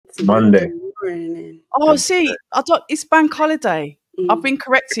Monday. Oh, see, I thought it's bank holiday. I've been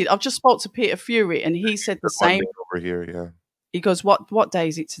corrected. I've just spoke to Peter Fury, and he said the same. Over here, yeah. He goes, "What day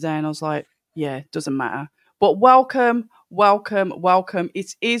is it today?" And I was like, "Yeah, doesn't matter." But welcome.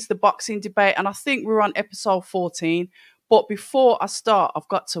 It is the boxing debate, and I think we're on episode 14. But before I start, I've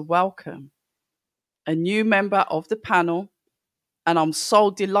got to welcome a new member of the panel. And I'm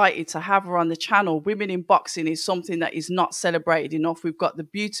so delighted to have her on the channel. Women in boxing is something that is not celebrated enough. We've got the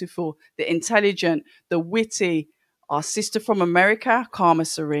beautiful, the intelligent, the witty, our sister from America, Karma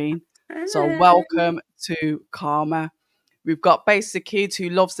Serene. So welcome to Karma. We've got Base the Kid, who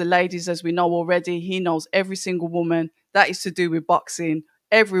loves the ladies, as we know already. He knows every single woman that is to do with boxing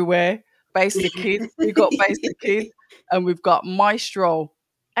everywhere. Base the Kid. We've got Base the Kid. And we've got Maestro,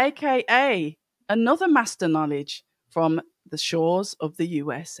 a.k.a. another master knowledge from the shores of the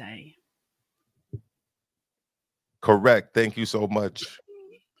USA. Correct. Thank you so much,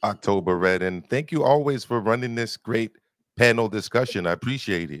 October Red. And thank you always for running this great panel discussion. I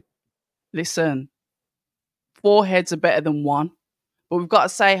appreciate it. Listen, 4 heads are better than 1. But we've got to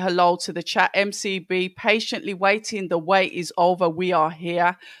say hello to the chat. MCB, patiently waiting. The wait is over. We are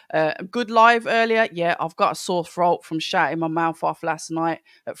here. Good live earlier. Yeah, I've got a sore throat from shouting my mouth off last night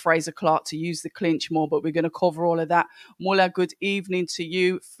at Fraser Clarke to use the clinch more, but we're going to cover all of that. Mulla, good evening to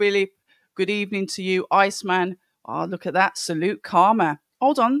you. Philip, good evening to you. Iceman, oh, look at that. Salute Karma.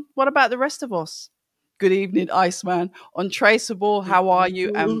 Hold on. What about the rest of us? Good evening, Iceman. Untraceable, how are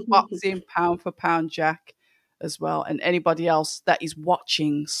you? And boxing, pound for pound, Jack, as well, and anybody else that is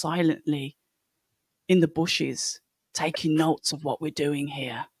watching silently in the bushes, taking notes of what we're doing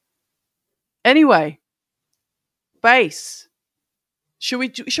here. Anyway, Base, shall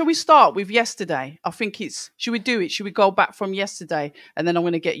we start with yesterday? I think should we do it? Should we go back from yesterday? And then I'm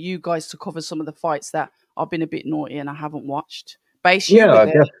going to get you guys to cover some of the fights that I've been a bit naughty and I haven't watched. Base, yeah, I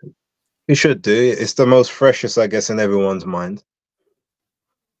guess you should do it. It's the most freshest, I guess, in everyone's mind.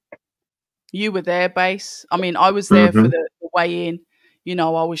 You were there, Base. I mean, I was there for the weigh-in. You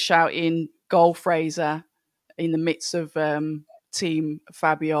know, I was shouting "Goal Fraser" in the midst of Team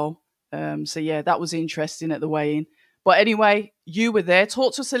Fabio. So, yeah, that was interesting at the weigh-in. But anyway, you were there.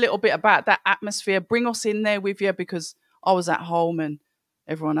 Talk to us a little bit about that atmosphere. Bring us in there with you, because I was at home and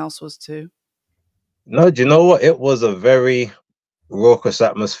everyone else was too. No, do you know what? It was a very raucous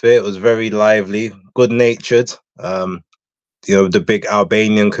atmosphere. It was very lively, good-natured. You know, the big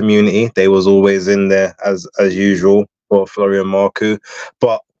Albanian community, they was always in there as usual for Florian Marku,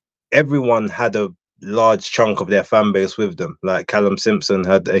 but everyone had a large chunk of their fan base with them. Like Callum Simpson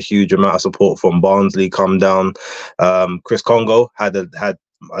had a huge amount of support from Barnsley come down. Chris Congo had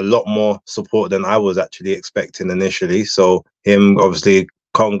a lot more support than I was actually expecting initially. So him, obviously,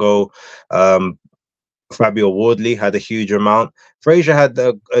 Congo, Fabio Wardley had a huge amount. Fraser had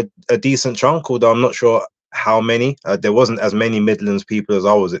a decent chunk, although I'm not sure how many. There wasn't as many Midlands people as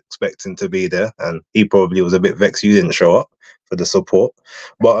I was expecting to be there, and he probably was a bit vexed you didn't show up for the support.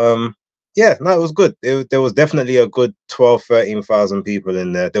 But yeah, no, it was good. There was definitely a good 12,000-13,000 people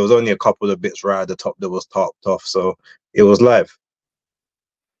in there. There was only a couple of bits right at the top that was topped off, so it was live.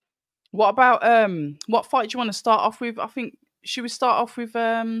 What about what fight do you want to start off with? I think, should we start off with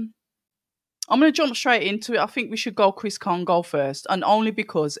I'm going to jump straight into it. I think we should go Chris Congo first, and only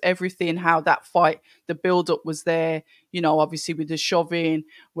because everything, how that fight, the build-up was there, you know, obviously with the shoving,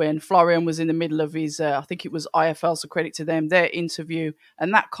 when Florian was in the middle of his, I think it was IFL, so credit to them, their interview,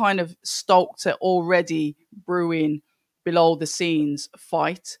 and that kind of stoked an already brewing below the scenes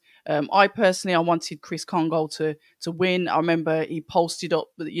fight. I personally, I wanted Chris Congo to win. I remember he posted up,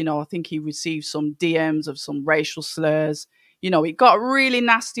 you know, I think he received some DMs of some racial slurs. You know, it got really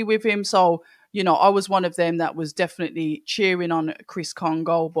nasty with him. So, you know, I was one of them that was definitely cheering on Chris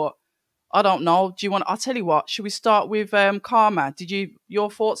Congo. But I don't know. Do you want? I'll tell you what. Should we start with Karma?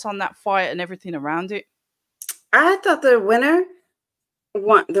 Your thoughts on that fight and everything around it? I thought the winner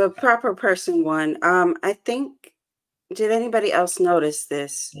won. The proper person won. I think. Did anybody else notice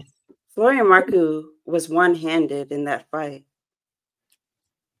this? Florian Marku was one-handed in that fight.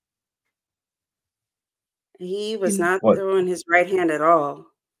 He was not throwing his right hand at all.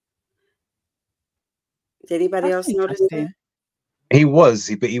 Did anybody else notice that? He was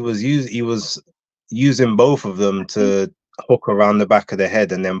using both of them to hook around the back of the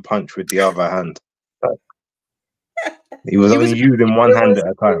head and then punch with the other hand. He was only using one hand at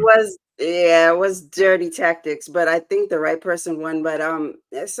a time. It was dirty tactics, but I think the right person won. But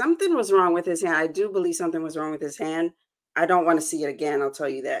something was wrong with his hand. I do believe something was wrong with his hand. I don't want to see it again. I'll tell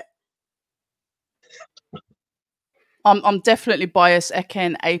you that. I'm definitely biased.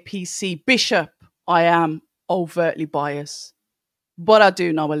 Eken APC Bishop. I am overtly biased. but I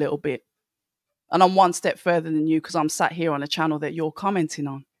do know a little bit. And I'm one step further than you because I'm sat here on a channel that you're commenting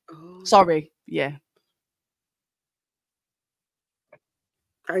on. Oh. Sorry. Yeah.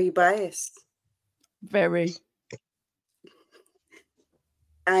 Are you biased? Very.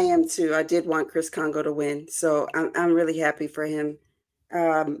 I am too. I did want Chris Kongo to win, so I'm really happy for him.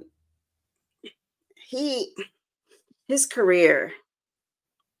 His career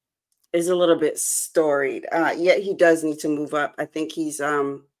is a little bit storied. Yet he does need to move up. I think he's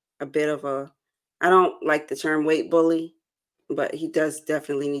a bit of a, I don't like the term weight bully, but he does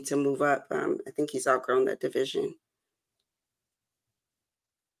definitely need to move up. I think he's outgrown that division.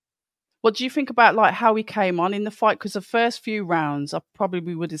 What do you think about like how he came on in the fight? Because the first few rounds, I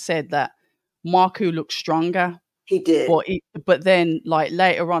probably would have said that Marku looked stronger. He did. But then like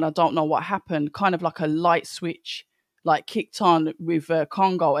later on, I don't know what happened, kind of like a light switch, like kicked on with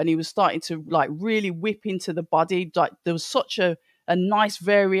Kongo, and he was starting to like really whip into the body. Like there was such a nice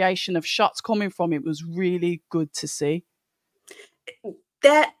variation of shots coming from him. It was really good to see.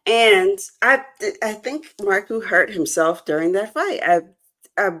 That, and I think Marku hurt himself during that fight.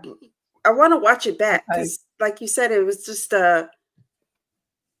 I want to watch it back because, like you said, it was just it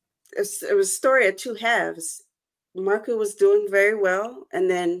was a story of two halves. Marku was doing very well, and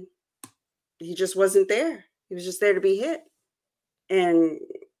then he just wasn't there. He was just there to be hit, and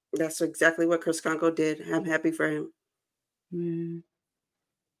that's exactly what Chris Kongo did. I'm happy for him.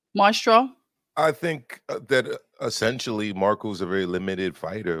 Maestro? I think that essentially Marku's a very limited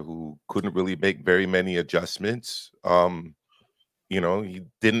fighter who couldn't really make very many adjustments. You know, he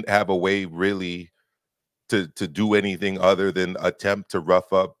didn't have a way really to do anything other than attempt to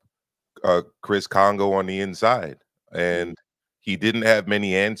rough up Chris Kongo on the inside. And he didn't have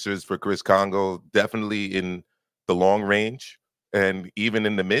many answers for Chris Kongo, definitely in the long range and even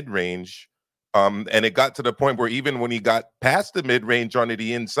in the mid range. And it got to the point where even when he got past the mid range onto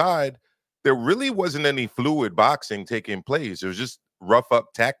the inside, there really wasn't any fluid boxing taking place. It was just rough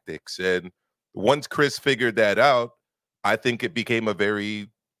up tactics. And once Chris figured that out, I think it became a very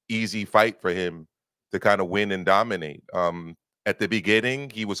easy fight for him to kind of win and dominate. At the beginning,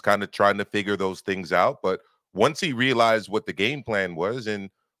 he was kind of trying to figure those things out. But once he realized what the game plan was,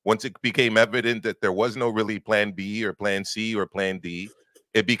 and once it became evident that there was no really plan B or plan C or plan D,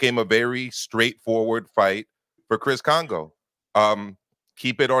 it became a very straightforward fight for Chris Kongo.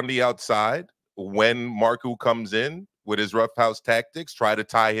 Keep it on the outside. When Marku comes in with his roughhouse tactics, try to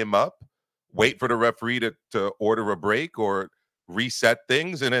tie him up. Wait for the referee to order a break or reset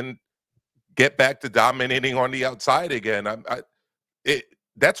things, and then get back to dominating on the outside again.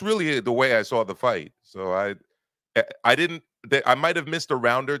 That's really the way I saw the fight. So I might have missed a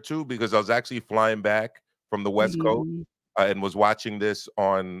round or two because I was actually flying back from the West Coast and was watching this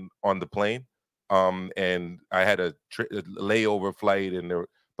on the plane. And I had a layover flight,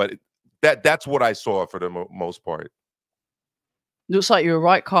 but that's what I saw for the most part. Looks like you were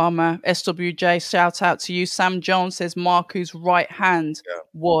right, Karma. SWJ, shout out to you. Sam Jones says Marku's right hand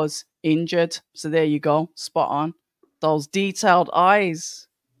was injured. So there you go. Spot on. Those detailed eyes.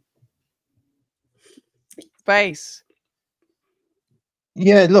 Face.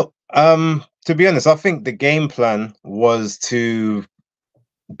 Yeah, look, to be honest, I think the game plan was to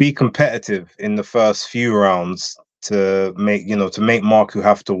be competitive in the first few rounds to make Marku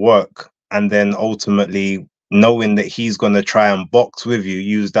have to work, and then ultimately knowing that he's going to try and box with you,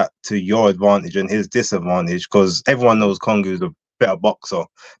 use that to your advantage and his disadvantage, because everyone knows Kongo's a better boxer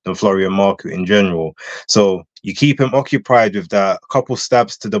than Florian Marku in general. So you keep him occupied with that, a couple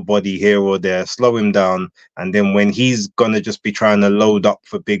stabs to the body here or there, slow him down, and then when he's going to just be trying to load up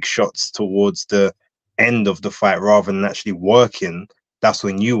for big shots towards the end of the fight rather than actually working, that's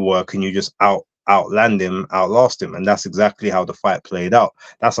when you work and you just outland him, outlast him. And that's exactly how the fight played out.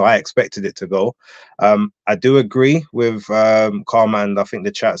 That's how I expected it to go. I do agree with Karma, and I think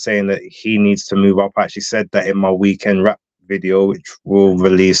the chat saying that he needs to move up. I actually said that in my weekend wrap video, which will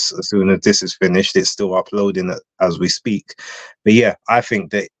release as soon as this is finished. It's still uploading as we speak. But yeah, I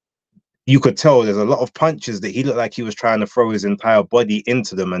think that you could tell there's a lot of punches that he looked like he was trying to throw his entire body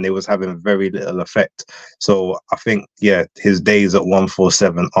into them, and they was having very little effect. So I think, yeah, his days at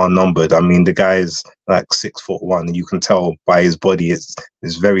 147 are numbered. I mean, the guy's like 6'1", and you can tell by his body it's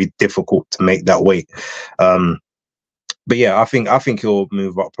very difficult to make that weight. But yeah, I think he'll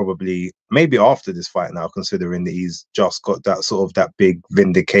move up probably maybe after this fight now, considering that he's just got that big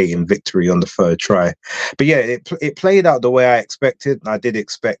vindicating victory on the third try. But yeah, it played out the way I expected. I did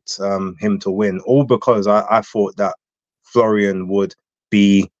expect him to win, all because I thought that Florian would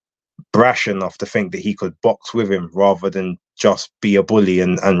be brash enough to think that he could box with him rather than just be a bully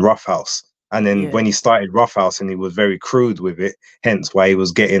and roughhouse. And then when he started roughhouse, and he was very crude with it, hence why he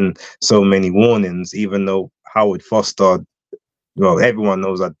was getting so many warnings, even though Howard Foster, well, everyone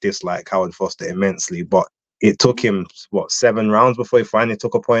knows I dislike Howard Foster immensely, but it took him, what, 7 rounds before he finally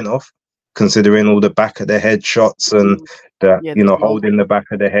took a point off, considering all the back of the head shots and the, you know, holding the back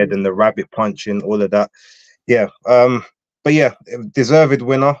of the head and the rabbit punching, all of that. Yeah. But yeah, deserved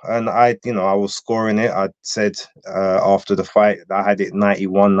winner. And I was scoring it. I said after the fight, I had it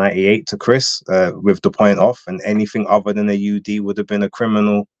 91-98 to Chris with the point off, and anything other than a UD would have been a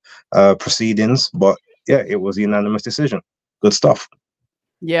criminal proceedings. But yeah, it was a unanimous decision. Good stuff.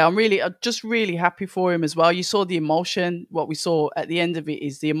 Yeah, I'm just really happy for him as well. You saw the emotion. What we saw at the end of it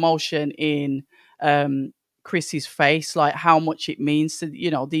is the emotion in Chris's face, like how much it means to, you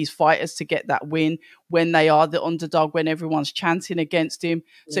know, these fighters to get that win when they are the underdog, when everyone's chanting against him.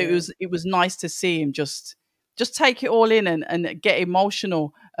 So it was nice to see him just take it all in and get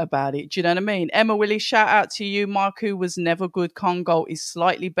emotional about it. Do you know what I mean? Emma Willie, shout out to you. Marku was never good. Congo is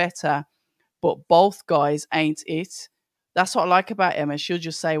slightly better, but both guys ain't it. That's what I like about Emma. She'll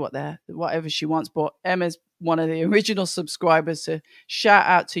just say whatever she wants. But Emma's one of the original subscribers, so shout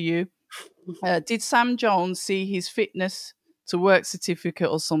out to you. Did Sam Jones see his fitness to work certificate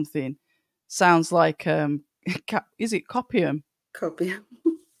or something? Sounds like is it copium? Copium.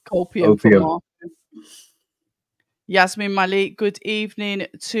 Copium for Mark. Yasmin Malik, good evening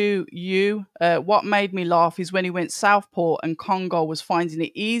to you. What made me laugh is when he went southpaw and Congo was finding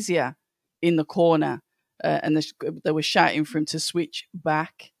it easier in the corner, and they were shouting for him to switch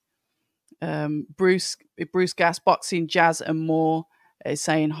back. Bruce Gas, Boxing, Jazz and more.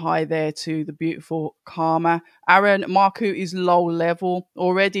 Saying hi there to the beautiful Karma. Aaron, Marku is low level.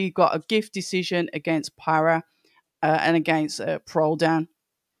 Already got a gift decision against Para and against Proldan.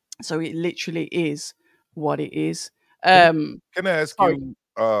 So it literally is what it is. Can I ask you,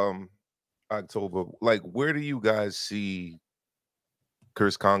 October, like, where do you guys see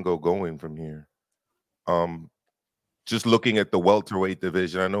Chris Congo going from here? Just looking at the welterweight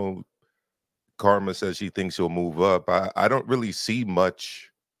division, I know Karma says she thinks he'll move up. I don't really see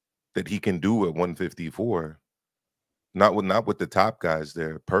much that he can do at 154. Not with the top guys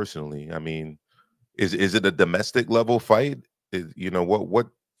there, personally. I mean, is it a domestic level fight? What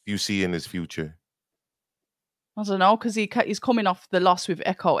do you see in his future? I don't know, because he's coming off the loss with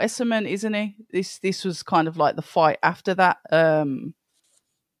Echo Esserman, isn't he? This was kind of like the fight after that.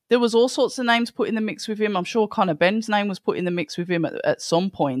 There was all sorts of names put in the mix with him. I'm sure Conor Benn's name was put in the mix with him at some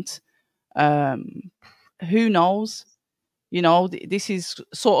point. Who knows? You know, this is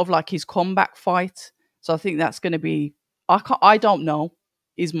sort of like his comeback fight. So I think that's going to be, I don't know,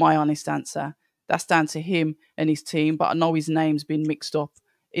 is my honest answer. That's down to him and his team. But I know his name's been mixed up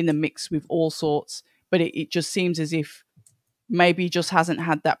in the mix with all sorts. But it just seems as if maybe he just hasn't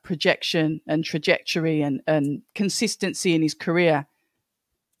had that projection and trajectory and consistency in his career.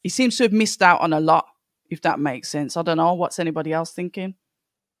 He seems to have missed out on a lot, if that makes sense. I don't know. What's anybody else thinking?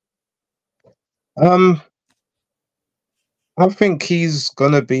 I think he's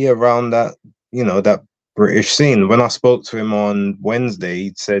gonna be around that, that British scene. When I spoke to him on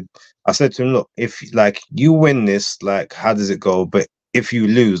Wednesday, I said to him, look, if like you win this, like how does it go? But if you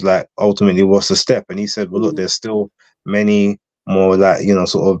lose, like ultimately what's the step? And he said, well, look, there's still many more like,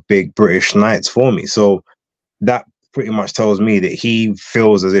 sort of big British nights for me. So that pretty much tells me that he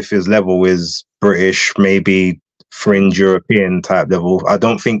feels as if his level is British, maybe fringe European type level. I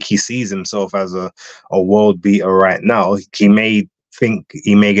don't think he sees himself as a world beater right now. He may think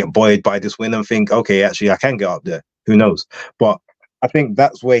he may get buoyed by this win and think, okay, actually I can get up there. Who knows? But I think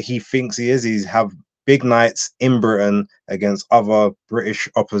that's where he thinks he is. He's have big nights in Britain against other British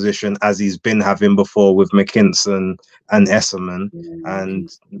opposition, as he's been having before with McKinson and Esserman,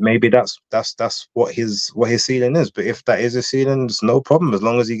 and maybe that's what his ceiling is. But if that is his ceiling, it's no problem as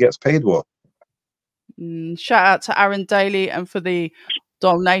long as he gets paid well. Shout out to Aaron Daly and for the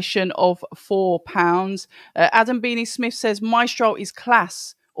donation of £4. Adam Beanie Smith says Maestro is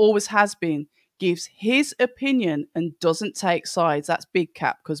class, always has been. Gives his opinion and doesn't take sides. That's big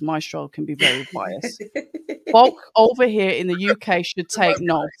cap because Maestro can be very biased. Folk over here in the UK should take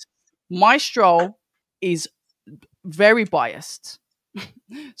note. Maestro is very biased.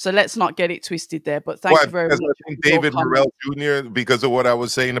 So let's not get it twisted there. But thank you very much. David Morrell Jr., because of what I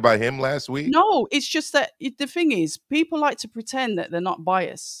was saying about him last week? No, it's just that the thing is, people like to pretend that they're not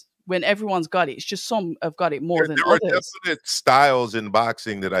biased when everyone's got it. It's just some have got it more than others. There are definite styles in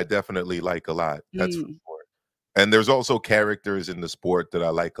boxing that I definitely like a lot. That's for sure. And there's also characters in the sport that I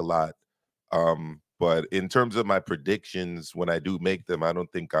like a lot. But in terms of my predictions, when I do make them, I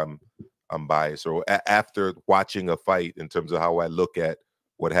don't think I'm biased. Or after watching a fight, in terms of how I look at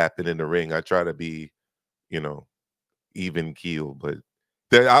what happened in the ring. I try to be, you know, even keel, but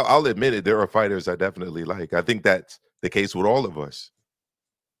I'll admit it. There are fighters I definitely like. I think that's the case with all of us.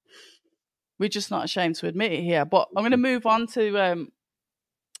 We're just not ashamed to admit it here. But I'm going to move on to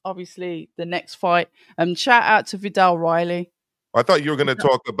obviously the next fight. Shout out to Vidal Riley. I thought you were going to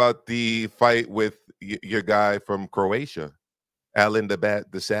talk about the fight with your guy from Croatia, Alan the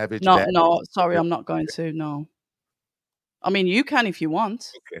Savage. No, sorry, I'm not going to. No, I mean you can if you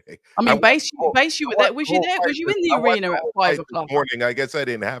want. Okay. I mean, base you with that. Was you there? Was you in the arena at 5 o'clock? Morning. I guess I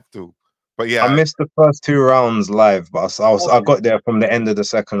didn't have to, but yeah, I missed the first 2 rounds live, but I got there from the end of the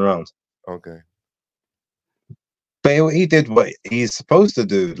second round. Okay. But he did what he's supposed to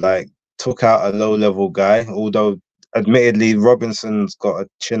do, like took out a low-level guy, although admittedly Robinson's got a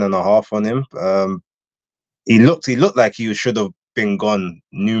chin and a half on him. He looked like he should have been gone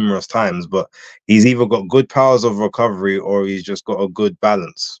numerous times, but he's either got good powers of recovery or he's just got a good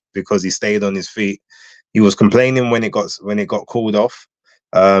balance because he stayed on his feet. He was complaining when it got called off,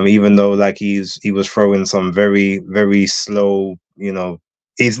 even though like he was throwing some very, very slow, you know,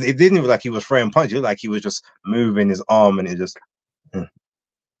 it didn't even like he was throwing punches, like he was just moving his arm and it just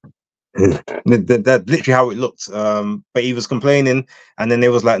that's literally how it looked. But he was complaining, and then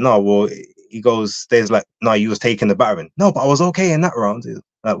it was like, no, well, he goes, there's like, no, you was taking the battering. No, but I was okay in that round.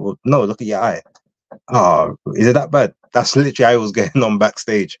 Like, well, no, look at your eye. Oh, is it that bad? That's literally how I was getting on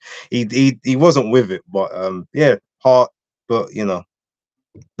backstage. He wasn't with it, but yeah, hard, but you know,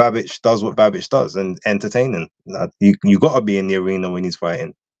 Babbage does what Babbage does, and entertaining. You got to be in the arena when he's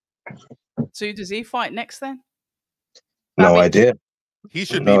fighting. So does he fight next then? No idea. He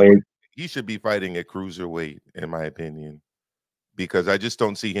should be. He should be fighting at cruiserweight, in my opinion, because I just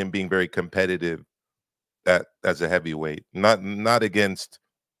don't see him being very competitive as a heavyweight. Not against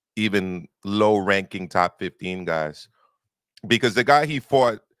even low-ranking top 15 guys. Because the guy he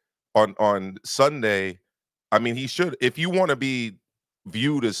fought on Sunday, I mean, he should. If you want to be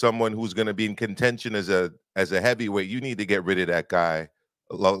viewed as someone who's going to be in contention as a heavyweight, you need to get rid of that guy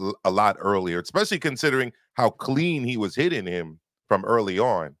a lot earlier, especially considering how clean he was hitting him from early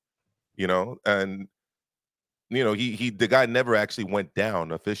on. You know, and you know, the guy never actually went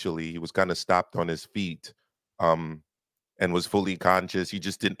down officially. He was kind of stopped on his feet, and was fully conscious. He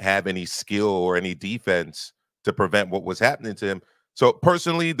just didn't have any skill or any defense to prevent what was happening to him. So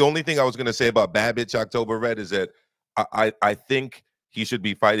personally, the only thing I was going to say about Babbage, October Red, is that I think he should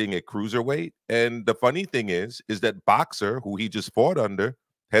be fighting at cruiserweight. And the funny thing is that Boxer, who he just fought under,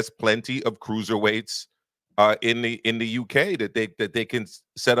 has plenty of cruiserweights in the UK that they can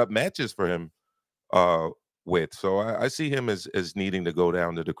set up matches for him with. So I see him as needing to go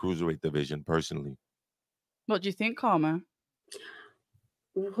down to the cruiserweight division personally. What do you think, Karma?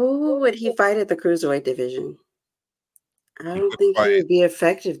 Who would he fight at the cruiserweight division? I don't think he would be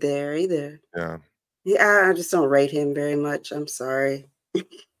effective there either. Yeah. Yeah, I just don't rate him very much. I'm sorry.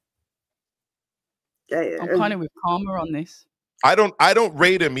 I'm kind of with Karma on this. I don't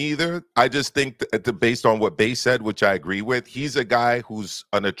rate him either. I just think that based on what Bay said, which I agree with, he's a guy who's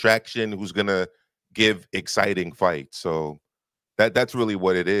an attraction, who's gonna give exciting fights. So that's really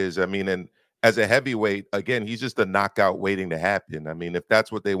what it is. I mean, and as a heavyweight, again, he's just a knockout waiting to happen. I mean, if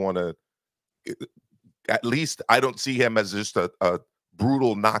that's what they want to, at least I don't see him as just a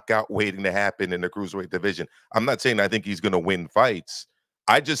brutal knockout waiting to happen in the cruiserweight division. I'm not saying I think he's going to win fights.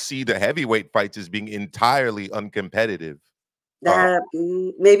 I just see the heavyweight fights as being entirely uncompetitive.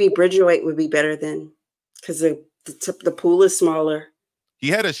 Maybe Bridgerweight would be better then, because the pool is smaller. He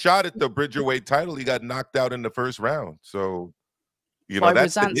had a shot at the Bridgerweight title. He got knocked out in the first round. So, you know,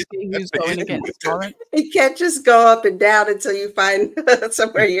 that's who's going against Torrent. You can't just go up and down until you find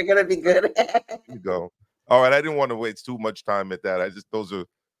somewhere you're going to be good at. There you go. All right, I didn't want to waste too much time at that. Those are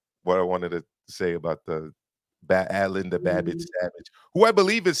what I wanted to say about the Alan the Babbage Savage, who I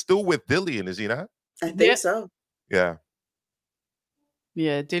believe is still with Dillian, is he not? I think so. Yeah.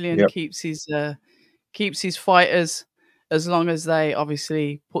 Yeah, Dillian keeps his fighters as long as they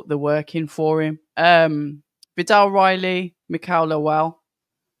obviously put the work in for him. Vidal Riley, Mikhail Lowell.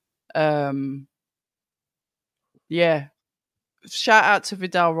 Yeah. Shout out to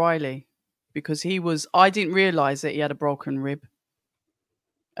Vidal Riley, because I didn't realize that he had a broken rib.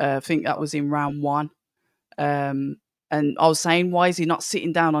 I think that was in round 1. And I was saying, why is he not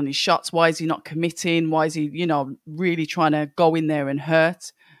sitting down on his shots? Why is he not committing? Why is he, you know, really trying to go in there and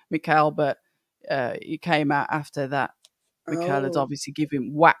hurt Mikhail? But he came out after that. Mikhail had obviously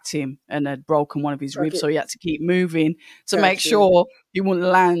whacked him and had broken one of his ribs, so he had to keep moving to make sure he wouldn't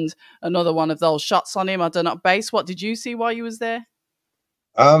land another one of those shots on him. I don't know. Base, what did you see while you was there?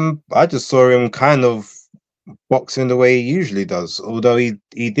 I just saw him kind of boxing the way he usually does. Although he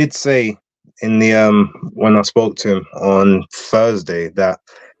did say in the when I spoke to him on Thursday that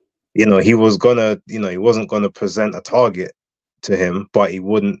he was gonna he wasn't gonna present a target to him, but he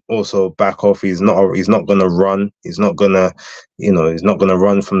wouldn't also back off. He's not gonna run. He's not gonna he's not gonna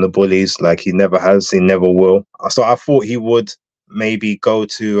run from the bullies like he never has. He never will. So I thought he would maybe go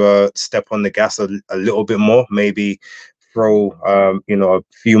to step on the gas a little bit more, maybe throw a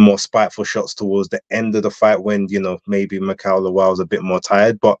few more spiteful shots towards the end of the fight when maybe Mikhail was a bit more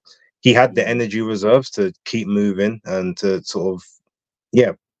tired, but he had the energy reserves to keep moving and to sort of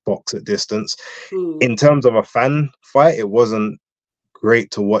box at distance. In terms of a fan fight, it wasn't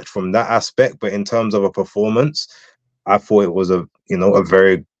great to watch from that aspect, but in terms of a performance, I thought it was a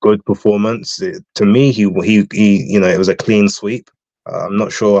very good performance. To me, he it was a clean sweep. I'm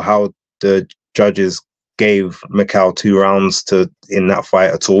not sure how the judges gave Mikhail 2 rounds in that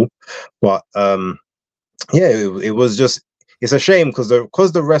fight at all, but it was just, it's a shame because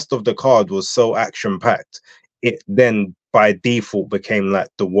the rest of the card was so action packed. It then by default became like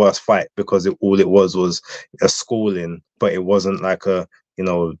the worst fight because all it was a schooling, but it wasn't like a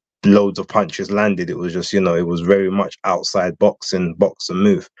loads of punches landed. It was just it was very much outside boxing, box and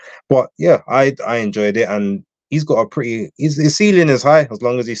move. But yeah, I enjoyed it, and he's got his ceiling is high as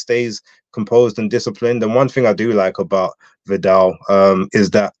long as he stays composed and disciplined. And one thing I do like about Vidal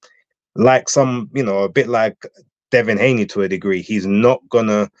is that, like a bit like Devin Haney to a degree, he's not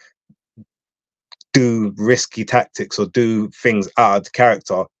gonna do risky tactics or do things out of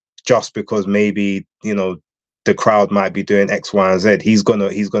character just because maybe the crowd might be doing X, Y, and Z. He's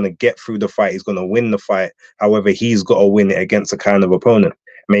gonna get through the fight. He's gonna win the fight. However, he's got to win it against a kind of opponent.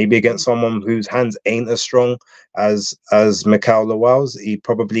 Maybe against someone whose hands ain't as strong as Mikhail Lawal's. He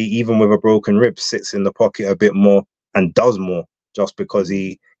probably, even with a broken rib, sits in the pocket a bit more and does more just because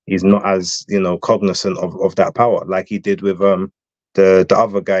he's not as cognizant of that power like he did with the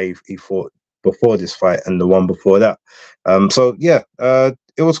other guy he fought before this fight and the one before that. So yeah,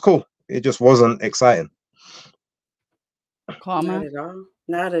 it was cool. It just wasn't exciting. Not at all.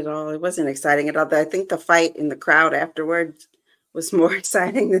 Not at all. It wasn't exciting at all. I think the fight in the crowd afterwards was more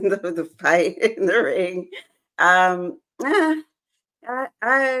exciting than the fight in the ring.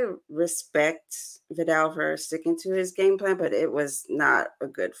 I respect Vidal for sticking to his game plan, but it was not a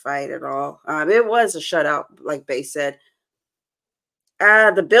good fight at all. It was a shutout, like Bay said.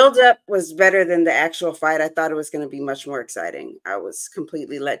 The build-up was better than the actual fight. I thought it was going to be much more exciting. I was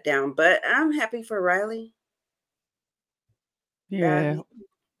completely let down, but I'm happy for Riley. Yeah.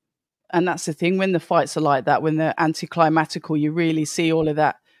 And that's the thing, when the fights are like that, when they're anticlimactical, you really see all of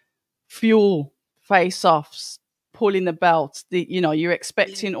that fuel, face-offs, pulling the belt. You're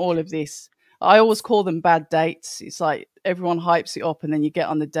expecting all of this. I always call them bad dates. It's like everyone hypes it up and then you get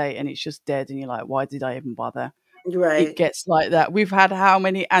on the date and it's just dead and you're like, why did I even bother? Right. It gets like that. We've had how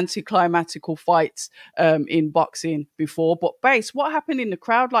many anticlimactical fights in boxing before? But Base, what happened in the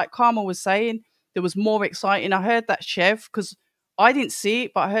crowd? Like Karma was saying, there was more exciting. I heard that Chev, because I didn't see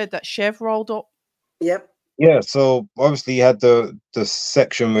it, but I heard that Chev rolled up. Yep. Yeah, so obviously you had the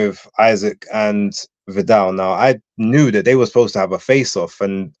section with Isaac and Vidal. Now, I knew that they were supposed to have a face-off,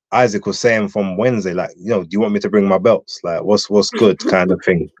 and Isaac was saying from Wednesday, like, do you want me to bring my belts? Like, what's good kind of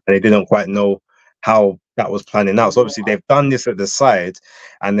thing. And they didn't quite know how that was planning out. So obviously they've done this at the side,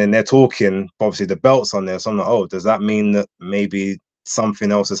 and then they're talking, obviously the belt's on there. So I'm like, oh, does that mean that maybe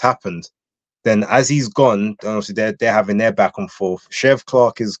something else has happened? Then as he's gone, obviously they're having their back and forth. Chev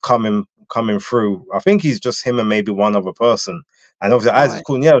Clarke is coming through. I think he's just him and maybe one other person. And obviously Isaac's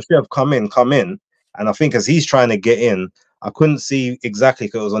calling, yeah, Chev, come in. And I think as he's trying to get in, I couldn't see exactly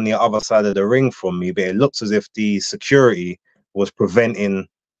because it was on the other side of the ring from me, but it looks as if the security was preventing,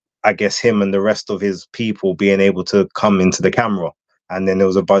 I guess, him and the rest of his people being able to come into the camera. And then there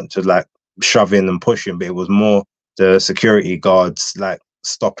was a bunch of like shoving and pushing, but it was more the security guards like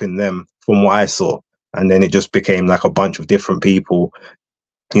stopping them from what I saw. And then it just became like a bunch of different people,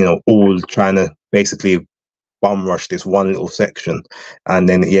 all trying to basically bum rush this one little section. And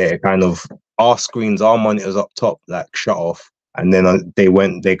then, yeah, it kind of, our monitors up top, like shut off. And then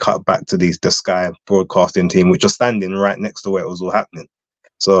they cut back to the Sky broadcasting team, which was standing right next to where it was all happening.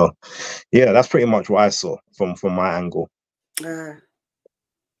 So, yeah, that's pretty much what I saw from my angle.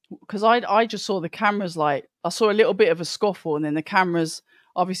 Because I just saw the cameras, like, I saw a little bit of a scuffle, and then the cameras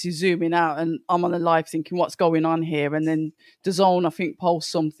obviously zooming out, and I'm on the live thinking, what's going on here? And then DAZN, I think, posts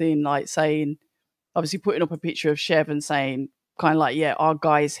something like saying, obviously putting up a picture of Chev and saying, kind of like, yeah, our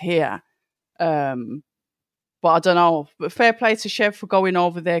guy's here. But I don't know. But fair play to Chev for going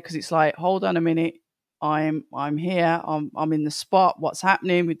over there, because it's like, hold on a minute, I'm here, I'm in the spot. What's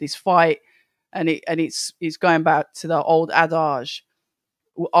happening with this fight? and it's going back to the old adage: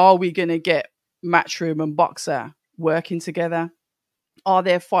 are we going to get Matchroom and Boxer working together? Are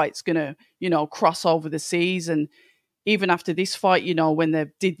their fights going to, you know, cross over the seas? And even after this fight, you know, when they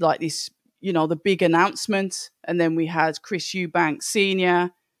did like this, you know, the big announcement, and then we had Chris Eubank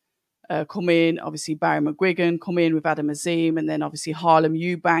Sr. Come in, obviously Barry McGuigan come in with Adam Azim, and then obviously Harlem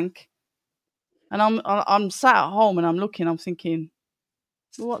Eubank. And I'm sat at home and I'm looking, I'm thinking,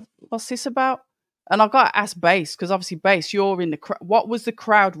 what's this about? And I've got to ask Base, because obviously Base, you're in the what was the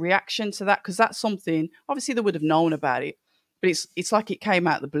crowd reaction to that? Because that's something obviously they would have known about it, but it's like it came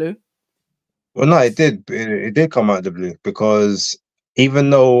out of the blue. Well, no, it did come out of the blue, because even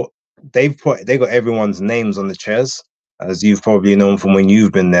though they got everyone's names on the chairs, as you've probably known from when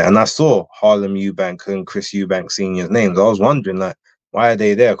you've been there, and I saw Harlem Eubank and Chris Eubank Senior's names, I was wondering, like, why are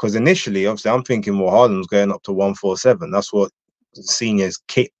they there? Because initially, obviously, I'm thinking, well, Harlem's going up to 147. That's what Seniors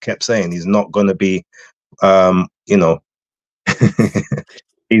kept saying. He's not going to be, you know,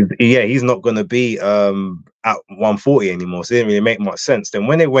 he's not going to be at 140 anymore. So it didn't really make much sense. Then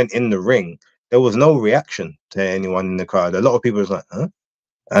when they went in the ring, there was no reaction to anyone in the crowd. A lot of people was like, huh?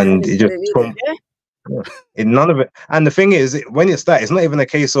 And it just none of it. And the thing is, when it's that, it's not even a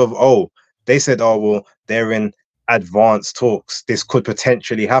case of, oh, they said, oh, well, they're in advanced talks, this could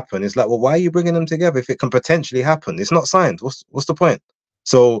potentially happen. It's like, well, why are you bringing them together if it can potentially happen? It's not signed. What's the point?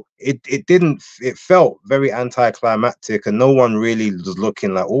 So it felt very anticlimactic, and no one really was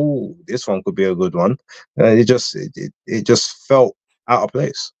looking like, oh, this one could be a good one. It just felt out of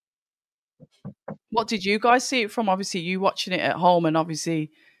place. What did you guys see it from? Obviously, you watching it at home, and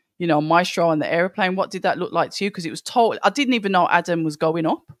obviously, you know, Maestro on the airplane. What did that look like to you? Because it was total. I didn't even know Adam was going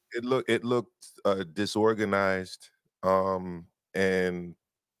up. It looked disorganized, and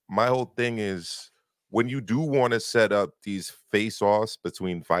my whole thing is, when you do want to set up these face-offs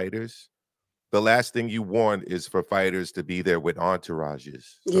between fighters, the last thing you want is for fighters to be there with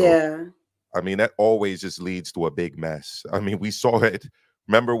entourages. So, yeah. I mean, that always just leads to a big mess. I mean, we saw it.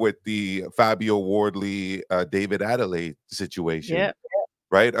 Remember with the Fabio Wardley, David Adelaide situation, yeah.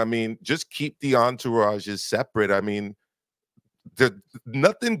 right? I mean, just keep the entourages separate. I mean,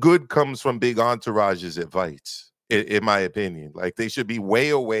 nothing good comes from big entourages at fights, in my opinion. Like, they should be way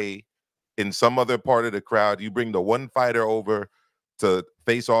away in some other part of the crowd. You bring the one fighter over to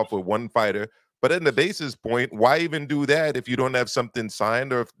face off with one fighter. But in the basis point, why even do that if you don't have something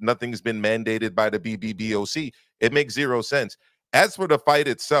signed or if nothing's been mandated by the BBBOC? It makes zero sense. As for the fight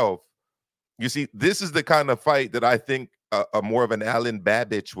itself, you see, this is the kind of fight that I think a more of an Alan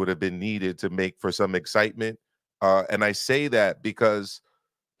Babich would have been needed to make for some excitement. And I say that because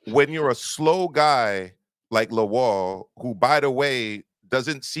when you're a slow guy like Lawal, who, by the way,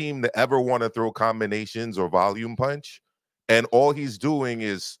 doesn't seem to ever want to throw combinations or volume punch, and all he's doing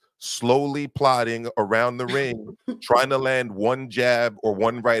is slowly plodding around the ring, trying to land one jab or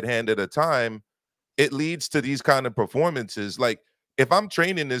one right hand at a time, it leads to these kind of performances. Like, if I'm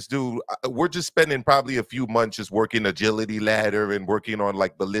training this dude, we're just spending probably a few months just working agility ladder and working on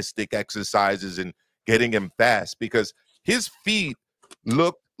like ballistic exercises and getting him fast, because his feet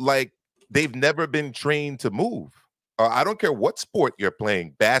look like they've never been trained to move. I don't care what sport you're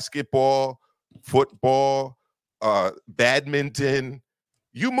playing, basketball, football, badminton,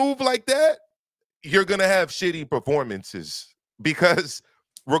 you move like that, you're going to have shitty performances, because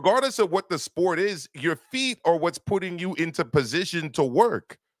regardless of what the sport is, your feet are what's putting you into position to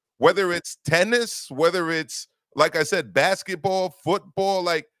work, whether it's tennis, whether it's, like I said, basketball, football.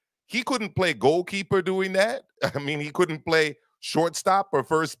 Like, he couldn't play goalkeeper doing that. I mean, he couldn't play shortstop or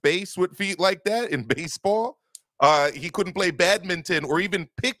first base with feet like that in baseball. He couldn't play badminton or even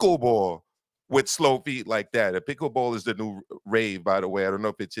pickleball with slow feet like that. A pickleball is the new rave, by the way. I don't know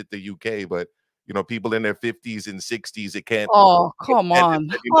if it's hit the UK, but you know, people in their 50s and 60s, it can't. Oh, come on.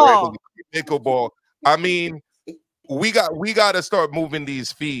 Oh. Pickleball. I mean, we got to start moving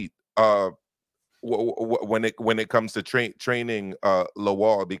these feet when it comes to training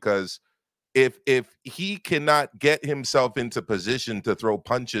Lawal, because if he cannot get himself into position to throw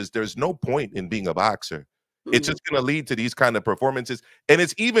punches, there's no point in being a boxer. It's just going to lead to these kind of performances. And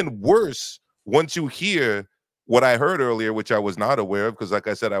it's even worse once you hear what I heard earlier, which I was not aware of, because like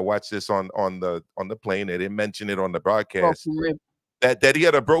I said, I watched this on the plane. They didn't mention it on the broadcast. That he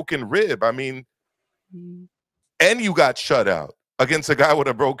had a broken rib. I mean, and you got shut out against a guy with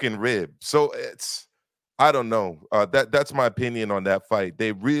a broken rib. So it's, I don't know. That's my opinion on that fight.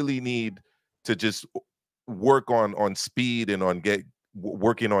 They really need to just work on speed and on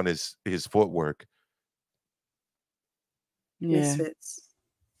working on his footwork. Yeah. Misfits.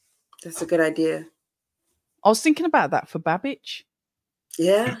 That's a good idea. I was thinking about that for Babich.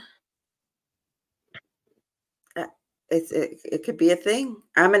 Yeah. it could be a thing.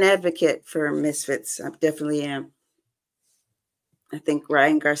 I'm an advocate for misfits. I definitely am. I think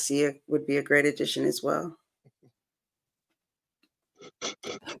Ryan Garcia would be a great addition as well.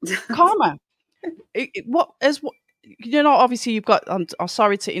 Karma, obviously you've got. I'm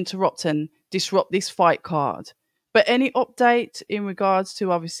sorry to interrupt and disrupt this fight card, but any update in regards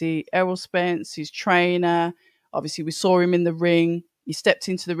to obviously Errol Spence, his trainer? Obviously, we saw him in the ring. He stepped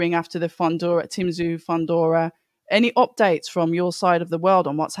into the ring after the Tszyu Fundora. Any updates from your side of the world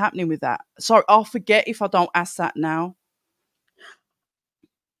on what's happening with that? Sorry, I'll forget if I don't ask that now.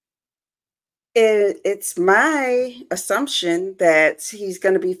 It's my assumption that he's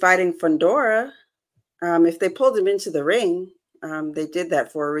going to be fighting Fundora. If they pulled him into the ring, they did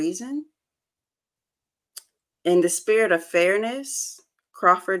that for a reason. In the spirit of fairness,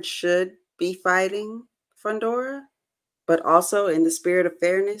 Crawford should be fighting Fundora, but also in the spirit of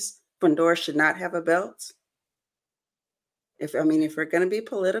fairness, Fundora should not have a belt. If we're going to be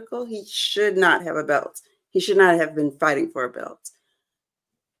political, he should not have a belt. He should not have been fighting for a belt.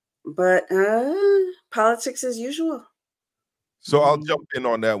 But politics as usual. So I'll jump in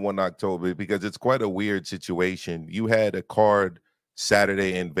on that one, October, because it's quite a weird situation. You had a card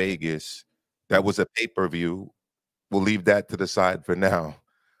Saturday in Vegas that was a pay-per-view. We'll leave that to the side for now.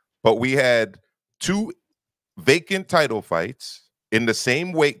 But we had 2 vacant title fights in the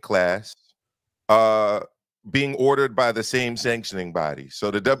same weight class being ordered by the same sanctioning body. So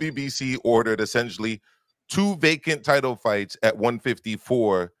the WBC ordered essentially 2 vacant title fights at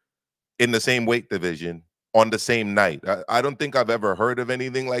 154 in the same weight division on the same night. I don't think I've ever heard of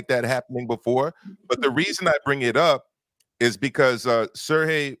anything like that happening before. But the reason I bring it up is because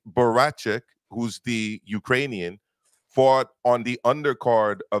Sergey Boracek, who's the Ukrainian, fought on the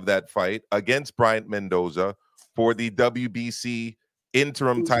undercard of that fight against Bryant Mendoza for the WBC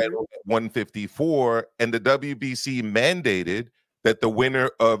interim title at 154, and the WBC mandated that the winner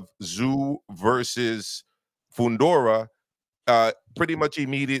of Tszyu versus Fundora pretty much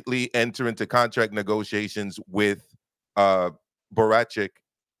immediately enter into contract negotiations with Boracek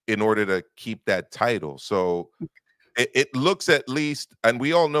in order to keep that title. So it looks, at least, and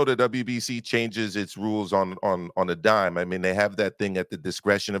we all know the WBC changes its rules on a dime. I mean, they have that thing at the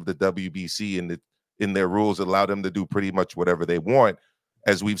discretion of the WBC, and in their rules allow them to do pretty much whatever they want,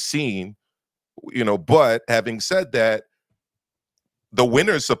 as we've seen, but having said that, the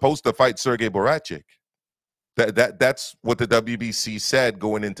winner is supposed to fight Sergey Boracek. That's what the WBC said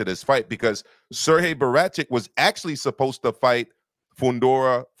going into this fight, because Sergey Boracek was actually supposed to fight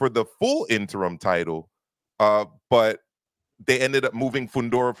Fundora for the full interim title, but they ended up moving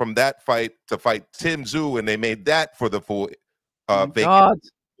Fundora from that fight to fight Tszyu, and they made that for the full vacant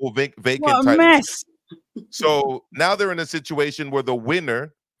what a title. Mess. So now they're in a situation where the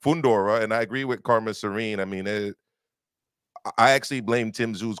winner, Fundora, and I agree with Karma Serene. I mean, I actually blame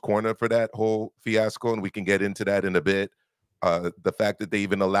Tszyu's corner for that whole fiasco, and we can get into that in a bit. The fact that they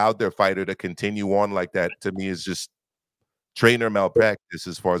even allowed their fighter to continue on like that, to me, is just trainer malpractice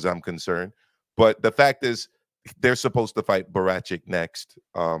as far as I'm concerned. But the fact is, they're supposed to fight Boracek next.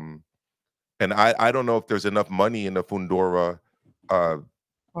 And I don't know if there's enough money in the Fundora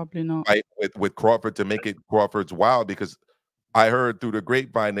probably not fight with Crawford to make it Crawford's wild, because I heard through the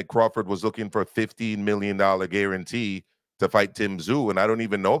grapevine that Crawford was looking for a $15 million guarantee to fight Tszyu, and I don't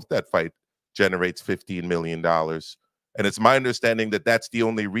even know if that fight generates $15 million. And it's my understanding that that's the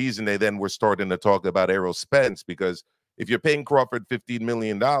only reason they then were starting to talk about Errol Spence, because if you're paying Crawford $15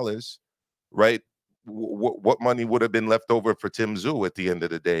 million, right, what money would have been left over for Tszyu at the end of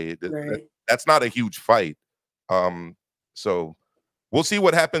the day? Right. That's not a huge fight. So we'll see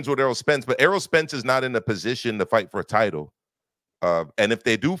what happens with Errol Spence, but Errol Spence is not in a position to fight for a title. And if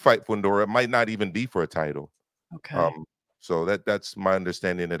they do fight Fundora, it might not even be for a title. Okay. So that's my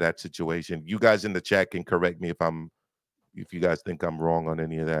understanding of that situation. You guys in the chat can correct me if you guys think I'm wrong on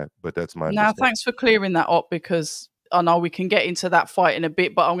any of that, but that's my Now, thanks for clearing that up, because I know we can get into that fight in a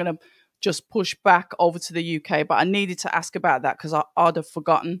bit, but I'm going to just push back over to the UK. But I needed to ask about that because I'd have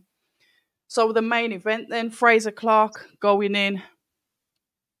forgotten. So the main event then, Fraser Clarke going in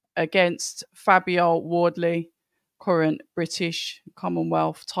against Fabio Wardley, current British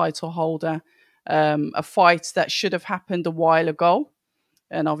Commonwealth title holder. A fight that should have happened a while ago.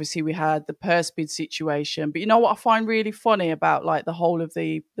 And obviously we had the purse bid situation. But you know what I find really funny about like the whole of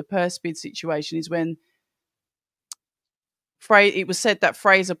the purse bid situation is when it was said that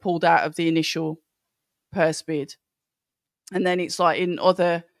Fraser pulled out of the initial purse bid. And then it's like in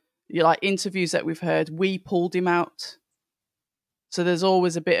other interviews that we've heard, we pulled him out. So there's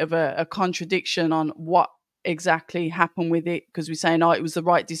always a bit of a contradiction on what exactly happened with it, because we're saying, it was the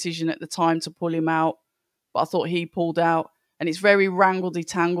right decision at the time to pull him out. but I thought he pulled out. And it's very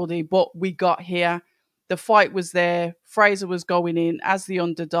wrangledy-tangledy, but we got here. The fight was there. Fraser was going in as the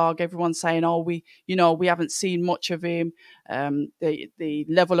underdog. Everyone's saying, "Oh, we haven't seen much of him. The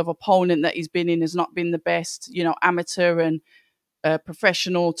level of opponent that he's been in has not been the best. Amateur and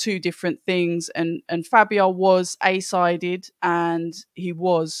professional, two different things." And Fabio was A-sided, and he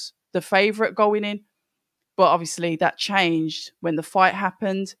was the favorite going in. But obviously, that changed when the fight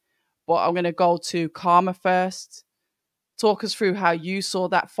happened. But I'm going to go to Karma first. Talk us through how you saw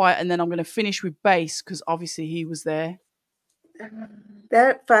that fight, and then I'm going to finish with Base because obviously he was there.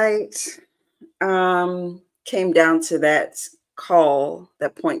 That fight came down to that call,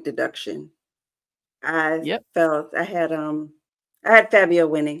 that point deduction. I felt I had Fabio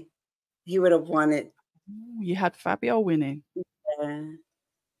winning. He would have won it. You had Fabio winning. Yeah.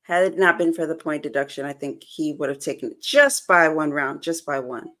 Had it not been for the point deduction, I think he would have taken it just by one round, just by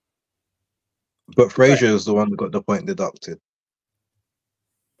one. But Fraser is the one that got the point deducted.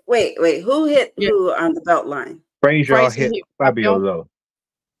 Wait, who hit who on the belt line? Fraser hit Fabio low.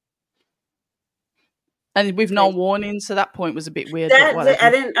 And with no warning, so that point was a bit weird. I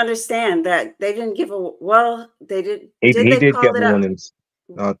didn't understand that. They didn't give they did. He did give warnings.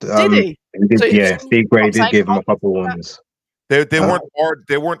 Did he? Steve Gray did give him a couple warnings. They weren't hard.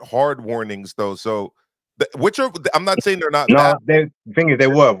 They weren't hard warnings though. So. I'm not saying they're not. No, the thing is, they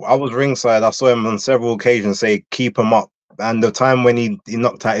were. I was ringside. I saw him on several occasions say, "Keep him up." And the time when he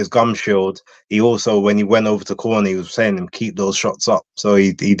knocked out his gum shield, he also, when he went over to corner, he was saying him, "Keep those shots up." So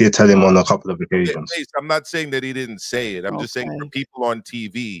he did tell him on a couple of occasions. I'm not saying that he didn't say it. I'm just saying for people on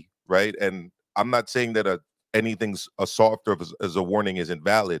TV, right? And I'm not saying that anything's a soft or as a warning isn't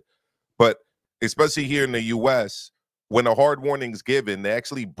valid, but especially here in the U.S., when a hard warning's given, they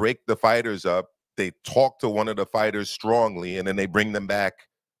actually break the fighters up. They talk to one of the fighters strongly, and then they bring them back.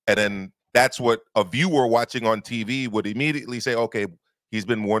 And then that's what a viewer watching on TV would immediately say, okay, he's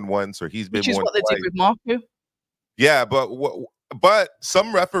been warned once or he's been warned twice. Which is what they did with Marco. Yeah, but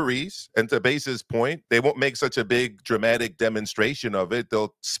some referees, and to Base's point, they won't make such a big dramatic demonstration of it.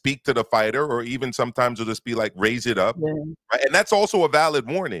 They'll speak to the fighter, or even sometimes they'll just be like, raise it up. Yeah. Right? And that's also a valid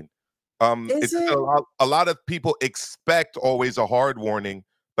warning. A lot of people expect always a hard warning,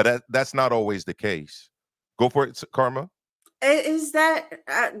 but that's not always the case. Go for it, Karma. Is that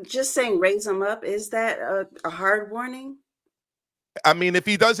just saying raise them up? Is that a hard warning? I mean, if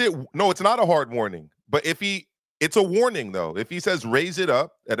he does it, no, it's not a hard warning. But it's a warning though. If he says raise it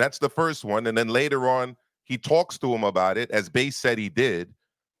up, and that's the first one, and then later on he talks to him about it, as Base said he did,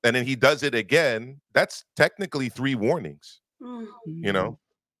 and then he does it again, that's technically 3 warnings. Mm-hmm.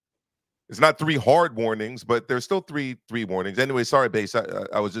 It's not 3 hard warnings, but there's still three warnings. Anyway, sorry, Base.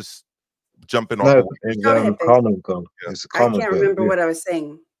 I was just jumping off. It's common. I can't remember what I was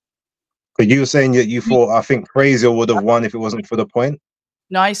saying. But you were saying that you thought, I think Fraser would have won if it wasn't for the point.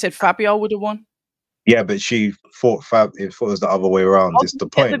 No, I said Fabio would have won. Yeah, but she thought it was the other way around. It's the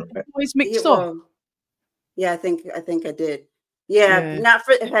point. Always mixed up. Yeah, I think I did. Yeah,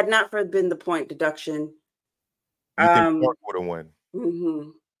 had not been the point deduction. You think Clarke would have won?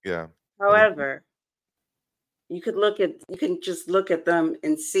 Mm-hmm. Yeah. However, you can just look at them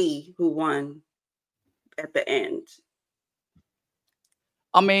and see who won at the end.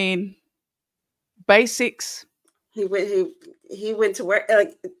 I mean, basics. He went to work.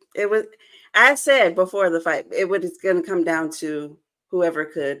 Like it was. I said before the fight, it's going to come down to whoever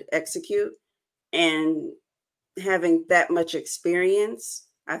could execute, and having that much experience,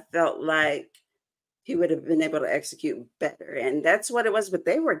 I felt like he would have been able to execute better. And that's what it was. But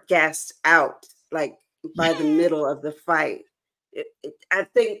they were gassed out like by the middle of the fight. I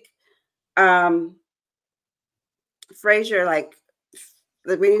think Fraser, like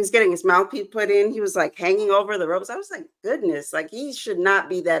when he was getting his mouthpiece put in, he was like hanging over the ropes. I was like, goodness, like he should not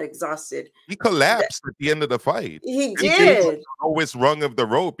be that exhausted. He collapsed at the end of the fight. He did. The lowest rung of the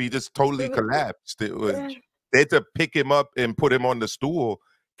rope. He just totally collapsed. It was they had to pick him up and put him on the stool.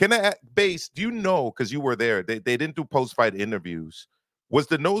 Can I, Base, do you know, because you were there, they didn't do post-fight interviews. Was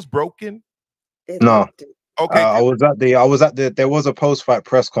the nose broken? No. Okay. I was at the there was a post-fight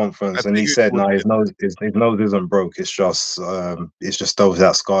press conference, and he said, no, his nose isn't broke. It's just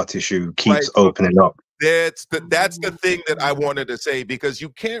that scar tissue keeps opening up. That's the thing that I wanted to say, because you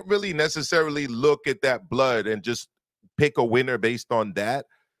can't really necessarily look at that blood and just pick a winner based on that,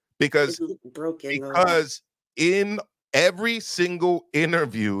 because in every single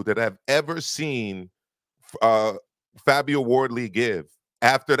interview that I've ever seen Fabio Wardley give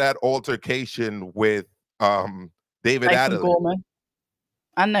after that altercation with David Adelaide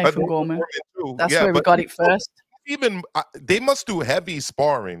and Nathan Gorman. That's where we got it first. Even they must do heavy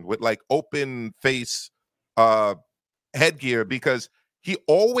sparring with like open face headgear, because he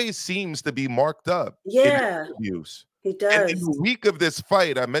always seems to be marked up. Yeah, in interviews. He does. And in the week of this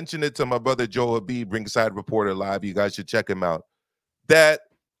fight, I mentioned it to my brother Joe Habib, Ringside Reporter Live. You guys should check him out. That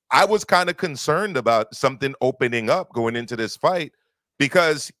I was kind of concerned about something opening up going into this fight,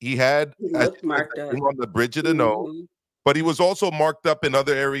 because he had marked up on the bridge of the nose, but he was also marked up in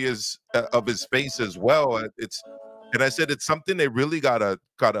other areas of his face as well. And I said it's something they really gotta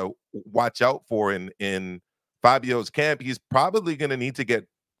watch out for in Fabio's camp. He's probably gonna need to get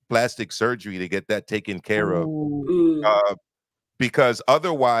plastic surgery to get that taken care of, because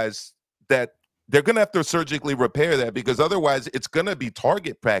otherwise that they're gonna have to surgically repair that, because otherwise it's gonna be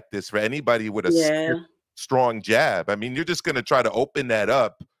target practice for anybody with a strong jab. I mean, you're just gonna try to open that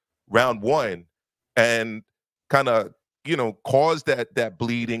up round one and kind of, you know, cause that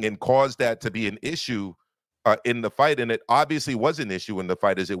bleeding and cause that to be an issue in the fight. And it obviously was an issue in the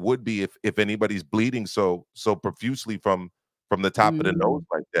fight, as it would be if anybody's bleeding so profusely from the top of the nose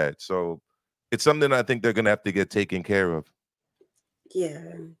like that. So it's something I think they're gonna have to get taken care of.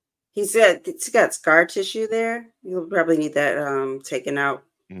 Yeah, he's got scar tissue there. You'll probably need that taken out.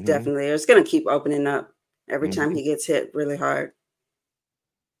 Definitely, it's gonna keep opening up every time he gets hit really hard.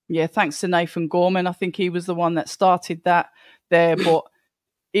 Yeah, thanks to Nathan Gorman. I think he was the one that started that there, but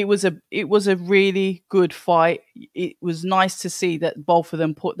it was a really good fight. It was nice to see that both of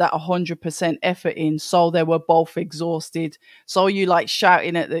them put that 100% effort in. So they were both exhausted. So you like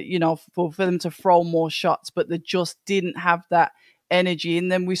shouting at the, you know, for them to throw more shots, but they just didn't have that energy.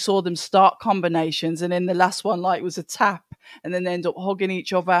 And then we saw them start combinations, and then the last one, like, was a tap, and then they end up hugging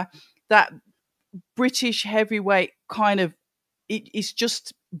each other. That British heavyweight kind of, it's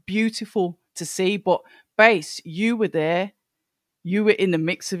just beautiful to see. But Base, you were there. You were in the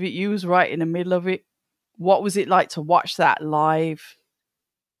mix of it. You was right in the middle of it. What was it like to watch that live?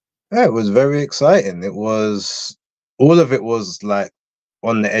 Yeah, it was very exciting. It was, all of it was like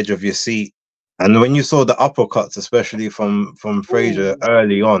on the edge of your seat. And when you saw the uppercuts, especially from Frazier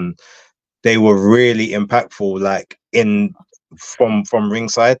early on, they were really impactful. Like from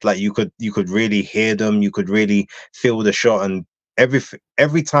ringside, like you could really hear them. You could really feel the shot. And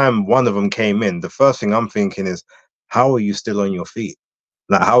every time one of them came in, the first thing I'm thinking is, how are you still on your feet?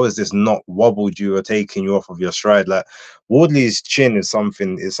 Like, how is this not wobbled you or taking you off of your stride? Like, Wardley's chin is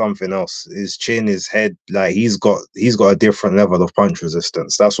something else. His chin, his head, like he's got a different level of punch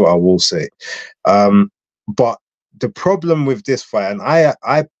resistance. That's what I will say. But the problem with this fight, and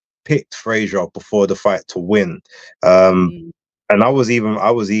I picked Frazier before the fight to win, and I was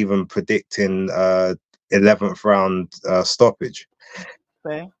even predicting 11th round stoppage.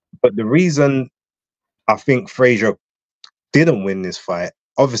 Fair. But the reason I think Frazier didn't win this fight,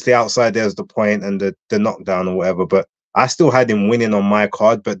 obviously outside there's the point and the knockdown or whatever, but I still had him winning on my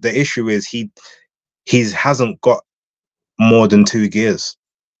card. But the issue is he hasn't got more than 2 gears.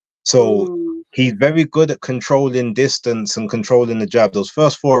 So he's very good at controlling distance and controlling the jab. Those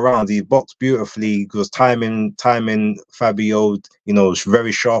first 4 rounds, he boxed beautifully. He was timing Fabio, you know,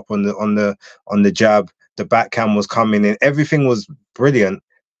 very sharp on the jab. The backhand was coming in. Everything was brilliant.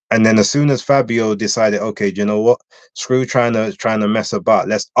 And then as soon as Fabio decided, okay, do you know what? Screw trying to mess about.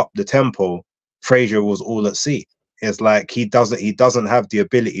 Let's up the tempo. Frazier was all at sea. It's like he doesn't have the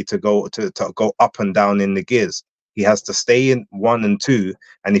ability to go up and down in the gears. He has to stay in 1 and 2,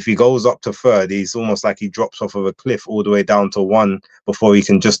 and if he goes up to 3rd, he's almost like he drops off of a cliff all the way down to 1 before he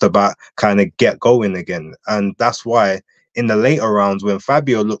can just about kind of get going again. And that's why in the later rounds, when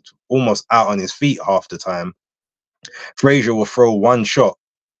Fabio looked almost out on his feet half the time, Frazier will throw 1 shot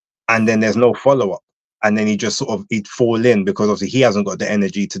and then there's no follow-up, and then he'd fall in, because obviously he hasn't got the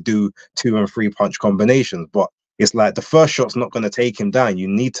energy to do 2 and 3 punch combinations. But it's like the first shot's not going to take him down. You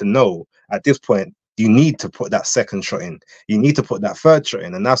need to know at this point, you need to put that 2nd shot in. You need to put that 3rd shot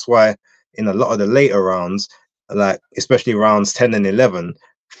in. And that's why in a lot of the later rounds, like especially rounds 10 and 11,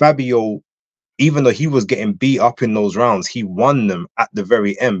 Fabio, even though he was getting beat up in those rounds, he won them at the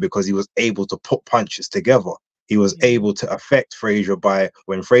very end because he was able to put punches together. He was able to affect Frazier by,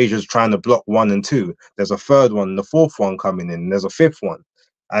 when Frazier's trying to block 1 and 2, there's a 3rd one, the 4th one coming in, there's a 5th one.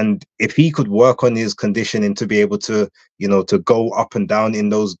 And if he could work on his conditioning to be able to, you know, to go up and down in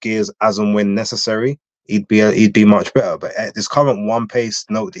those gears as and when necessary, he'd be much better. But at this current 1 pace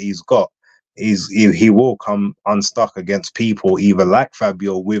note that he's got, he will come unstuck against people either like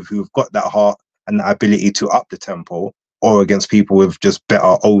Fabio who've got that heart and the ability to up the tempo, or against people with just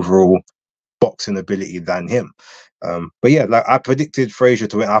better overall boxing ability than him. But yeah, like I predicted Frazier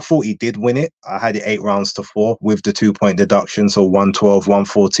to win. I thought he did win it. I had it 8 rounds to 4 with the 2-point deduction, so 112,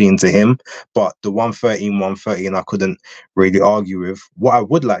 114 to him. But the 113, 113, I couldn't really argue with. What I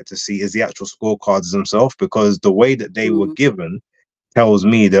would like to see is the actual scorecards themselves, because the way that they were given tells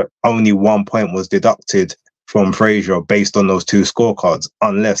me that only 1 point was deducted from Frazier based on those 2 scorecards,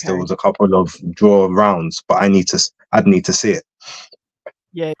 unless there was a couple of draw rounds. But I'd need to see it.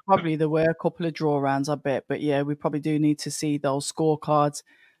 Yeah, probably there were a couple of draw rounds, I bet. But yeah, we probably do need to see those scorecards.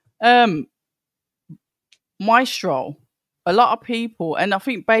 Maestro, a lot of people, and I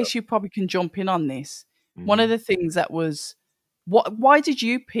think Base, you probably can jump in on this. One of the things that was, why did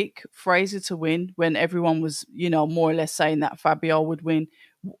you pick Frazier to win when everyone was, you know, more or less saying that Fabio would win?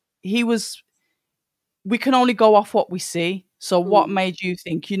 We can only go off what we see. So what made you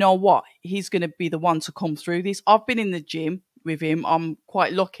think, you know what, he's going to be the one to come through this? I've been in the gym with him. I'm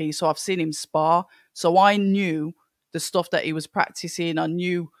quite lucky, so I've seen him spar. So I knew the stuff that he was practicing. I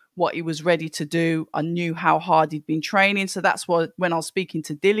knew what he was ready to do. I knew how hard he'd been training. So that's what, when I was speaking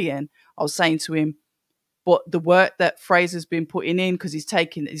to Dillian, I was saying to him, but the work that Frazier's been putting in, because he's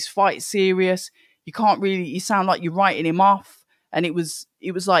taking his fight serious, you sound like you're writing him off. And it was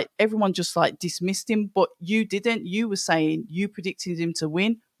like everyone just like dismissed him, but you didn't. You were saying you predicted him to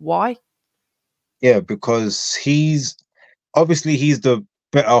win. Why? Yeah, because he's the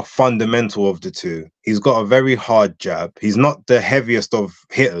better fundamental of the 2. He's got a very hard jab. He's not the heaviest of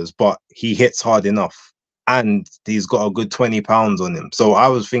hitters, but he hits hard enough. And he's got a good 20 pounds on him. So I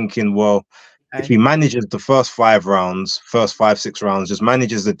was thinking, well, if he manages the first 5 rounds, first 5, 6 rounds, just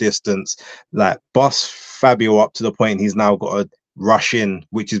manages the distance, like bust Fabio up to the point he's now got to rush in,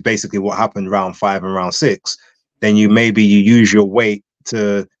 which is basically what happened round 5 and round 6, then you use your weight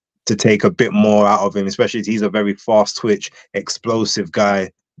to take a bit more out of him, especially if he's a very fast twitch, explosive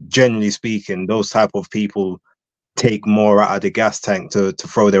guy. Generally speaking, those type of people take more out of the gas tank to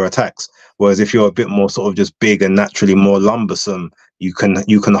throw their attacks. Whereas if you're a bit more sort of just big and naturally more lumbersome, you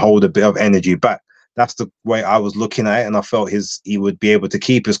can hold a bit of energy back. That's the way I was looking at it, and I felt he would be able to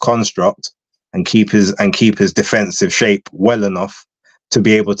keep his construct and keep his defensive shape well enough to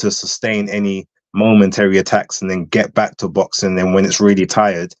be able to sustain any momentary attacks and then get back to boxing. And then when it's really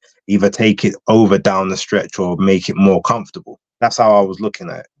tired, either take it over down the stretch or make it more comfortable. That's how I was looking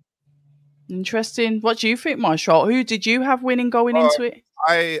at it. Interesting. What do you think, Maestro? Who did you have winning going into it?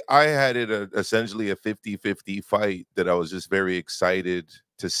 I had it essentially a 50-50 fight that I was just very excited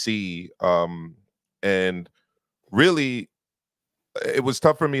to see. And really, it was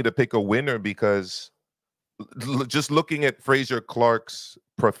tough for me to pick a winner because just looking at Frazier Clarke's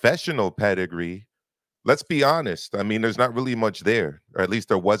professional pedigree, let's be honest. I mean, there's not really much there, or at least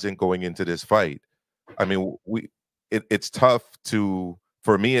there wasn't going into this fight. I mean, it's tough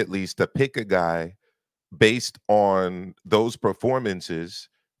for me at least, to pick a guy based on those performances.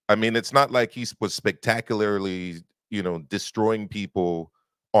 I mean, it's not like he was spectacularly, you know, destroying people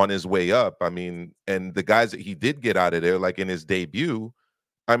on his way up. I mean, and the guys that he did get out of there, like in his debut,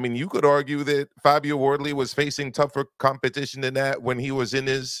 I mean, you could argue that Fabio Wardley was facing tougher competition than that when he was in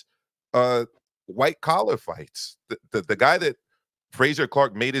his white collar fights. The guy that Frazier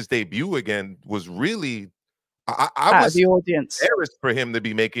Clarke made his debut again was really, I was the audience embarrassed for him to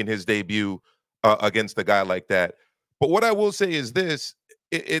be making his debut against a guy like that. But what I will say is this: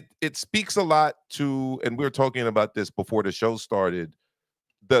 it speaks a lot to, and we were talking about this before the show started,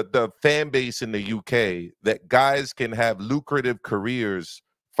 the fan base in the UK, that guys can have lucrative careers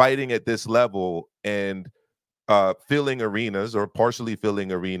fighting at this level and filling arenas or partially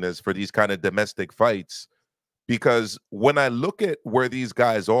filling arenas for these kind of domestic fights. Because when I look at where these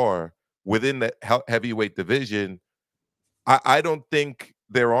guys are within the heavyweight division, I don't think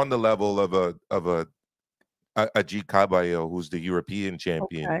they're on the level of a G Cabello, who's the European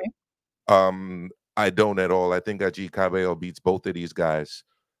champion. Okay. I don't at all. I think G Cabello beats both of these guys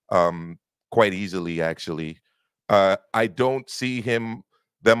quite easily, actually. I don't see them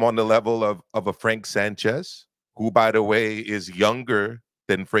on the level of a Frank Sanchez, who, by the way, is younger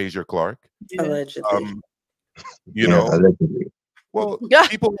than Frazier Clarke. Allegedly. You know, allegedly. Well,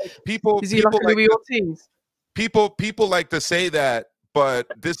 people like to say that, but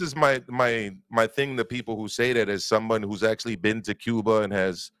this is my thing. The people who say that, as someone who's actually been to Cuba and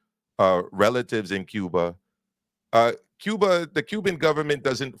has relatives in Cuba. The Cuban government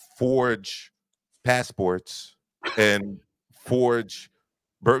doesn't forge passports and forge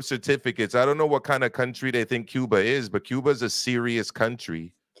birth certificates. I don't know what kind of country they think Cuba is, but Cuba is a serious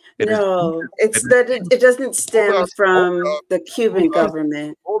country. It doesn't stem from the Cuban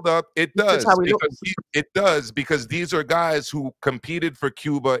government. Hold up, it does. It does, because these are guys who competed for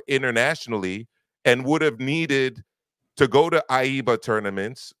Cuba internationally and would have needed to go to AIBA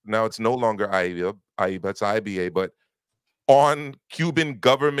tournaments. Now it's no longer AIBA, it's IBA, but on Cuban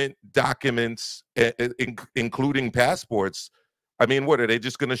government documents, including passports. I mean, what are they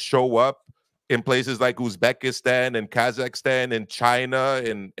just going to show up in places like Uzbekistan and Kazakhstan and China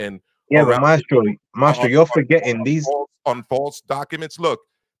and yeah, but Maestro, you're forgetting these on false documents. Look,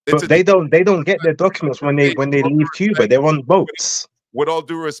 but they don't get their documents when they leave Cuba. They're on boats. With all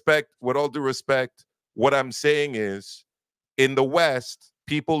due respect, what I'm saying is, in the West,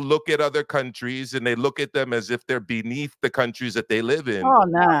 people look at other countries and they look at them as if they're beneath the countries that they live in. Oh,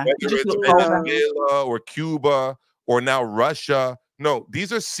 nah. Whether it's Venezuela or Cuba or now Russia. No,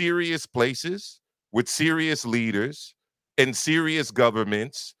 these are serious places with serious leaders and serious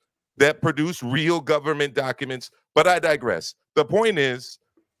governments that produce real government documents. But I digress. The point is,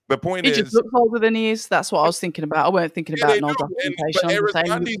 he just looks older than he is. That's what I was thinking about. I weren't thinking about no documentation.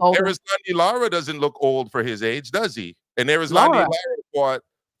 But Erislandy Lara doesn't look old for his age, does he? And Erislandy Lara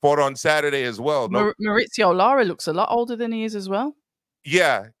fought on Saturday as well. Maurizio Lara looks a lot older than he is as well.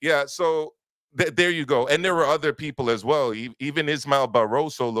 Yeah. So there you go. And there were other people as well. Even Ismael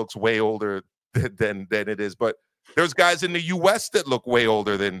Barroso looks way older than it is. But there's guys in the U.S. that look way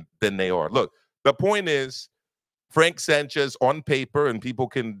older than they are. Look, the point is, Frank Sanchez on paper, and people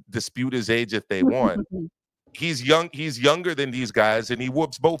can dispute his age if they want. He's young. He's younger than these guys, and he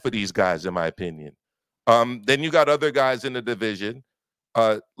whoops both of these guys, in my opinion. Then you got other guys in the division,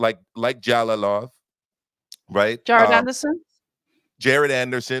 like Jalalov, right? Jared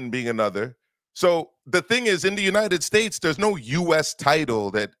Anderson being another. So the thing is, in the United States, there's no U.S.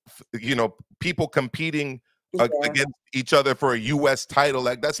 title that, people competing against each other for a U.S. title.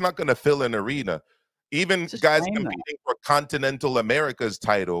 Like, that's not going to fill an arena. Even guys competing for Continental America's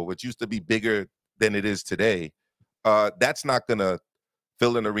title, which used to be bigger than it is today, that's not going to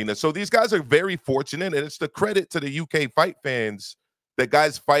fill an arena. So these guys are very fortunate, and it's the credit to the UK fight fans that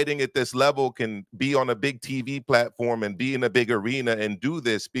guys fighting at this level can be on a big TV platform and be in a big arena and do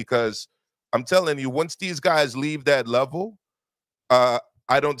this, because I'm telling you, once these guys leave that level, I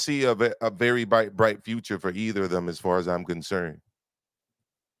don't see a very bright future for either of them as far as I'm concerned.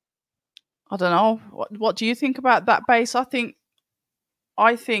 I don't know. What do you think about that base? I think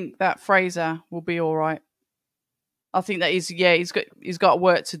that Fraser will be all right. I think that he's got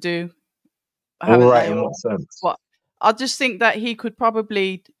work to do. All right, in what sense? But I just think that he could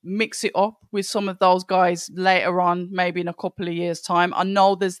probably mix it up with some of those guys later on, maybe in a couple of years' time. I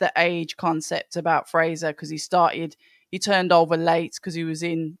know there's the age concept about Fraser because he turned over late because he was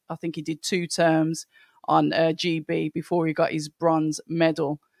in, I think he did 2 terms on GB before he got his bronze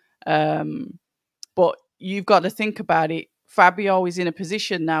medal. But you've got to think about it. Fabio is in a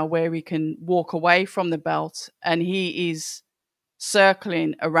position now where he can walk away from the belt, and he is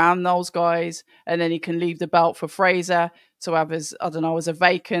circling around those guys, and then he can leave the belt for Fraser to have as a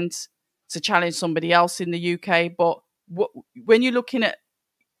vacant to challenge somebody else in the UK. But when you're looking at,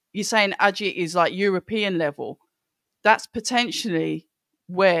 you're saying Ajit is like European level, that's potentially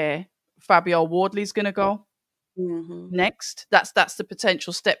where Fabio Wardley is going to go next. That's the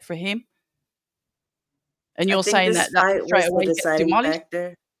potential step for him. And you're saying that straight away gets demolished?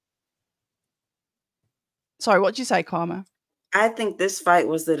 Sorry, what did you say, Karma? I think this fight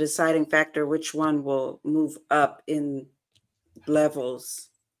was the deciding factor which one will move up in levels.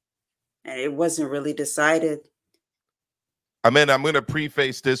 And it wasn't really decided. I mean, I'm going to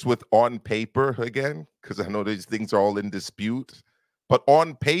preface this with on paper again, because I know these things are all in dispute. But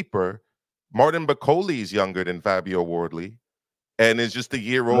on paper, Martin Bakole is younger than Fabio Wardley and is just a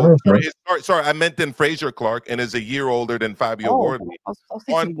year old. Sorry, I meant than Fraser Clarke, and is a year older than Fabio Wardley.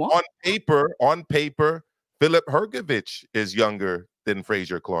 On paper, Filip Hrgović is younger than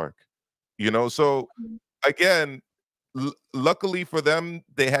Fraser Clarke. So again, luckily for them,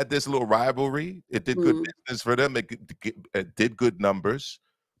 they had this little rivalry. It did good business for them. It did good numbers.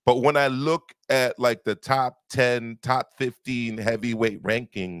 But when I look at like the top 10, top 15 heavyweight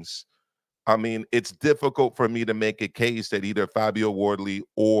rankings, I mean, it's difficult for me to make a case that either Fabio Wardley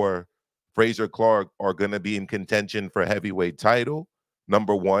or Fraser Clarke are going to be in contention for a heavyweight title,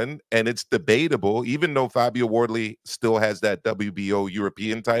 number one. And it's debatable, even though Fabio Wardley still has that WBO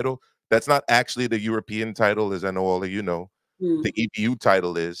European title. That's not actually the European title, as I know all of you know. The EBU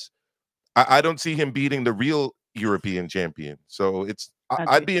title is. I don't see him beating the real European champion. So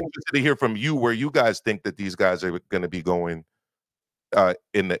I'd be interested to hear from you where you guys think that these guys are going to be going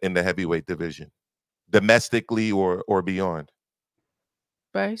in the heavyweight division, domestically or beyond.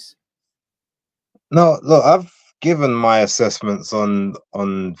 Bryce? No, look, I've given my assessments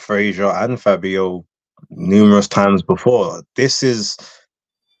on Fraser and Fabio numerous times before. This is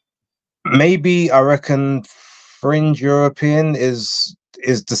maybe, I reckon, fringe European is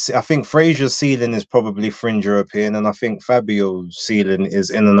the, I think Frazier's ceiling is probably fringe European, and I think Fabio's ceiling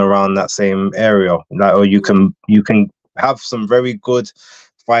is in and around that same area. Like, or you can have some very good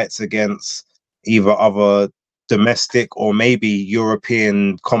fights against either other domestic or maybe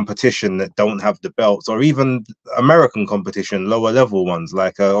European competition that don't have the belts, or even American competition, lower level ones.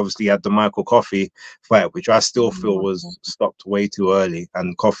 Like obviously you had the Michael Coffey fight, which I still feel was stopped way too early,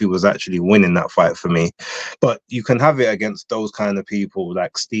 and Coffey was actually winning that fight for me. But you can have it against those kind of people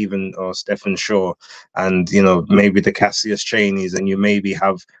like Stephen Shaw, and you know, maybe the Cassius Cheneys, and you maybe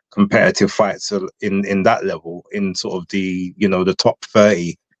have competitive fights in that level, in sort of the, you know, the top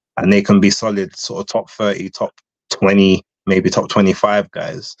 30. And they can be solid sort of top 30, top 20, maybe top 25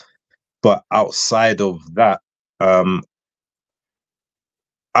 guys. But outside of that, I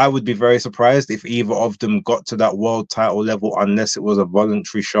would be very surprised if either of them got to that world title level, unless it was a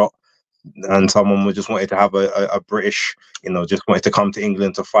voluntary shot and someone would just wanted to have a British, you know, just wanted to come to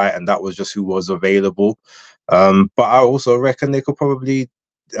England to fight, and that was just who was available. But I also reckon they could probably,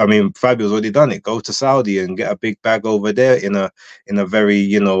 I mean, Fabio's already done it. Go to Saudi and get a big bag over there in a very,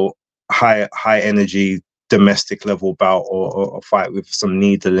 you know, high energy domestic level bout, or a fight with some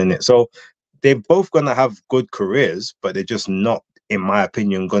needle in it. So they're both gonna have good careers, but they're just not, in my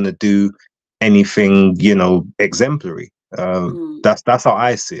opinion, gonna do anything, you know, exemplary. That's how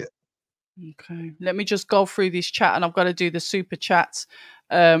I see it. Okay, let me just go through this chat, and I've got to do the super chats.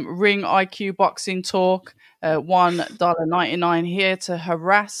 Ring IQ Boxing Talk, $1.99 here to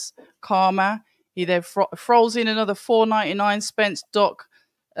harass Karma. He then throws in another $4.99.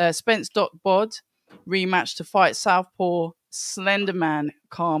 Spence Duck Bod rematch to fight Southpaw Slenderman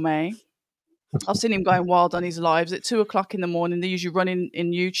Karma. I've seen him going wild on his lives at 2 o'clock in the morning. They usually run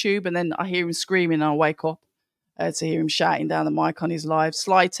in YouTube, and then I hear him screaming and I wake up to hear him shouting down the mic on his live.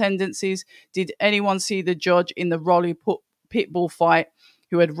 Sly Tendencies. Did anyone see the judge in the Rolly Pitbull fight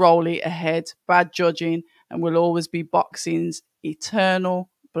who had Rolly ahead? Bad judging, and will always be boxing's eternal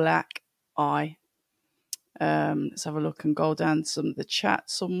black eye. Let's have a look and go down some of the chat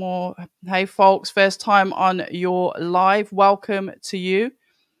some more. Hey folks, first time on your live. Welcome to you.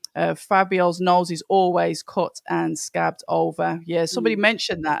 Fabio's nose is always cut and scabbed over. Yeah, somebody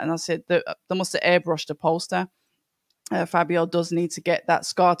mentioned that, and I said that they must have airbrushed a poster. Fabio does need to get that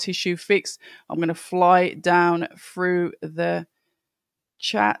scar tissue fixed. I'm going to fly down through the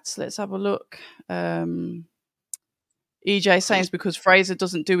chats. Let's have a look. EJ saying it's because Fraser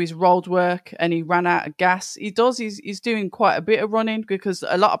doesn't do his road work and he ran out of gas. He does. He's doing quite a bit of running, because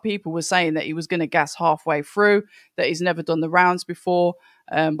a lot of people were saying that he was going to gas halfway through, that he's never done the rounds before.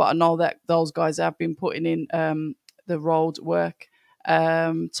 But I know that those guys have been putting in the road work.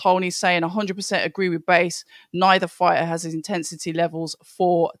 Tony's saying 100% agree with Base. Neither fighter has his intensity levels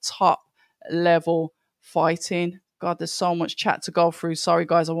for top level fighting. God, there's so much chat to go through. Sorry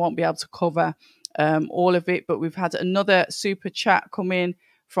guys, I won't be able to cover all of it, but we've had another super chat come in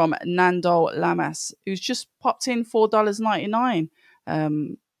from Nando Lamas, who's just popped in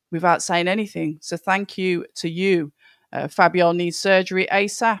 $4.99 without saying anything. So thank you to you. Fabio needs surgery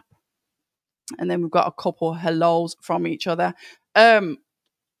ASAP. And then we've got a couple hellos from each other. I'm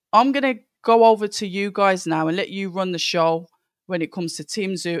going to go over to you guys now and let you run the show when it comes to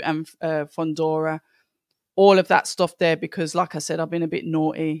Tszyu and Fundora. All of that stuff there, because like I said, I've been a bit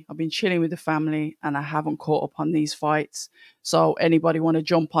naughty. I've been chilling with the family and I haven't caught up on these fights. So anybody want to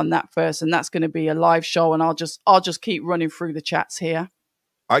jump on that first? And that's going to be a live show, and I'll just keep running through the chats here.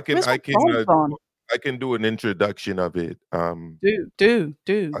 I can do an introduction of it. Do.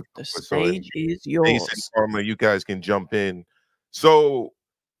 The stage is yours. Karma, you guys can jump in. So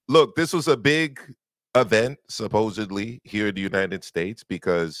look, this was a big event supposedly here in the United States,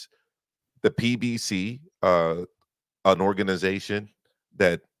 because the PBC, an organization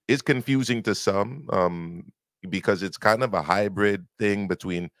that is confusing to some, because it's kind of a hybrid thing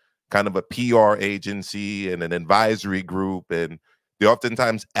between kind of a PR agency and an advisory group, and they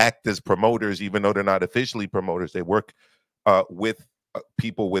oftentimes act as promoters, even though they're not officially promoters. They work with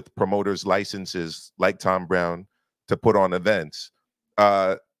people with promoters' licenses, like Tom Brown, to put on events.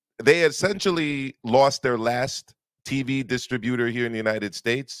 They essentially lost their last TV distributor here in the United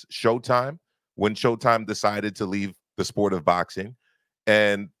States, Showtime, when Showtime decided to leave the sport of boxing.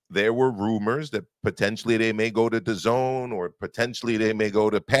 And there were rumors that potentially they may go to DAZN, or potentially they may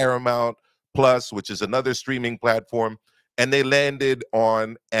go to Paramount Plus, which is another streaming platform, and they landed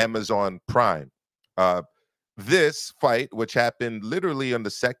on Amazon Prime. This fight, which happened literally on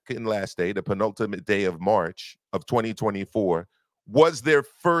the second last day, the penultimate day of March of 2024, was their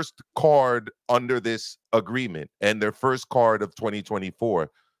first card under this agreement and their first card of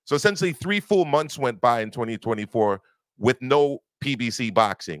 2024. So essentially 3 full months went by in 2024 with no PBC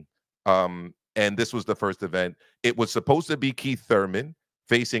boxing. And this was the first event. It was supposed to be Keith Thurman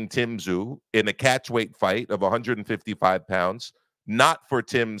facing Tszyu in a catchweight fight of 155 pounds, not for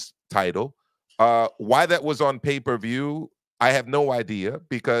Tim's title. Why that was on pay-per-view, I have no idea,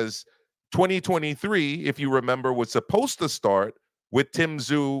 because 2023, if you remember, was supposed to start with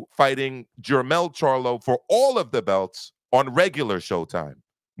Tszyu fighting Jermell Charlo for all of the belts on regular Showtime,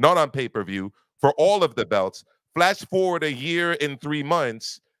 not on pay-per-view, for all of the belts. Flash forward a year and 3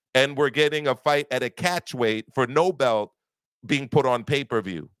 months, and we're getting a fight at a catchweight for no belt being put on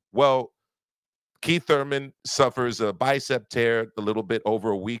pay-per-view. Well, Keith Thurman suffers a bicep tear a little bit over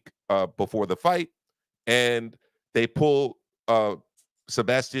a week before the fight, and they pull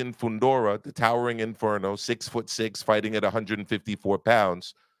Sebastian Fundora, the towering inferno, 6'6", fighting at 154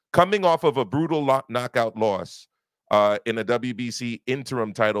 pounds, coming off of a brutal knockout loss in a WBC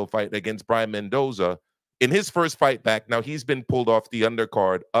interim title fight against Brian Mendoza. In his first fight back, now he's been pulled off the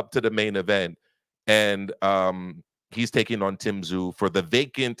undercard up to the main event, and he's taking on Tszyu for the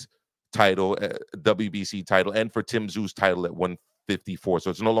vacant title, WBC title, and for Tszyu's title at 154. So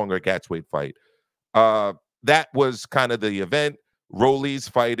it's no longer a catchweight fight. That was kind of the event. Rolly's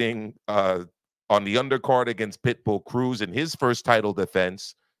fighting on the undercard against Pitbull Cruz in his first title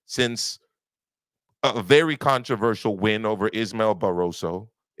defense since a very controversial win over Ismael Barroso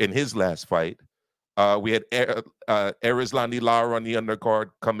in his last fight. We had Erislandy Lara on the undercard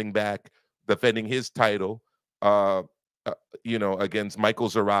coming back, defending his title, you know, against Michael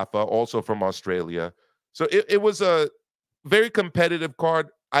Zarafa, also from Australia. So it was a very competitive card.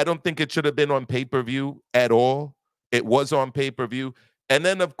 I don't think it should have been on pay-per-view at all. It was on pay-per-view. And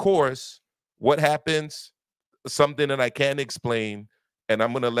then, of course, what happens, something that I can't explain, and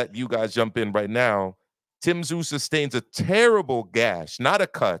I'm going to let you guys jump in right now. Tszyu sustains a terrible gash, not a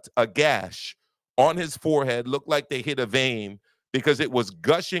cut, a gash on his forehead. Looked like they hit a vein because it was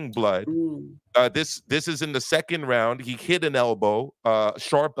gushing blood. This is in the second round. He hit an elbow,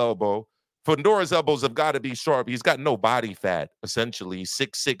 sharp elbow. Fundora's elbows have got to be sharp. He's got no body fat, essentially.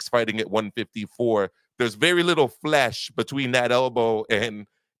 6'6", fighting at 154. There's very little flesh between that elbow and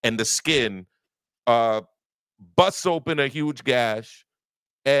the skin. Busts open a huge gash.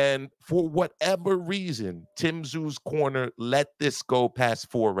 And for whatever reason, Tszyu's corner let this go past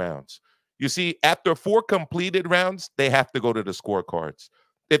 4 rounds. You see, after 4 completed rounds, they have to go to the scorecards.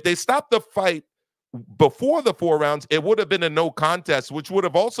 If they stopped the fight before the 4 rounds, it would have been a no contest, which would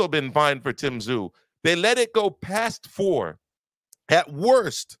have also been fine for Tszyu. They let it go past 4. At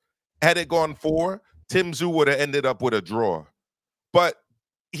worst, had it gone 4, Tszyu would have ended up with a draw. But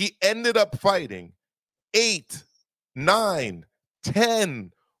he ended up fighting 8, 9,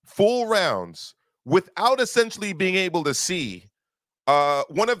 10 full rounds without essentially being able to see.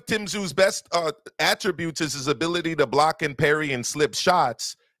 One of Tszyu's best attributes is his ability to block and parry and slip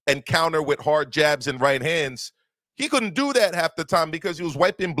shots and counter with hard jabs and right hands. He couldn't do that half the time because he was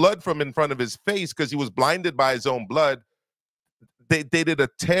wiping blood from in front of his face because he was blinded by his own blood. They did a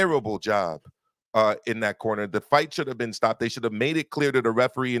terrible job in that corner. The fight should have been stopped. They should have made it clear to the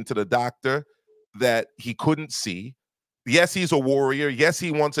referee and to the doctor that he couldn't see. Yes, he's a warrior. Yes,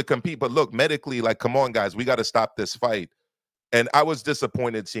 he wants to compete. But look, medically, like, come on, guys, we got to stop this fight. And I was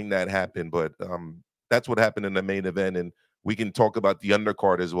disappointed seeing that happen. But that's what happened in the main event. And we can talk about the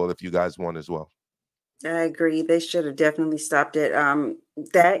undercard as well if you guys want as well. I agree. They should have definitely stopped it.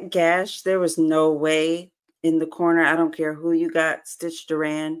 That gash, there was no way in the corner. I don't care who you got stitched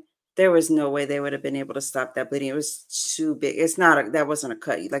Duran. There was no way they would have been able to stop that bleeding. It was too big. It's not that wasn't a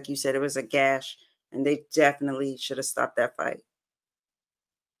cut. Like you said, it was a gash. And they definitely should have stopped that fight.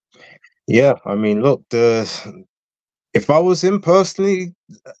 Yeah, I mean, look, if I was him personally,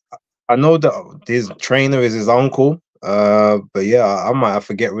 I know that his trainer is his uncle, but yeah, I might have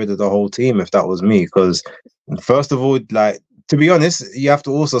to get rid of the whole team if that was me. Because first of all, like, to be honest, you have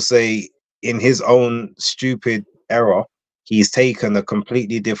to also say in his own stupid error, he's taken a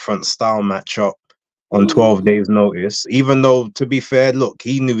completely different style matchup on 12 days notice, even though, to be fair, look,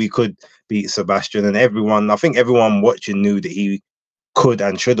 he knew he could beat Sebastian, and I think everyone watching knew that he could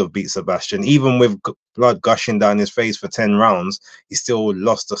and should have beat Sebastian. Even with blood gushing down his face for 10 rounds, he still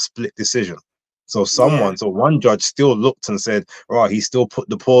lost a split decision. So one judge still looked and said, right, he still put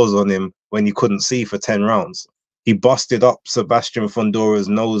the pause on him when he couldn't see for 10 rounds. He busted up Sebastian Fundora's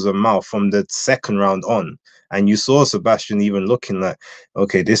nose and mouth from the second round on. And you saw Sebastian even looking like,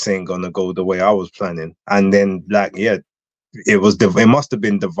 okay, this ain't gonna go the way I was planning. And then, like, yeah, it must have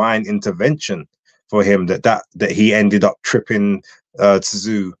been divine intervention for him that he ended up tripping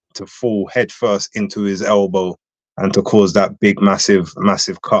Tszyu to fall head first into his elbow and to cause that big, massive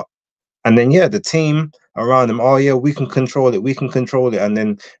cut. And then yeah, the team around him, oh yeah, we can control it, and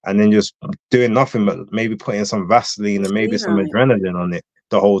then just doing nothing but maybe putting some Vaseline and maybe some adrenaline on it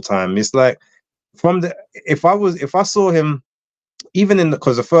the whole time. It's like if I saw him even in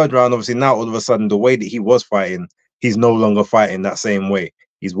because the third round, obviously now all of a sudden the way that he was fighting, he's no longer fighting that same way.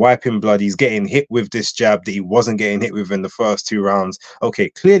 He's wiping blood. He's getting hit with this jab that he wasn't getting hit with in the first 2 rounds. Okay,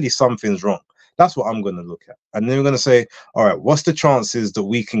 clearly something's wrong. That's what I'm going to look at. And then we're going to say, all right, what's the chances that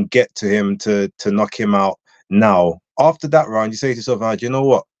we can get to him to knock him out now? After that round, you say to yourself, do you know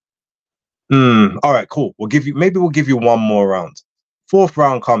what? All right, cool. We'll give you one more round. 4th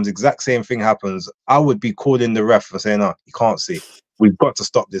round comes, exact same thing happens. I would be calling the ref for saying, no, you can't see. We've got to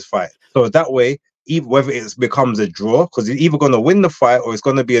stop this fight. So that way, even whether it becomes a draw, because he's either going to win the fight or it's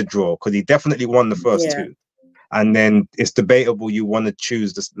going to be a draw, because he definitely won the first 2. And then it's debatable you want to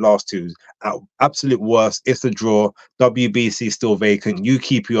choose the last 2. At absolute worst, it's a draw. WBC still vacant. You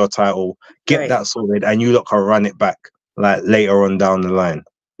keep your title, get that sorted, and you can run it back like later on down the line.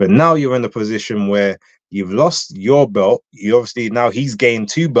 But now you're in a position where you've lost your belt. You obviously now he's gained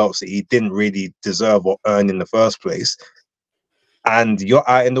 2 belts that he didn't really deserve or earn in the first place. And you're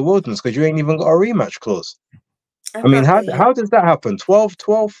out in the wilderness because you ain't even got a rematch clause. I mean, how does that happen? 12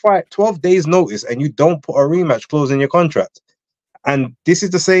 days notice, and you don't put a rematch clause in your contract. And this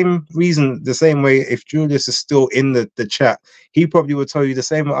is the same reason, the same way if Julius is still in the chat, he probably would tell you the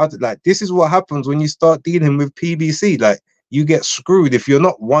same. Like, this is what happens when you start dealing with PBC. Like, you get screwed if you're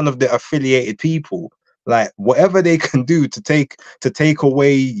not one of the affiliated people. Like, whatever they can do to take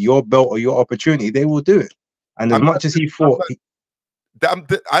away your belt or your opportunity, they will do it. And as much as he fought,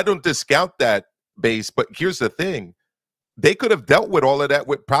 I don't discount that base, but here's the thing: they could have dealt with all of that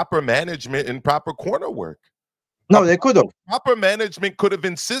with proper management and proper corner work. No, they could have. Proper management could have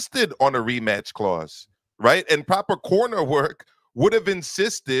insisted on a rematch clause, right? And proper corner work would have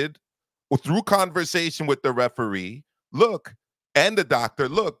insisted through conversation with the referee, look, and the doctor,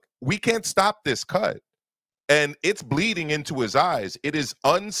 look, we can't stop this cut. And it's bleeding into his eyes. It is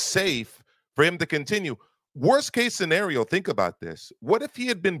unsafe for him to continue. Worst case scenario, think about this. What if he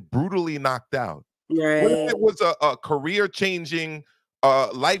had been brutally knocked out? Right. What if it was a career-changing,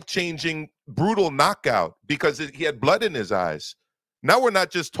 life-changing, brutal knockout because he had blood in his eyes? Now we're not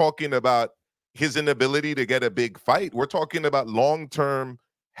just talking about his inability to get a big fight. We're talking about long-term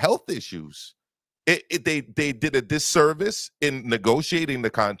health issues. They did a disservice in negotiating the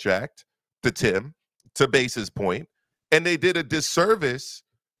contract to Tim, to Base's point, and they did a disservice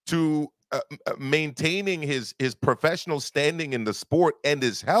to maintaining his professional standing in the sport and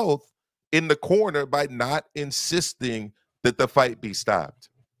his health in the corner by not insisting that the fight be stopped.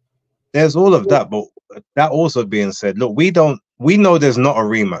 There's all of that, but that also being said, look, we know there's not a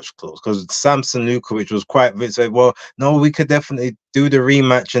rematch clause because Samson Lukovic was quite said, well, no, we could definitely do the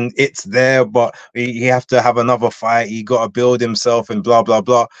rematch and it's there, but he have to have another fight. He got to build himself and blah blah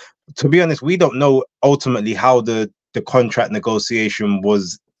blah. To be honest, we don't know ultimately how the contract negotiation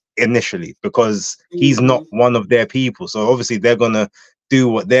was initially because he's not one of their people. So obviously they're gonna do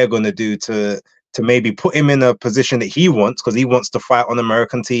what they're gonna do to maybe put him in a position that he wants, because he wants to fight on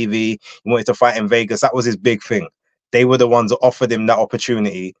American TV. He wanted to fight in Vegas. That was his big thing. They were the ones that offered him that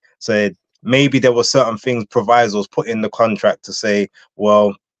opportunity. So maybe there were certain things, provisos put in the contract to say,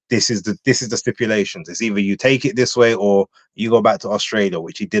 well, this is the stipulations. It's either you take it this way or you go back to Australia,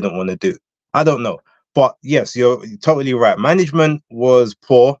 which he didn't want to do. I don't know. But yes, you're totally right. Management was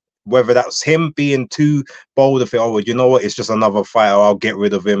poor. Whether that's him being too bold of it, oh, you know what, it's just another fighter, I'll get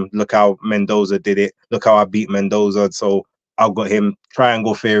rid of him. Look how Mendoza did it. Look how I beat Mendoza. So I've got him.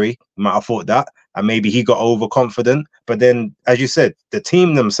 Triangle theory. Might have thought that. And maybe he got overconfident. But then, as you said, the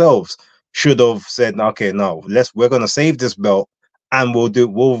team themselves should have said, okay, no, we're going to save this belt and we'll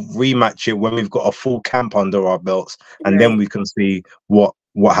rematch it when we've got a full camp under our belts. And then we can see what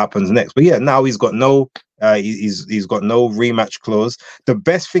happens next. But yeah, now he's got no he's got no rematch clause. The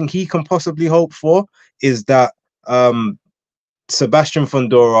best thing he can possibly hope for is that Sebastian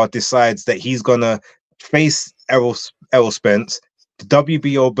Fundora decides that he's gonna face Errol Spence. The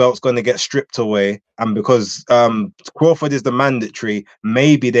WBO belt's gonna get stripped away, and because Crawford is the mandatory,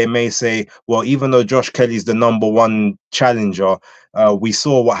 maybe they may say, well, even though Josh Kelly's the #1 challenger, we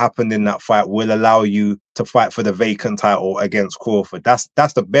saw what happened in that fight. We'll allow you to fight for the vacant title against Crawford. That's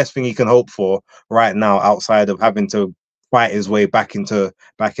the best thing he can hope for right now, outside of having to fight his way back into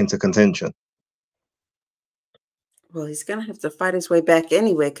contention. Well, he's gonna have to fight his way back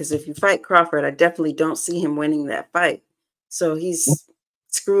anyway, because if you fight Crawford, I definitely don't see him winning that fight. So he's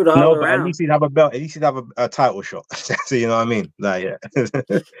screwed all No, around. but at least he'd have a belt. At least he'd have a title shot. So you know what I mean? Like, yeah.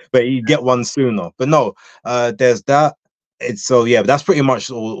 But he'd get one sooner. But no, there's that. It's so yeah. But that's pretty much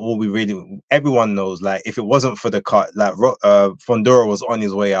all we really. Everyone knows. Like, if it wasn't for the cut, like Fundora was on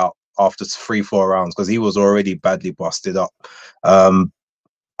his way out after 3-4 rounds because he was already badly busted up.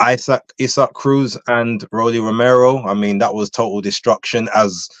 Isaac Cruz and Rolly Romero. I mean, that was total destruction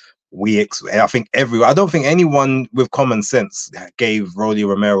as. I think I don't think anyone with common sense gave Rolly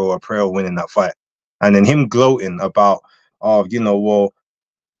Romero a prayer of winning that fight. And then him gloating about, oh, you know, well,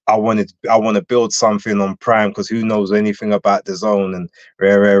 I want to build something on Prime because who knows anything about the zone and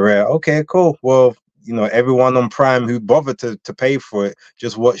rare. Okay, cool. Well, you know, everyone on Prime who bothered to pay for it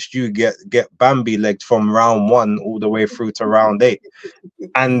just watched you get Bambi legged from round 1 all the way through to round 8.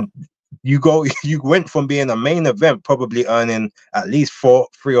 And you went from being a main event, probably earning at least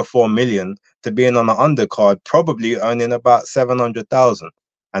 3 or 4 million, to being on the undercard, probably earning about 700,000.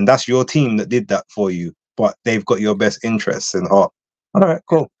 And that's your team that did that for you, but they've got your best interests in heart. All right,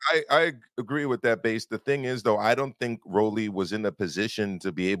 cool. I agree with that base. The thing is, though, I don't think Rolly was in a position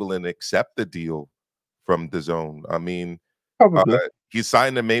to be able to accept the deal from DAZN. I mean, he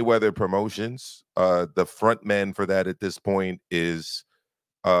signed to Mayweather Promotions. The front man for that at this point is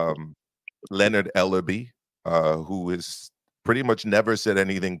Leonard Ellerby, who has pretty much never said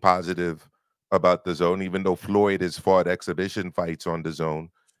anything positive about DAZN, even though Floyd has fought exhibition fights on DAZN.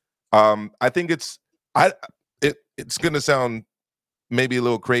 I think it's going to sound maybe a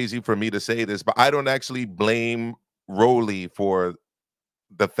little crazy for me to say this, but I don't actually blame Rolly for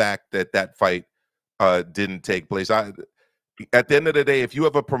the fact that that fight didn't take place. At the end of the day, if you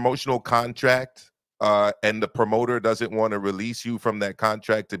have a promotional contract and the promoter doesn't want to release you from that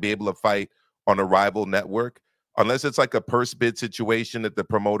contract to be able to fight on a rival network, unless it's like a purse bid situation that the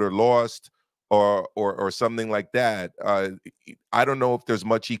promoter lost or something like that, I don't know if there's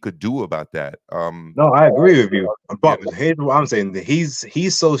much he could do about that. No, I agree with you. But here's what I'm saying: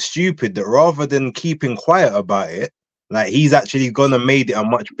 he's so stupid that rather than keeping quiet about it, like he's actually gonna made it a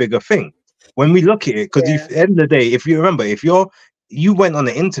much bigger thing. When we look at it, because at the end of the day, if you remember, if you went on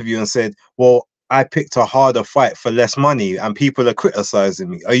an interview and said, well, I picked a harder fight for less money and people are criticizing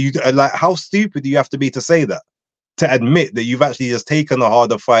me, are you like, how stupid do you have to be to say that, to admit that you've actually just taken a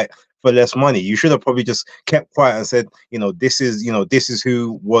harder fight for less money? You should have probably just kept quiet and said, this is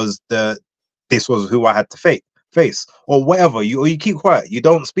who I had to face or whatever. Or you keep quiet, you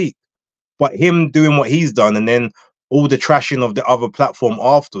don't speak. But him doing what he's done and then all the trashing of the other platform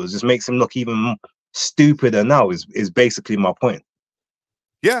afterwards just makes him look even stupider now is basically my point.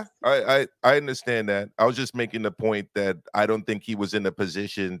 Yeah, I understand that. I was just making the point that I don't think he was in a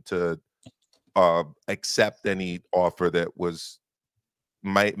position to accept any offer that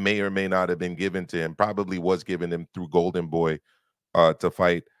may or may not have been given to him. Probably was given him through Golden Boy to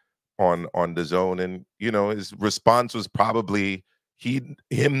fight on DAZN, and his response was probably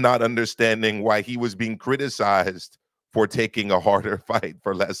him not understanding why he was being criticized for taking a harder fight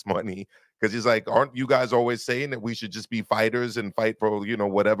for less money. Because he's like, aren't you guys always saying that we should just be fighters and fight for,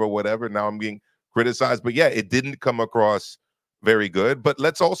 whatever? Now I'm being criticized. But yeah, it didn't come across very good. But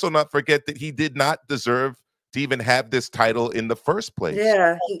let's also not forget that he did not deserve to even have this title in the first place.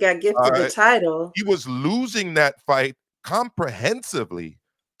 Yeah, he got gifted the title. He was losing that fight comprehensively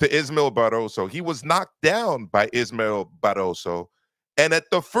to Ismael Barroso. He was knocked down by Ismael Barroso. And at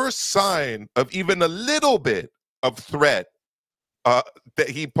the first sign of even a little bit of threat that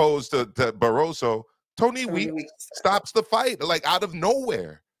he posed to Barroso, Tony Weeks stops the fight like out of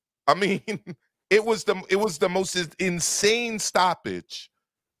nowhere. I mean, it was the most insane stoppage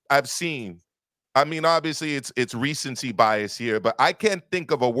I've seen. I mean, obviously it's recency bias here, but I can't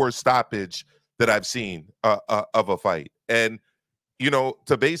think of a worse stoppage that I've seen of a fight. And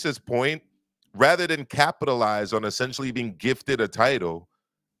to Base's point, rather than capitalize on essentially being gifted a title,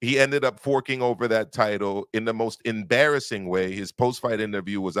 he ended up forking over that title in the most embarrassing way. His post-fight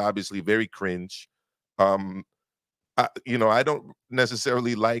interview was obviously very cringe. I don't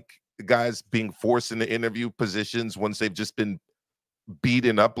necessarily like guys being forced into interview positions once they've just been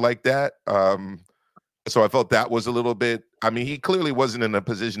beaten up like that. So I felt that was a little bit, I mean, he clearly wasn't in a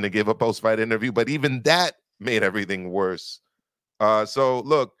position to give a post-fight interview, but even that made everything worse. So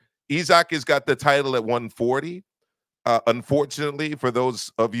look, Isaac has got the title at 140. Unfortunately, for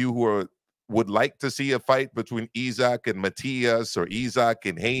those of you who would like to see a fight between Isaac and Matias, or Isaac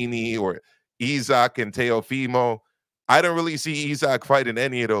and Haney, or Isaac and Teofimo, I don't really see Isaac fighting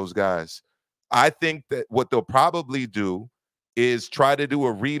any of those guys. I think that what they'll probably do is try to do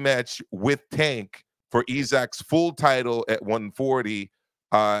a rematch with Tank for Isaac's full title at 140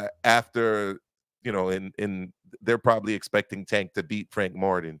 after, in they're probably expecting Tank to beat Frank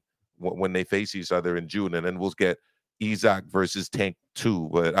Martin when they face each other in June, and then we'll get Isaac versus Tank 2.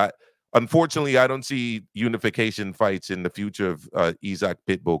 But unfortunately, I don't see unification fights in the future of Isaac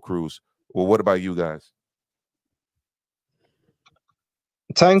Pitbull Cruz. Well, what about you guys?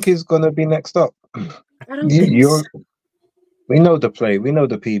 Tank is gonna be next up. I don't think so. We know the play. We know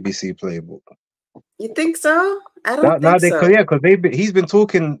the PBC playbook. You think so? I don't think so. Yeah, because he's been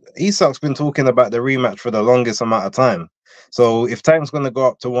talking. Isak's been talking about the rematch for the longest amount of time. So if Tank's gonna go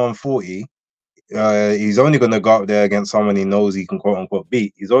up to 140, he's only gonna go up there against someone he knows he can quote unquote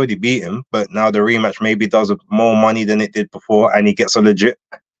beat. He's already beat him, but now the rematch maybe does more money than it did before, and he gets a legit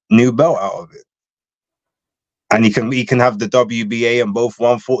new belt out of it. And he can have the WBA in both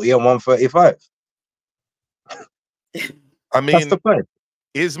 140 and 135. I mean, that's the play.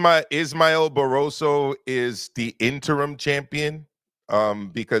 Ismael Barroso is the interim champion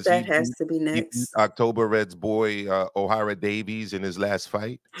because that has to be next. He beat October Red's boy O'Hara Davies in his last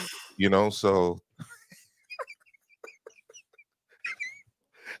fight. You know, so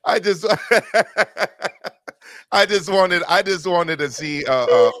I just wanted to see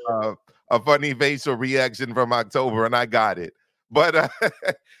a funny facial reaction from October, and I got it. But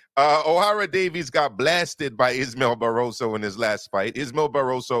O'Hara Davies got blasted by Ismael Barroso in his last fight. Ismael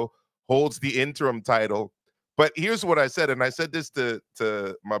Barroso holds the interim title. But here's what I said, and I said this to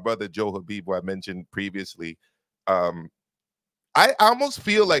my brother Joe Habib, who I mentioned previously. I almost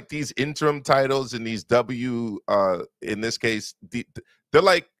feel like these interim titles and these in this case, they're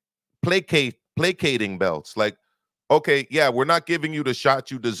like placating belts. Like, okay, yeah, we're not giving you the shot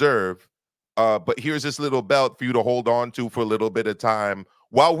you deserve, but here's this little belt for you to hold on to for a little bit of time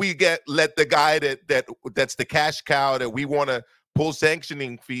while we let the guy that's the cash cow that we want to pull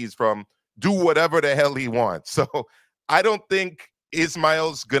sanctioning fees from do whatever the hell he wants. So I don't think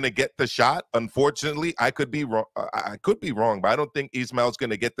Ismael's gonna get the shot. Unfortunately, I could be wrong. But I don't think Ismael's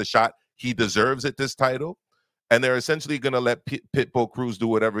gonna get the shot he deserves at this title. And they're essentially gonna let Pitbull Cruz do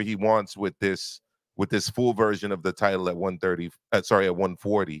whatever he wants with this full version of the title at 130. Sorry, at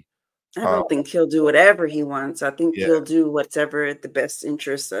 140. I don't think he'll do whatever he wants. I think he'll do whatever at the best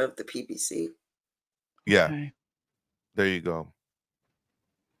interest of the PBC. Yeah. Okay. There you go.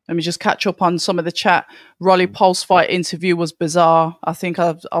 Let me just catch up on some of the chat. Rolly post-fight interview was bizarre. I think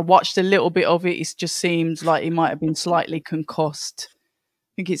I watched a little bit of it. It just seems like he might have been slightly concussed. I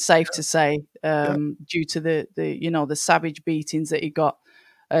think it's safe to say, due to the savage beatings that he got.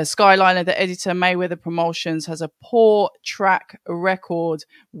 Skyliner, the editor, Mayweather Promotions, has a poor track record.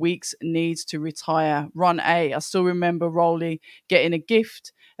 Weeks needs to retire. Ron A. I still remember Rolly getting a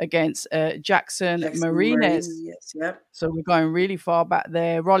gift against Jackson Martinez. Yes, yep. So we're going really far back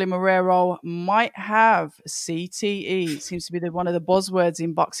there. Rolly Marrero might have CTE. Seems to be one of the buzzwords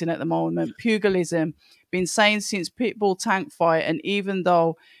in boxing at the moment. Pugilism. Been saying since Pitbull Tank fight, and even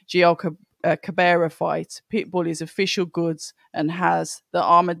though Gio Cabrera fight, Pitbull is official goods and has the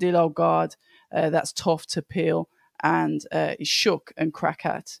armadillo guard that's tough to peel and is shook and crack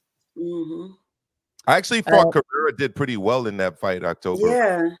at. Mm-hmm. I actually thought Cabrera did pretty well in that fight, October.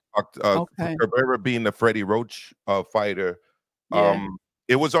 Yeah. Okay. Cabrera being the Freddie Roach fighter. Yeah.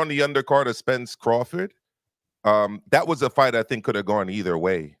 It was on the undercard of Spence Crawford. That was a fight I think could have gone either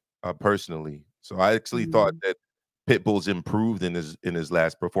way, personally. So I actually thought that Pitbull's improved in his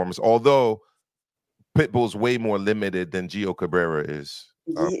last performance, although Pitbull's way more limited than Gio Cabrera is.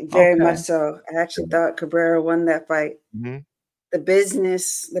 Very much so. I actually thought Cabrera won that fight. Mm-hmm. The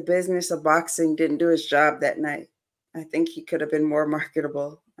business of boxing didn't do his job that night. I think he could have been more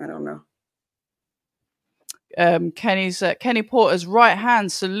marketable. I don't know. Kenny Porter's right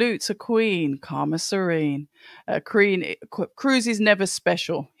hand salute to Queen, Karma Serene. Cruz is never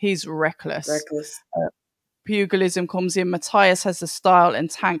special. He's reckless. Pugilism comes in. Matthias has the style and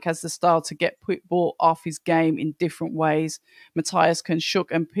Tank has the style to get Pitbull off his game in different ways. Matthias can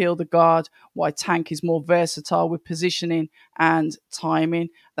shook and peel the guard, while Tank is more versatile with positioning and timing.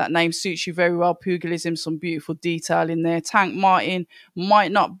 That name suits you very well, Pugilism. Some beautiful detail in there. Tank Martin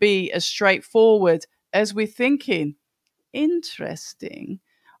might not be as straightforward as we're thinking. Interesting.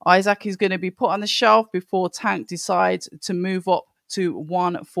 Isaac is going to be put on the shelf before Tank decides to move up to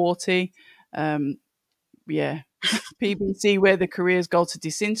 140. Yeah, PBC, where the careers go to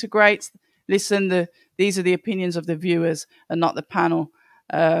disintegrate. Listen, these are the opinions of the viewers and not the panel.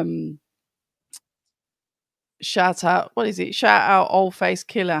 Shout out, what is it? Shout out Old Face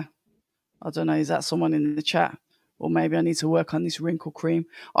Killer. I don't know, is that someone in the chat? Or maybe I need to work on this wrinkle cream.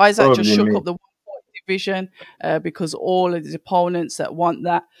 Isaac just shook up the 140 division because all of the opponents that want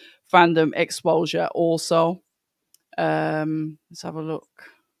that fandom exposure also. Let's have a look.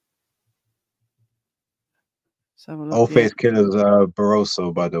 Old Face Killer's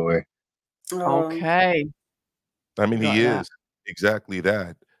Barroso, by the way. Okay. I mean, he is exactly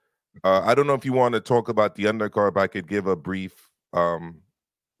that. I don't know if you want to talk about the undercard, but I could give a brief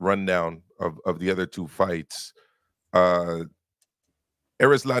rundown of the other two fights.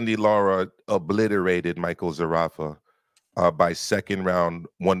 Erislandy Lara obliterated Michael Zarafa by second round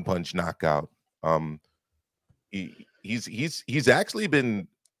one-punch knockout. He's actually been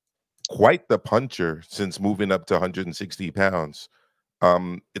quite the puncher since moving up to 160 pounds.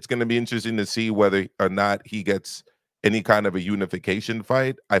 It's going to be interesting to see whether or not he gets any kind of a unification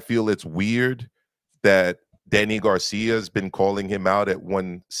fight. I feel it's weird that Danny Garcia has been calling him out at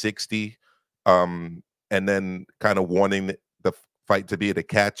 160 and then kind of wanting the fight to be at a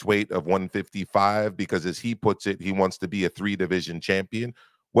catch weight of 155 because, as he puts it, he wants to be a 3-division champion.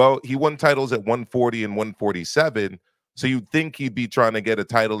 Well, he won titles at 140 and 147, so you'd think he'd be trying to get a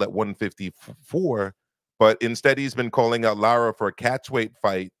title at 154, but instead he's been calling out Lara for a catch weight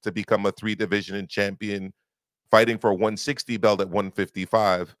fight to become a 3-division champion, fighting for a 160 belt at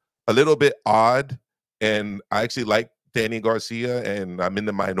 155. A little bit odd, and I actually like Danny Garcia, and I'm in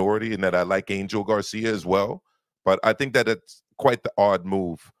the minority in that I like Angel Garcia as well, but I think that it's quite the odd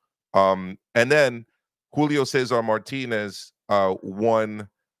move. And then Julio Cesar Martinez won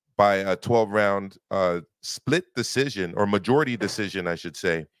by a 12-round split decision, or majority decision, I should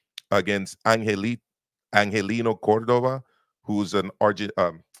say, against Angelino Cordova, who's a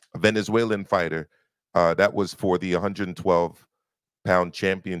Venezuelan fighter. That was for the 112-pound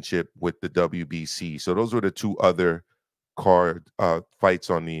championship with the WBC. So those were the two other card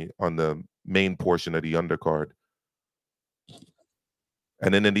fights on the main portion of the undercard.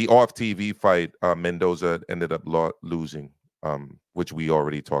 And then in the off-TV fight, Mendoza ended up losing, which we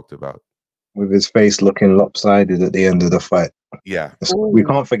already talked about. With his face looking lopsided at the end of the fight. Yeah. We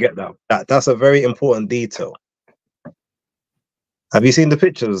can't forget that. That's a very important detail. Have you seen the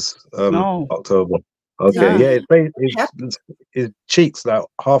pictures, No. October? Okay, his cheeks like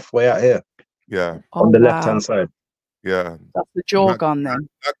halfway out here. Yeah. On the left-hand side. Yeah. That's the jaw gun then.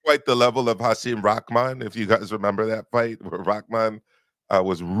 Not quite the level of Hasim Rahman, if you guys remember that fight, where Rahman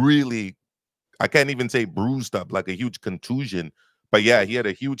was really, I can't even say bruised up, like a huge contusion. But yeah, he had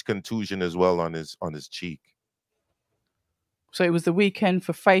a huge contusion as well on his cheek. So it was the weekend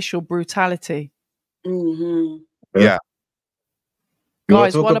for facial brutality. Mm-hmm. Yeah. You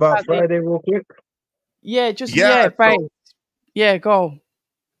want to talk about Friday real quick? Yeah, face. Yeah, go.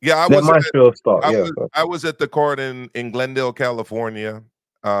 Yeah, I was at the card in Glendale, California.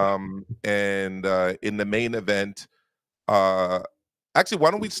 And in the main event, actually,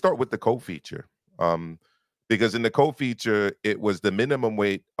 why don't we start with the co-feature? Because in the co-feature, it was the minimum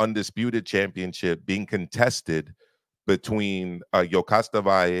weight undisputed championship being contested between Yokasta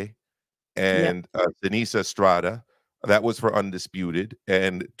Valle and Denise Estrada. That was for undisputed.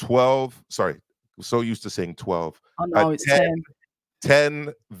 And 12, sorry, I'm so used to saying 12. Oh, no, it's 10.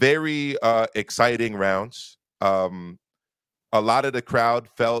 10 very exciting rounds. A lot of the crowd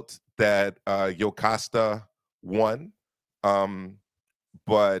felt that Yokasta won.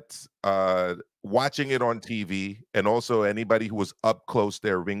 But watching it on TV, and also anybody who was up close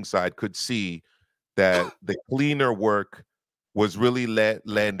there ringside could see that the cleaner work was really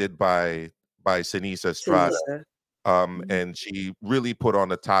landed by Denise Estrada. And she really put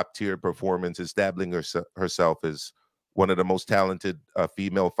on a top-tier performance, establishing herself as one of the most talented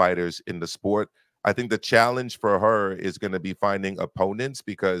female fighters in the sport. I think the challenge for her is going to be finding opponents,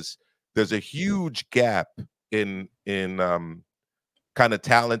 because there's a huge gap in kind of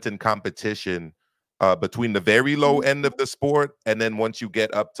talent and competition between the very low end of the sport, and then once you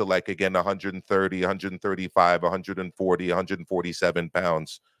get up to, like, again, 130, 135, 140, 147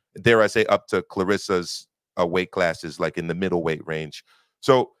 pounds, dare I say up to Clarissa's weight classes, like in the middleweight range.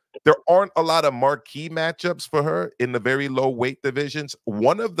 So there aren't a lot of marquee matchups for her in the very low weight divisions.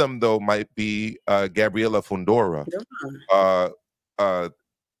 One of them, though, might be Gabriela Fundora,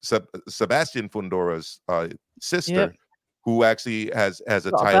 Sebastian Fundora's sister, who actually has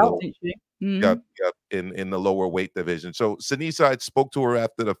a title in the lower weight division. So Sinisa, I spoke to her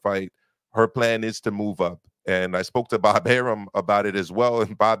after the fight. Her plan is to move up. And I spoke to Bob Arum about it as well.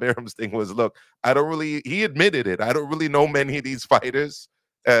 And Bob Arum's thing was, look, he admitted it, I don't really know many of these fighters,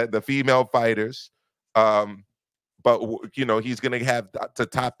 the female fighters. But, you know, he's going to have the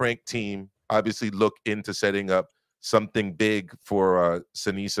top-ranked team obviously look into setting up something big for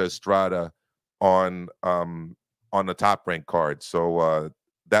Sinisa Estrada on the top-ranked card. So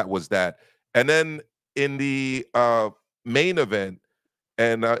that was that. And then in the main event,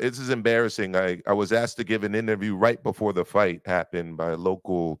 and this is embarrassing, I was asked to give an interview right before the fight happened by a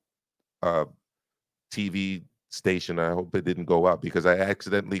local TV station. I hope it didn't go out because I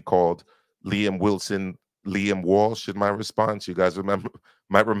accidentally called Liam Wilson Liam Walsh in my response. You guys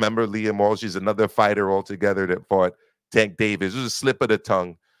might remember Liam Walsh. He's another fighter altogether that fought Tank Davis. It was a slip of the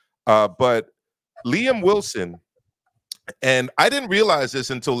tongue. But Liam Wilson, and I didn't realize this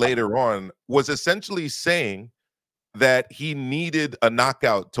until later on, was essentially saying that he needed a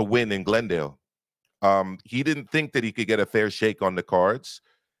knockout to win in Glendale. He didn't think that he could get a fair shake on the cards.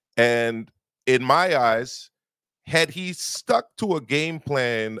 And in my eyes, had he stuck to a game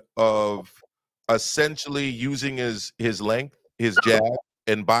plan of essentially using his length, his jab,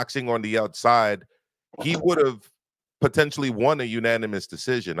 and boxing on the outside, he would have potentially won a unanimous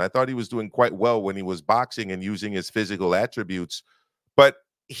decision. I thought he was doing quite well when he was boxing and using his physical attributes. But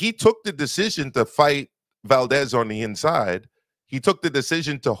he took the decision to fight Valdez on the inside. He took the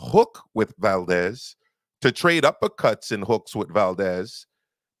decision to hook with Valdez, to trade uppercuts and hooks with Valdez.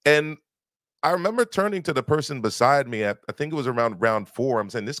 And I remember turning to the person beside me at, I think it was around round 4. I'm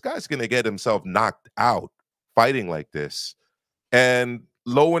saying, this guy's going to get himself knocked out fighting like this. And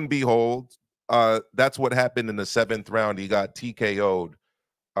lo and behold, that's what happened in the 7th round. He got TKO'd,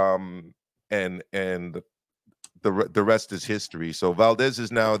 and the rest is history. So Valdez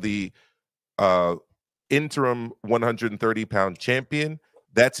is now the interim 130-pound champion.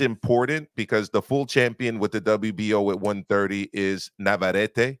 That's important because the full champion with the WBO at 130 is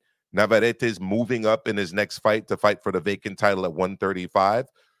Navarrete. Navarrete is moving up in his next fight to fight for the vacant title at 135.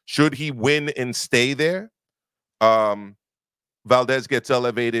 Should he win and stay there, Valdez gets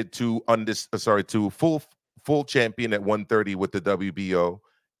elevated to full champion at 130 with the WBO.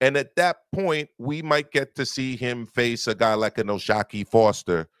 And at that point, we might get to see him face a guy like an O'Shaquie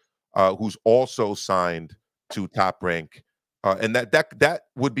Foster, who's also signed to Top Rank. And that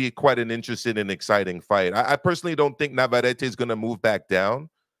would be quite an interesting and exciting fight. I personally don't think Navarrete is going to move back down.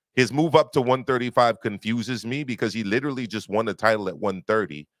 His move up to 135 confuses me because he literally just won the title at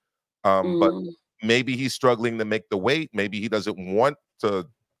 130. But maybe he's struggling to make the weight. Maybe he doesn't want to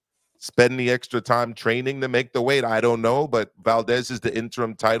spend the extra time training to make the weight. I don't know. But Valdez is the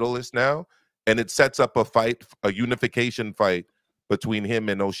interim titleist now, and it sets up a fight, a unification fight between him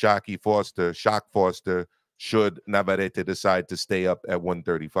and O'Shaquie Foster, Shock Foster, should Navarrete decide to stay up at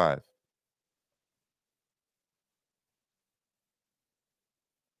 135.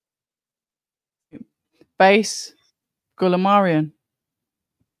 Base, Goulamirian.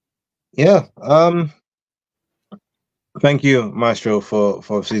 Yeah. Thank you, Maestro, for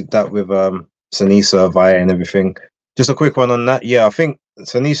obviously that with Sanisa, Via, and everything. Just a quick one on that. Yeah, I think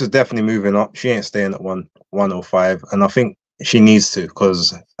Sanisa's definitely moving up. She ain't staying at 105, and I think she needs to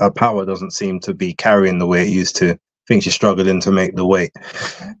because her power doesn't seem to be carrying the way it used to. I think she's struggling to make the weight.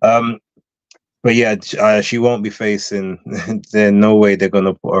 But yeah, she won't be facing. There's no way they're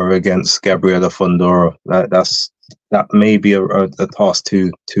gonna put her against Gabriela Fundora. That may be a task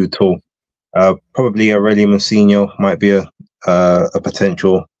too tall. Probably Aureli Musinho might be a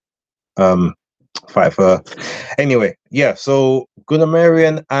potential fight for her. Anyway, yeah. So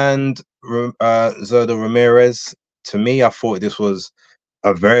Goulamirian and Zurdo Ramirez. To me, I thought this was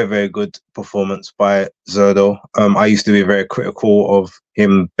a very, very good performance by Zurdo. I used to be very critical of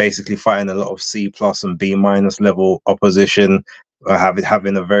him basically fighting a lot of C+ and B- level opposition,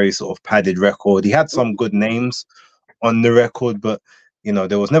 having a very sort of padded record. He had some good names on the record, but you know,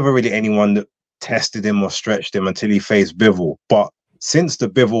 there was never really anyone that tested him or stretched him until he faced Bivol. But since the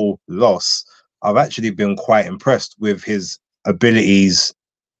Bivol loss, I've actually been quite impressed with his abilities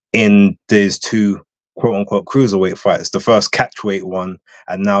in these two quote-unquote cruiserweight fights, the first catchweight one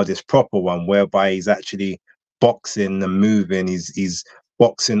and now this proper one, whereby he's actually boxing and moving. He's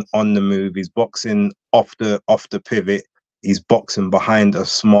boxing on the move, he's boxing off the pivot, he's boxing behind a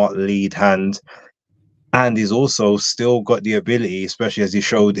smart lead hand, and he's also still got the ability, especially as he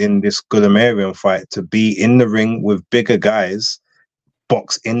showed in this Goulamirian fight, to be in the ring with bigger guys,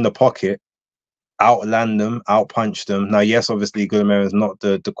 box in the pocket, outland them, outpunch them. Now, yes, obviously Goulamirian is not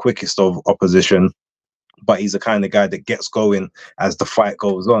the quickest of opposition, but he's the kind of guy that gets going as the fight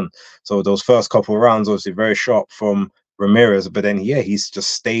goes on. So those first couple of rounds, obviously very sharp from Ramirez, but then yeah, he's just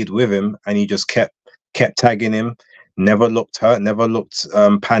stayed with him and he just kept tagging him, never looked hurt, never looked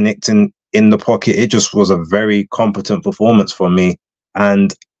panicked in the pocket. It just was a very competent performance for me,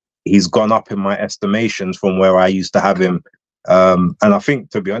 and he's gone up in my estimations from where I used to have him. And I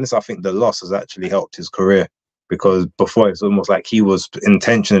think, to be honest, I think the loss has actually helped his career, because before it's almost like he was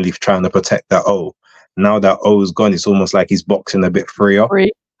intentionally trying to protect that O. Now that O's gone, it's almost like he's boxing a bit freer.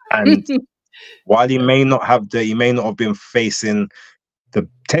 And while he may not have been facing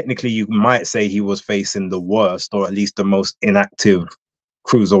technically you might say he was facing the worst, or at least the most inactive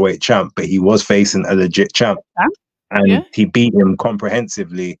cruiserweight champ, but he was facing a legit champ, and he beat him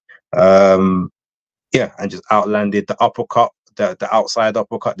comprehensively. Yeah, and just outlanded the uppercut, the outside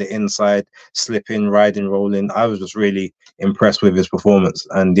uppercut, the inside, slipping, riding, rolling. I was just really impressed with his performance,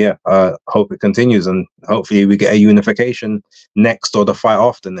 and yeah, hope it continues, and hopefully we get a unification next or the fight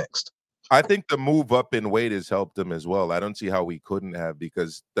after next. I think the move up in weight has helped him as well. I don't see how we couldn't have,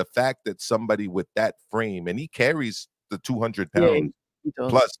 because the fact that somebody with that frame, and he carries the 200 pounds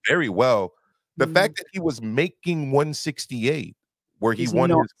plus very well, the fact that he was making 168 where he won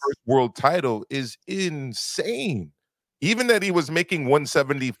his first world title is insane. Even that he was making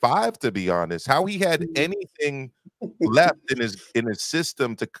 175, to be honest, how he had anything left in his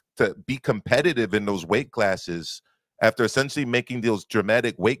system to be competitive in those weight classes after essentially making those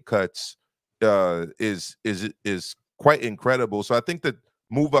dramatic weight cuts is quite incredible. So I think that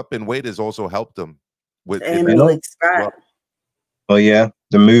move up in weight has also helped him with Oh yeah,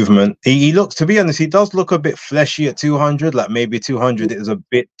 the movement. He looks, to be honest, he does look a bit fleshy at 200. Like maybe 200 is a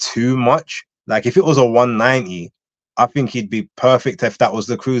bit too much. Like if it was a 190, I think he'd be perfect if that was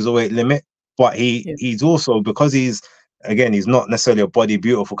the cruiserweight limit. But he's also, because he's not necessarily a body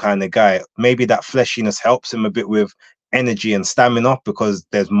beautiful kind of guy. Maybe that fleshiness helps him a bit with energy and stamina, because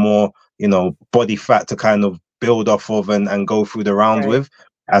there's more, you know, body fat to kind of build off of and go through the rounds with,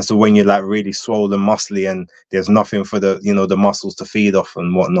 as to when you're like really swollen, muscly, and there's nothing for the, you know, the muscles to feed off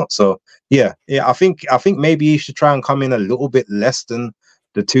and whatnot. So yeah, I think maybe he should try and come in a little bit less than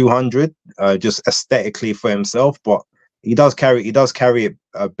the 200, just aesthetically for himself. But he does carry it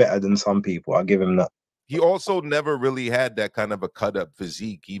better than some people. I'll give him that. He also never really had that kind of a cut up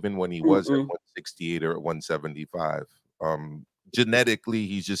physique, even when he was at 168 or at 175. Genetically,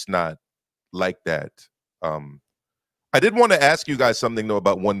 he's just not like that. I did want to ask you guys something though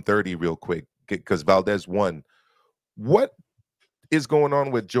about 130 real quick, because Valdez won. What is going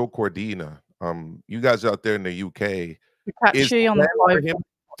on with Joe Cordina? You guys out there in the UK, is it for him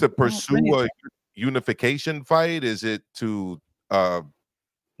to pursue a unification fight? Is it to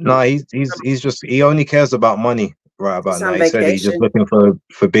no, he only cares about money right about now. He said he's just looking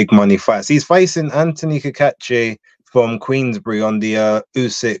for big money fights. He's facing Anthony Kakache from Queensbury on the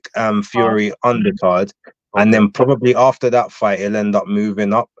Usyk Fury undercard. And then probably after that fight, he'll end up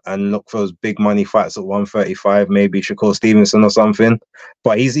moving up and look for those big money fights at 135, maybe Shakur Stevenson or something.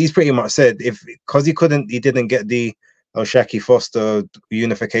 But he's pretty much said, because he didn't get the Shaki Foster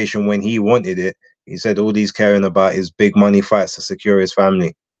unification when he wanted it. He said all he's caring about is big money fights to secure his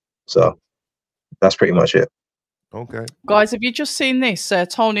family. So that's pretty much it. Okay. Guys, have you just seen this?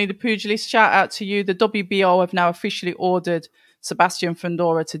 Tony, the pugilist, shout out to you. The WBO have now officially ordered Sebastian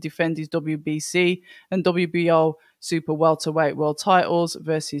Fundora to defend his WBC and WBO super welterweight world titles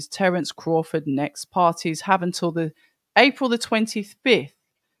versus Terence Crawford next. Parties have until April the 25th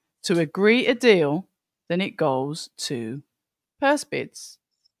to agree a deal. Then it goes to purse bids.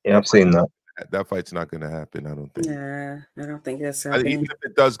 Yeah, I've seen that. That fight's not going to happen, I don't think. Yeah, I don't think that's happening. Even if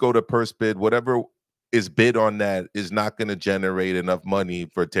it does go to purse bid, whatever is bid on that is not going to generate enough money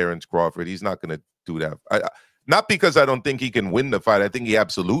for Terence Crawford. He's not going to do that. Not because I don't think he can win the fight. I think he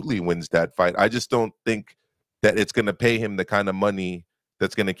absolutely wins that fight. I just don't think that it's going to pay him the kind of money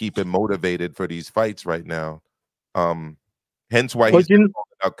that's going to keep him motivated for these fights right now. Hence why he's calling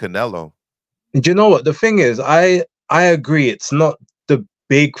out Canelo. Do you know what? The thing is, I agree. It's not the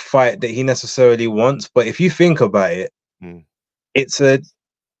big fight that he necessarily wants. But if you think about it, it's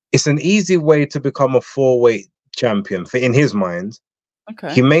an easy way to become a 4-weight champion in his mind.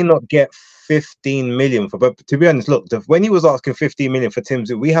 Okay. He may not get 15 million for, but to be honest, look, when he was asking 15 million for Tim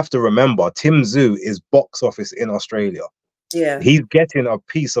Tszyu, we have to remember Tim Tszyu is box office in Australia. Yeah, he's getting a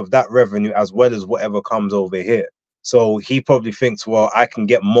piece of that revenue as well as whatever comes over here. So he probably thinks, well, I can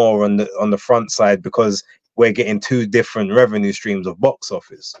get more on the front side because we're getting 2 different revenue streams of box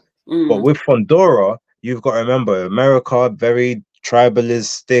office. But with Fundora, you've got to remember, America, very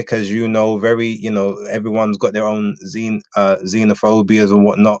tribalistic, as you know, very, you know, everyone's got their own xenophobias and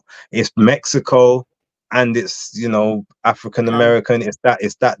whatnot. It's Mexico and it's, you know, African American. It's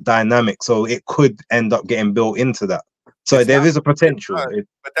that dynamic. So it could end up getting built into that. So there is a potential.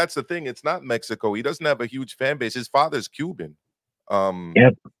 But that's the thing. It's not Mexico. He doesn't have a huge fan base. His father's Cuban.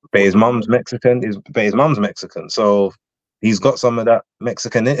 Yeah, but his mom's Mexican. So he's got some of that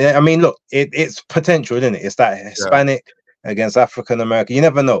Mexican. I mean, look, it's potential, isn't it? It's that Hispanic against African American. You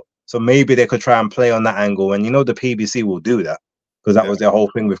never know. So maybe they could try and play on that angle. And you know, the PBC will do that because that was their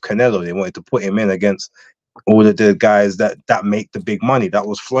whole thing with Canelo. They wanted to put him in against all of the guys that make the big money. That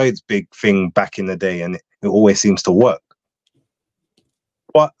was Floyd's big thing back in the day, and it always seems to work.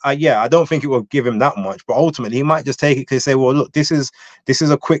 But yeah, I don't think it will give him that much. But ultimately, he might just take it because say, well, look, this is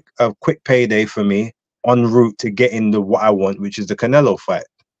a quick payday for me en route to getting the what I want, which is the Canelo fight.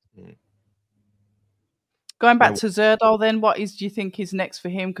 Going back to Zurdo, then, do you think is next for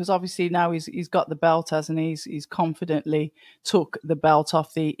him? Because obviously now he's got the belt, hasn't he? He's confidently took the belt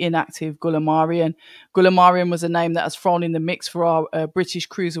off the inactive Goulamirian. Goulamirian was a name that has thrown in the mix for our British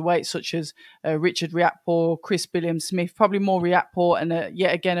cruiserweights, such as Richard Riakporhe, Chris Billiam-Smith, probably more Riakporhe, and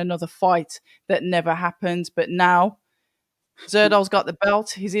yet again another fight that never happened. But now Zurdo's got the belt.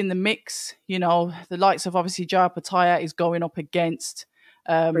 He's in the mix. You know, the likes of obviously Jaya Pataya is going up against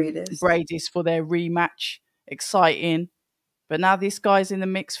Bradis for their rematch. Exciting, but now this guy's in the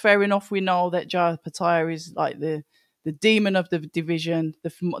mix. Fair enough, we know that Jaya Pataya is like the demon of the division,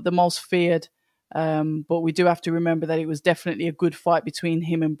 the most feared, but we do have to remember that it was definitely a good fight between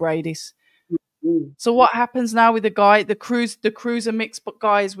him and Bradis. So what happens now with the cruiser mix? But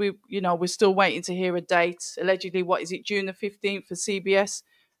guys, we're still waiting to hear a date. Allegedly, what is it, June the 15th for CBS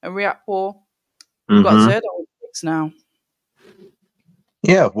and Riakporhe? We've got Zurdo in the mix now.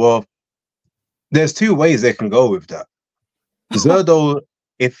 Yeah, well, there's two ways they can go with that. Zurdo,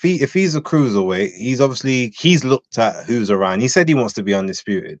 if he's a cruiserweight, he's looked at who's around. He said he wants to be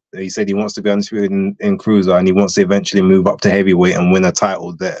undisputed. He said he wants to be undisputed in cruiser, and he wants to eventually move up to heavyweight and win a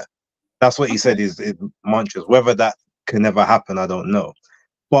title there. That's what he said is mantras. Whether that can ever happen, I don't know.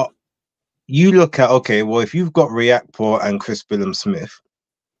 But you look at, okay, well, if you've got Riakporhe and Chris Billiam-Smith,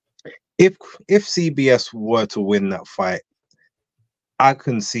 if CBS were to win that fight, I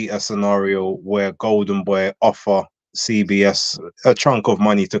can see a scenario where Golden Boy offer CBS a chunk of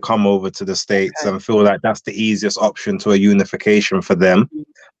money to come over to the States and feel like that's the easiest option to a unification for them.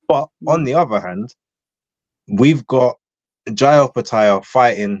 But on the other hand, we've got Jaya Pataya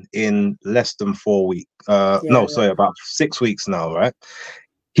fighting in less than 4 weeks. About 6 weeks now, right?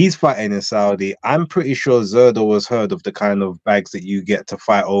 He's fighting in Saudi. I'm pretty sure Zurdo has heard of the kind of bags that you get to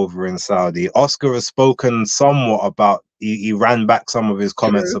fight over in Saudi. Oscar has spoken somewhat about, he ran back some of his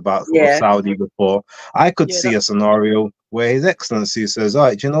comments about Saudi before. I could see a scenario where His Excellency says, all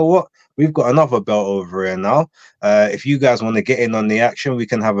right, do you know what? We've got another belt over here now. If you guys want to get in on the action, we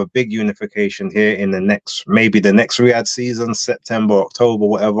can have a big unification here in maybe the next Riyadh season, September, October,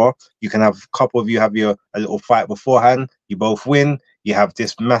 whatever. You can have a couple of you have a little fight beforehand. You both win. You have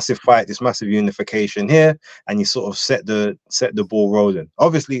this massive fight, this massive unification here, and you sort of set the ball rolling.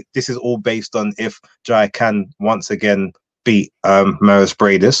 Obviously, this is all based on if Jai can once again beat Maris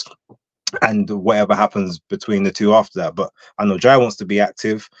Bradis, and whatever happens between the two after that. But I know Jai wants to be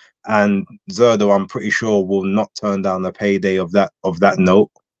active, and Zurdo, I'm pretty sure, will not turn down the payday of that note.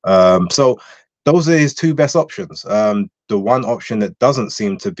 So those are his two best options. The one option that doesn't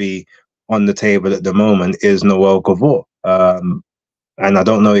seem to be on the table at the moment is Noel Gavor. And I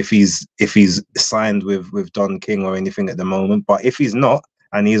don't know if he's signed with Don King or anything at the moment. But if he's not,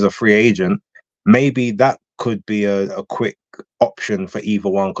 and he's a free agent, maybe that could be a quick option for either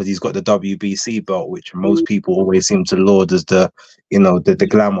one, because he's got the WBC belt, which most people always seem to laud as the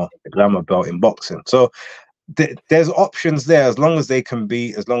glamour belt in boxing. So there's options there as long as they can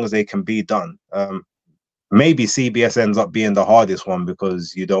be done. Maybe CBS ends up being the hardest one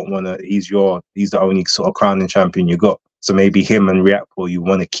because you don't want to. He's the only sort of crowning champion you got. So maybe him and Riakporhe, you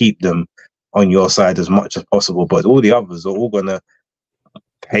want to keep them on your side as much as possible. But all the others are all gonna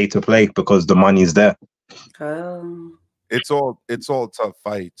pay to play because the money's there. It's all tough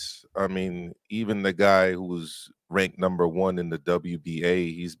fights. I mean, even the guy who's ranked #1 in the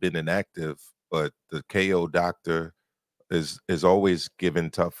WBA, he's been inactive, but the KO doctor is always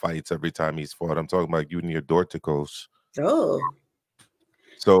given tough fights every time he's fought. I'm talking about Junior Dorticos.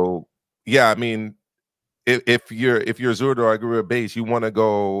 So yeah, I mean, if you're Zurdo or Aguirre base, you want to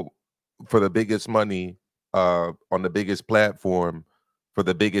go for the biggest money on the biggest platform for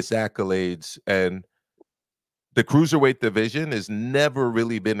the biggest accolades. And the cruiserweight division has never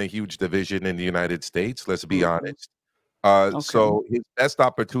really been a huge division in the United States, let's be honest. So his best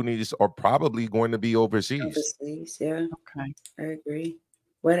opportunities are probably going to be overseas. Overseas, yeah. Okay, I agree.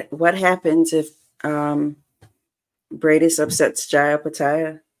 What happens if Bradis upsets Jaya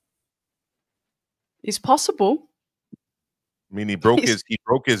Pataya? It's possible. I mean, he broke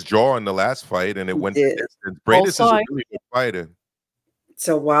his jaw in the last fight, and it went to distance. Bradis is a really good fighter. It's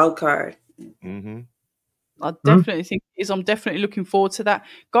a wild card. I definitely think it is. I'm definitely looking forward to that.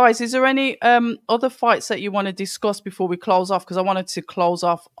 Guys, is there any other fights that you want to discuss before we close off? Because I wanted to close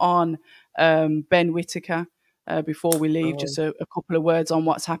off on Ben Whittaker before we leave. Just a couple of words on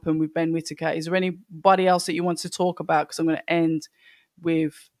what's happened with Ben Whittaker. Is there anybody else that you want to talk about? Because I'm going to end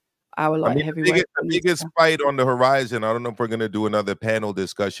with our I mean, heavyweight. the biggest fight on the horizon, I don't know if we're going to do another panel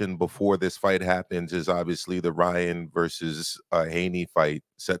discussion before this fight happens, is obviously the Ryan versus Haney fight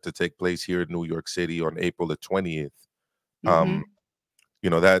set to take place here in New York City on April the 20th. You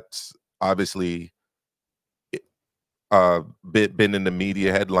know, that's obviously been in the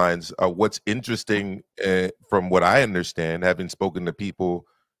media headlines. What's interesting, from what I understand, having spoken to people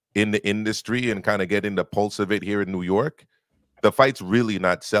in the industry and kind of getting the pulse of it here in New York, the fight's really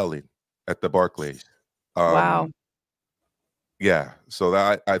not selling at the Barclays. Wow. Yeah, so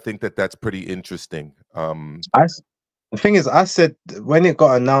I think that's pretty interesting. The thing is, I said when it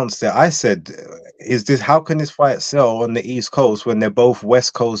got announced that I said, how can this fight sell on the East Coast when they're both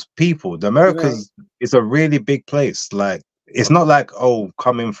West Coast people? The Americas is a really big place. Like, it's not like, oh,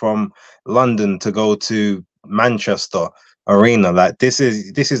 coming from London to go to Manchester Arena. Like, this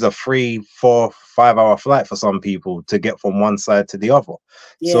is a 3, 4, 5 hour flight for some people to get from one side to the other.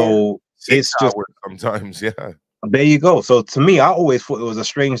 Yeah. So 6 it's just hours sometimes, yeah. There you go. So to me, I always thought it was a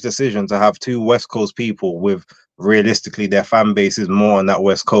strange decision to have 2 West Coast people with realistically their fan base is more on that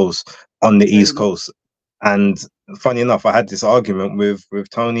West Coast on the East Coast. And funny enough, I had this argument with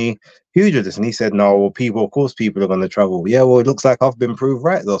Tony Hughes, and he said, no, well, of course people are going to travel. Yeah, well, it looks like I've been proved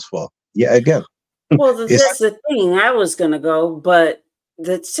right thus far. Yet again. Well, that's the thing. I was going to go, but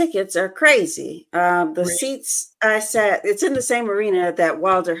the tickets are crazy. The seats I sat, it's in the same arena that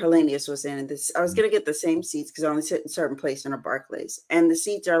Wilder Helenius was in. I was going to get the same seats because I only sit in a certain place in a Barclays. And the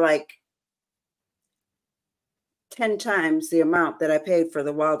seats are like 10 times the amount that I paid for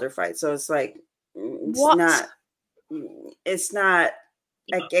the Wilder fight. So it's like, it's not,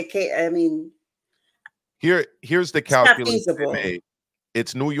 I can't, I mean. Here's the calculation they made.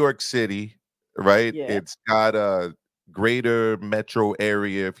 It's New York City, right? Yeah. It's got a greater metro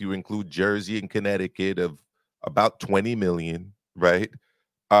area, if you include Jersey and Connecticut, of about 20 million, right?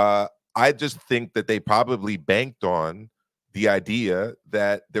 I just think that they probably banked on the idea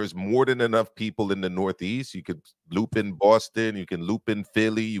that there's more than enough people in the Northeast. You could loop in Boston, you can loop in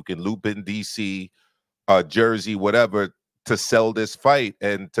Philly, you can loop in DC, Jersey, whatever, to sell this fight.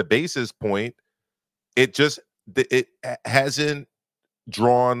 And to Base's point, it hasn't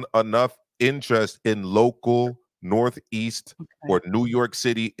drawn enough interest in local Northeast or New York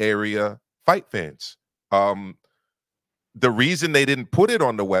City area fight fans. The reason they didn't put it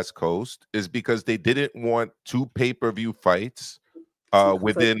on the West Coast is because they didn't want 2 pay-per-view fights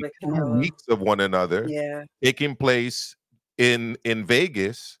within 2 weeks of one another, taking place in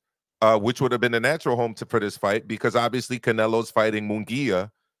Vegas, which would have been a natural home for this fight, because obviously Canelo's fighting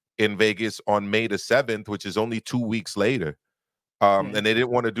Munguia in Vegas on May the 7th, which is only 2 weeks later. And they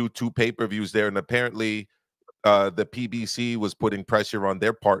didn't want to do 2 pay-per-views there. And apparently the PBC was putting pressure on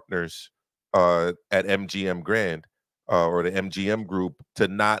their partners at MGM Grand or the MGM group to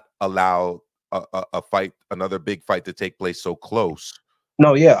not allow a fight, another big fight, to take place so close.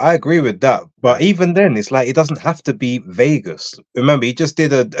 No, yeah, I agree with that. But even then, it's like, it doesn't have to be Vegas. Remember, he just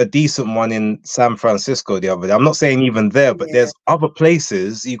did a decent one in San Francisco the other day. I'm not saying even there, but there's other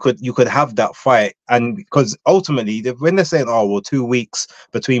places you could have that fight. And because ultimately, when they're saying, oh, well, 2 weeks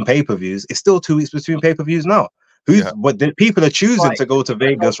between pay-per-views, it's still 2 weeks between pay-per-views now. People are choosing to go to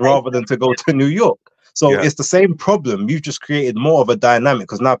Vegas rather than to go to New York. So it's the same problem. You've just created more of a dynamic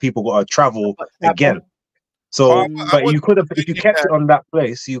because now people got to travel again. So, but you could have, if you kept it on that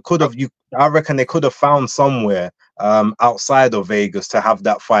place, you could have. I reckon they could have found somewhere outside of Vegas to have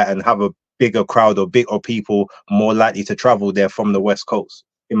that fight and have a bigger crowd or people more likely to travel there from the West Coast,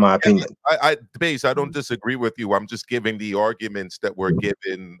 in my opinion. Base, I don't disagree with you. I'm just giving the arguments that were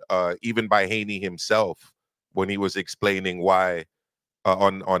given, even by Haney himself, when he was explaining why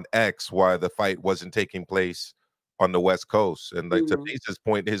on X why the fight wasn't taking place on the West Coast. And like to Base's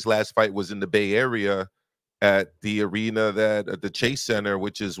point, his last fight was in the Bay Area at the arena at the Chase Center,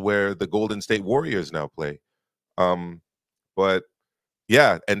 which is where the Golden State Warriors now play. But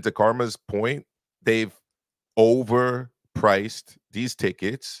yeah, and to Karma's point, they've overpriced these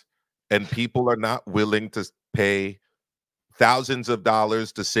tickets, and people are not willing to pay thousands of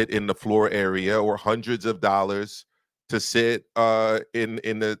dollars to sit in the floor area or hundreds of dollars to sit in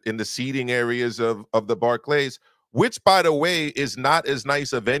the seating areas of the Barclays, which, by the way, is not as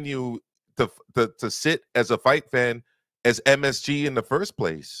nice a venue to sit as a fight fan as MSG in the first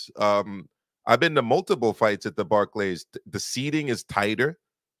place. I've been to multiple fights at the Barclays. The seating is tighter.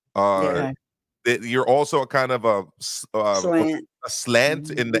 You're also kind of a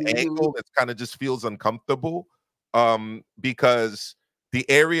slant in the angle that kind of just feels uncomfortable, because the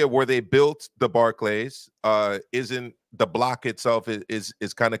area where they built the Barclays isn't, the block itself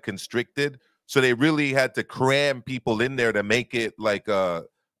is kind of constricted. So they really had to cram people in there to make it like a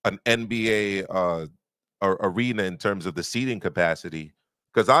an NBA arena in terms of the seating capacity.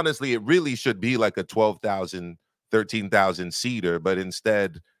 Because honestly, it really should be like a 12,000, 13,000 seater, but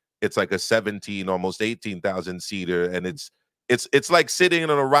instead it's like a 17, almost 18,000 seater, and it's like sitting on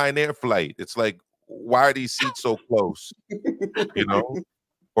a Ryanair flight. It's like, why are these seats so close? You know?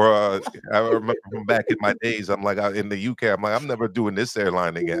 Or I remember from back in my days, I'm like, in the UK, I'm like, I'm never doing this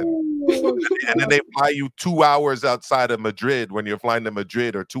airline again. And then they fly you 2 hours outside of Madrid when you're flying to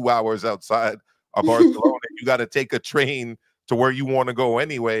Madrid, or 2 hours outside of Barcelona. You got to take a train to where you want to go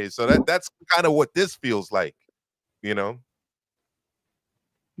anyway. So that's kind of what this feels like, you know?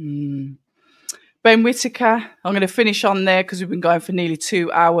 Ben Whittaker, I'm going to finish on there because we've been going for nearly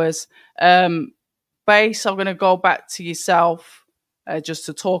 2 hours. Base, I'm going to go back to yourself just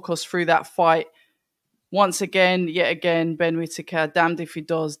to talk us through that fight. Once again, yet again, Ben Whittaker, damned if he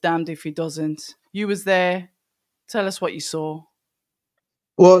does, damned if he doesn't. You was there. Tell us what you saw.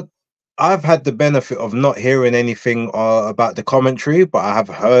 Well, I've had the benefit of not hearing anything about the commentary, but I have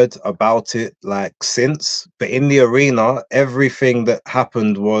heard about it like since. But in the arena, everything that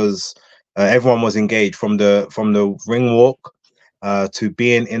happened was everyone was engaged from the ring walk to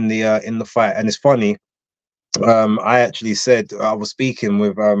being in the fight. And it's funny. I actually said I was speaking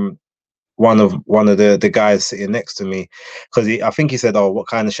with one of the guys sitting next to me, because I think he said, "Oh, what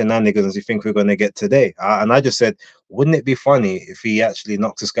kind of shenanigans do you think we're going to get today?" And I just said, "Wouldn't it be funny if he actually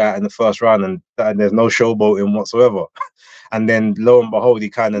knocks this guy out in the first round and there's no showboating whatsoever?" And then lo and behold, he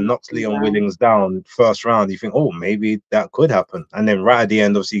kind of knocks Leon Willings down first round. You think, "Oh, maybe that could happen." And then right at the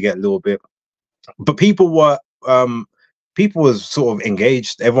end, obviously, you get a little bit. But people was sort of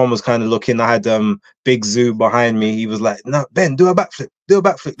engaged. Everyone was kind of looking. I had Big Zoo behind me. He was like, "No, Ben, do a backflip,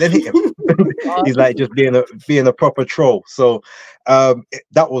 then hit him." He's like just being a proper troll. So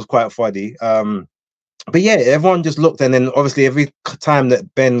that was quite funny. But yeah, everyone just looked, and then obviously every time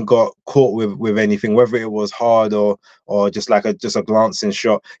that Ben got caught with anything, whether it was hard or just like a glancing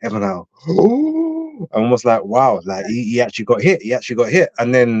shot, everyone like, oh, almost like, wow, like he actually got hit. He actually got hit.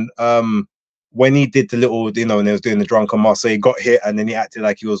 And then when he did the little, and he was doing the drunken master, he got hit, and then he acted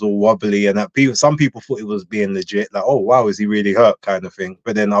like he was all wobbly, and that some people thought it was being legit, like, oh wow, is he really hurt, kind of thing.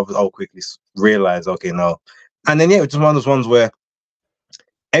 But then I'll quickly realize, okay, no. And then yeah, it was just one of those ones where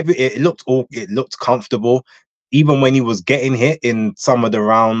it looked comfortable, even when he was getting hit in some of the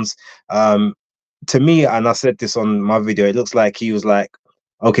rounds. To me, and I said this on my video, it looks like he was like,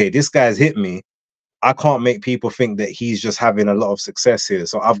 okay, this guy's hit me. I can't make people think that he's just having a lot of success here.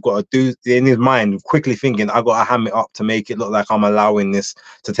 So I've got to do, in his mind, quickly thinking, I got to ham it up to make it look like I'm allowing this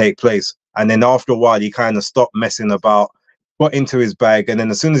to take place. And then after a while, he kind of stopped messing about, got into his bag. And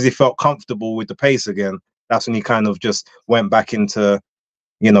then as soon as he felt comfortable with the pace again, that's when he kind of just went back into,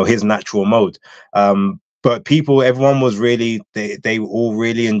 his natural mode. But everyone was really, they all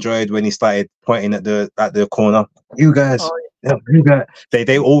really enjoyed when he started pointing at the corner. You guys. Oh, yeah, you guys.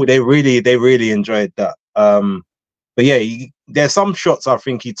 They really enjoyed that. But yeah, there's some shots I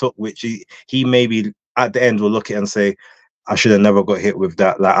think he took which he maybe at the end will look at and say, I should have never got hit with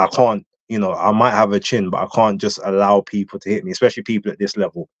that. Like, I can't, I might have a chin, but I can't just allow people to hit me, especially people at this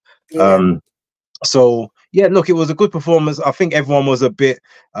level. Yeah. So yeah, look, it was a good performance. I think everyone was a bit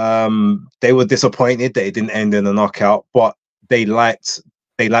they were disappointed that it didn't end in a knockout, but they liked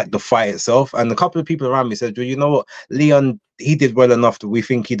the fight itself. And a couple of people around me said, well, you know what, Leon, he did well enough that we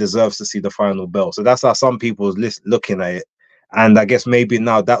think he deserves to see the final bell. So that's how some people was looking at it. And I guess maybe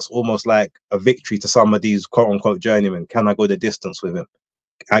now that's almost like a victory to some of these quote unquote journeymen. Can I go the distance with him?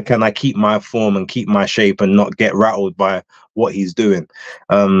 Can I keep my form and keep my shape and not get rattled by what he's doing?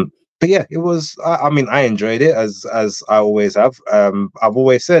 But yeah, it was. I mean, I enjoyed it as I always have. I've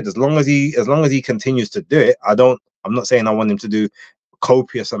always said, as long as he continues to do it, I'm not saying I want him to do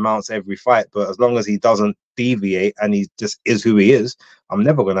copious amounts every fight, but as long as he doesn't deviate and he just is who he is, I'm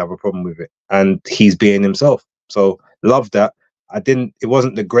never gonna have a problem with it. And he's being himself. So love that. It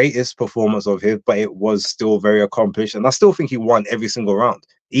wasn't the greatest performance of his, but it was still very accomplished. And I still think he won every single round.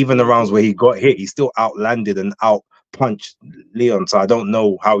 Even the rounds where he got hit, he still outlanded and outpunched Leon. So I don't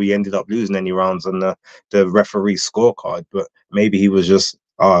know how he ended up losing any rounds on the referee's scorecard, but maybe he was just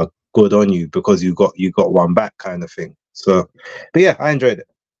good on you because you got one back kind of thing. So, but yeah, I enjoyed it.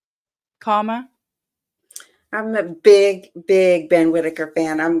 Karma? I'm a big Ben Whittaker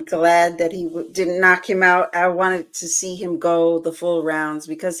fan. I'm glad that he didn't knock him out. I wanted to see him go the full rounds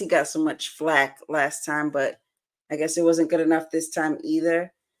because he got so much flack last time, but I guess it wasn't good enough this time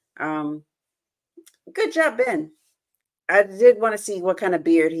either. Good job, Ben. I did want to see what kind of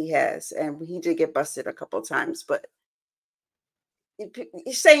beard he has, and he did get busted a couple times, but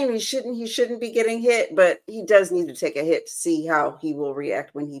he's saying he shouldn't be getting hit, but he does need to take a hit to see how he will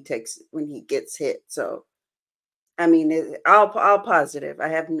react when he gets hit. So, I mean, all positive. I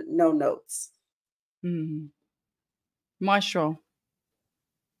have no notes. Mm-hmm. Maestro.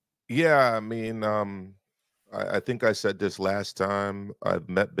 Yeah, I mean, I think I said this last time. I've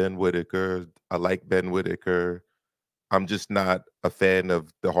met Ben Whitaker. I like Ben Whitaker. I'm just not a fan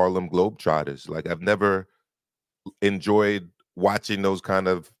of the Harlem Globetrotters. Like, I've never enjoyed watching those kind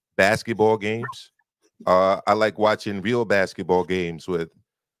of basketball games. I like watching real basketball games with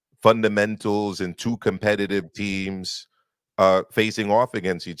fundamentals and two competitive teams facing off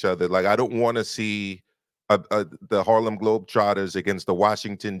against each other. Like, I don't want to see the Harlem Globetrotters against the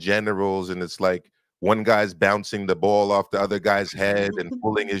Washington Generals, and it's like one guy's bouncing the ball off the other guy's head and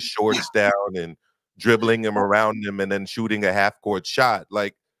pulling his shorts down and dribbling him around him and then shooting a half-court shot.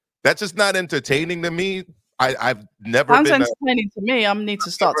 Like, that's just not entertaining to me. I've never Sounds been entertaining to me. I need to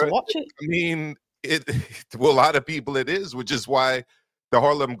start to watch it. I mean, well, a lot of people it is, which is why the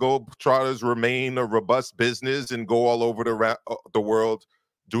Harlem Globetrotters remain a robust business and go all over the world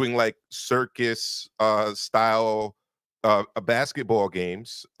doing like circus style basketball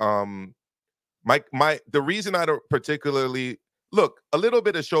games. The reason I don't particularly look, a little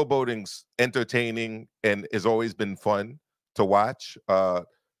bit of showboating's entertaining and has always been fun to watch.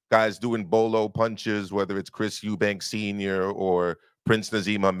 Guys doing bolo punches, whether it's Chris Eubank Sr. or Prince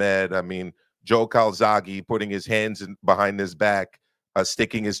Nazim Ahmed. I mean, Joe Calzaghe putting his hands behind his back,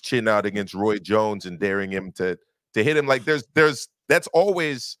 sticking his chin out against Roy Jones and daring him to hit him. Like, that's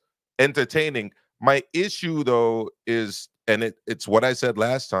always entertaining. My issue though is, and it's what I said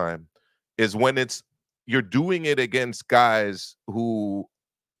last time, is when you're doing it against guys who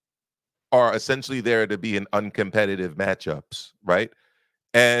are essentially there to be in uncompetitive matchups, right?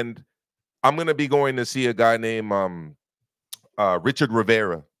 And I'm going to be going to see a guy named Richard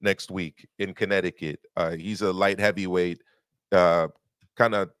Rivera next week in Connecticut. He's a light heavyweight, kind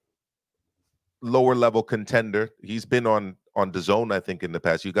of lower level contender. He's been on DAZN, I think, in the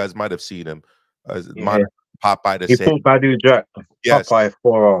past. You guys might have seen him. Popeye the He fought Badu Jack. Yes. Popeye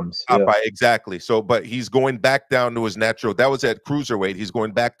forearms. Popeye, yeah. exactly. So, but he's going back down to his natural. That was at cruiserweight. He's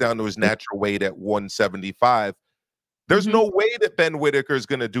going back down to his natural weight at 175. There's no way that Ben Whitaker is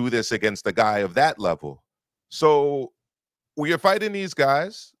going to do this against a guy of that level. So when you're fighting these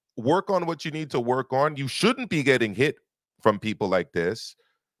guys, work on what you need to work on. You shouldn't be getting hit from people like this,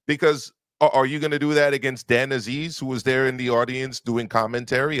 because are you going to do that against Dan Aziz, who was there in the audience doing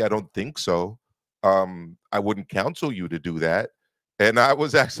commentary? I don't think so. I wouldn't counsel you to do that. And I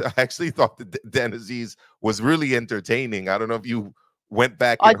actually thought that Dan Aziz was really entertaining. I don't know if you went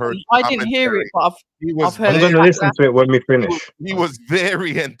back and heard. I didn't hear it, but I've heard. I'm going to listen to it when we finish. He was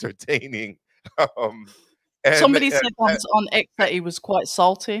very entertaining. Somebody said once on X that he was quite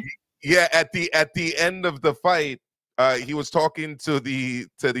salty. Yeah, at the end of the fight, he was talking to the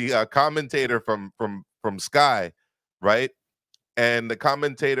commentator from Sky, right? And the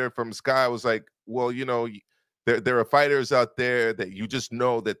commentator from Sky was like, "Well, you know, there are fighters out there that you just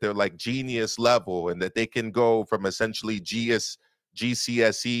know that they're like genius level, and that they can go from essentially GCSEs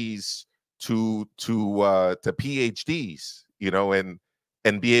to PhDs, you know, and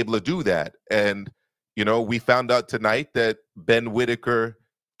be able to do that." And you know, we found out tonight that Ben Whitaker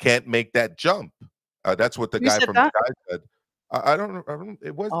can't make that jump. That's what the guy from Sky said. I don't.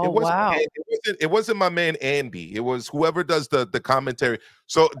 It wasn't my man Andy. It was whoever does the commentary.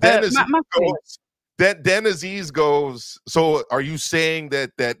 So Dan Aziz goes. So are you saying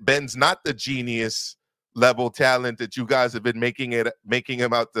that Ben's not the genius level talent that you guys have been making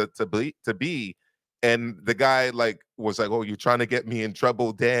him out to be? And the guy was like, "Oh, you're trying to get me in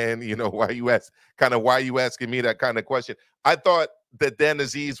trouble, Dan? You know, why are you asking me that kind of question?" I thought that Dan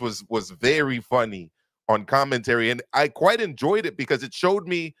Aziz was very funny on commentary, and I quite enjoyed it because it showed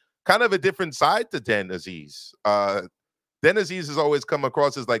me kind of a different side to Dan Aziz. Dan Aziz has always come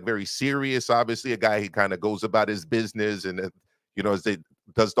across as like very serious, obviously a guy who kind of goes about his business and you know,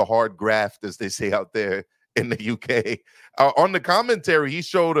 does the hard graft, as they say out there in the UK. On the commentary, he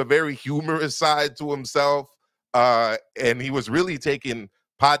showed a very humorous side to himself, and he was really taking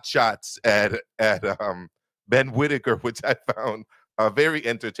pot shots at Ben Whitaker, which I found very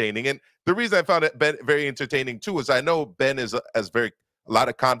entertaining. And the reason I found it very entertaining too is I know Ben has a lot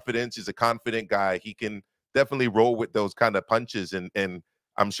of confidence. He's a confident guy. He can definitely roll with those kind of punches, and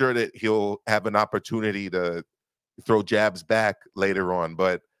I'm sure that he'll have an opportunity to throw jabs back later on.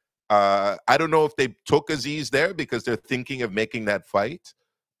 But I don't know if they took Aziz there because they're thinking of making that fight.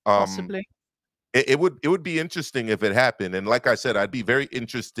 Possibly. It would be interesting if it happened. And like I said, I'd be very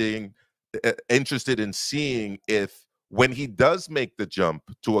interested in seeing if when he does make the jump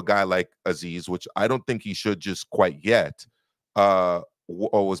to a guy like Aziz, which I don't think he should just quite yet, or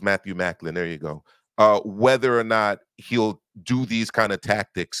was Matthew Macklin, there you go, whether or not he'll do these kind of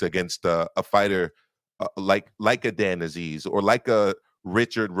tactics against a fighter like a Dan Aziz or like a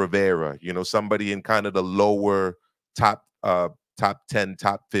Richard Rivera, you know, somebody in kind of the lower top 10,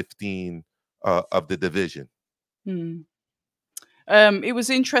 top 15 of the division. It was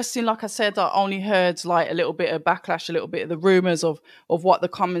interesting. Like I said, I only heard like a little bit of backlash, a little bit of the rumors of what the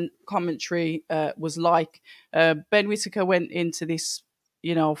commentary was like. Ben Whittaker went into this,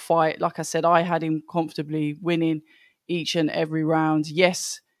 you know, fight. Like I said, I had him comfortably winning each and every round.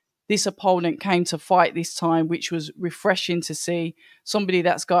 Yes, this opponent came to fight this time, which was refreshing to see. Somebody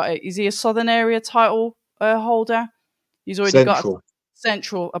that's got is he a Southern area title holder? He's already got a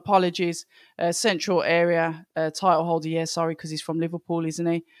Central, apologies, Central area title holder. Yeah, sorry, because he's from Liverpool, isn't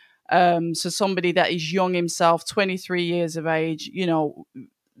he? So somebody that is young himself, 23 years of age, you know,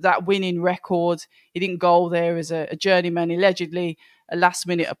 that winning record. He didn't go there as a journeyman, allegedly a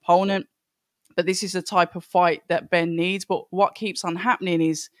last-minute opponent. But this is the type of fight that Ben needs. But what keeps on happening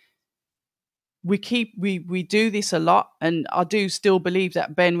is we do this a lot, and I do still believe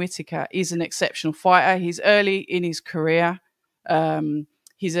that Ben Whittaker is an exceptional fighter. He's early in his career.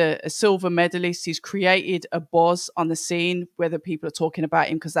 He's a silver medalist. He's created a buzz on the scene, whether people are talking about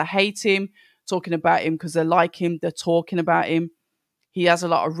him because they hate him, talking about him because they like him, they're talking about him. He has a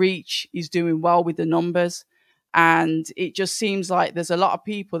lot of reach. He's doing well with the numbers. And it just seems like there's a lot of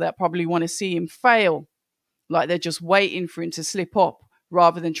people that probably want to see him fail. Like they're just waiting for him to slip up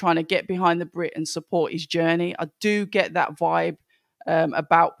rather than trying to get behind the Brit and support his journey. I do get that vibe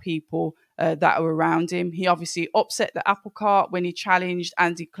about people that are around him. He obviously upset the apple cart when he challenged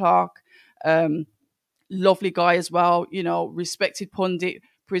Andy Clarke. Lovely guy as well, you know, respected pundit,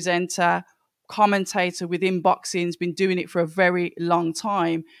 presenter, commentator within boxing. Has been doing it for a very long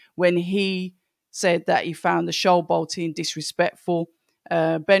time. When he said that he found the showboating disrespectful,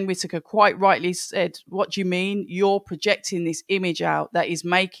 Ben Whittaker quite rightly said, what do you mean? You're projecting this image out that is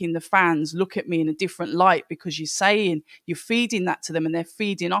making the fans look at me in a different light because you're feeding that to them and they're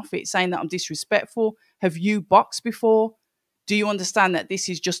feeding off it, saying that I'm disrespectful. Have you boxed before? Do you understand that this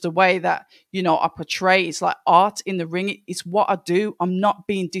is just a way that, you know, I portray? It's like art in the ring. It's what I do. I'm not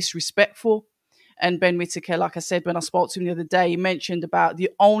being disrespectful. And Ben Whittaker, like I said, when I spoke to him the other day, he mentioned about the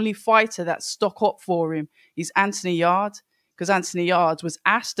only fighter that stuck up for him is Anthony Yarde. Because Anthony Yarde was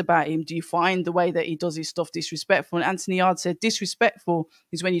asked about him, do you find the way that he does his stuff disrespectful? And Anthony Yarde said, disrespectful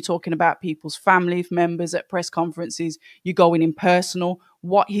is when you're talking about people's family members at press conferences, you're going in personal.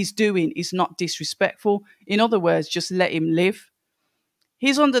 What he's doing is not disrespectful. In other words, just let him live.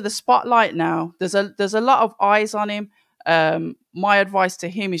 He's under the spotlight now. There's a lot of eyes on him. My advice to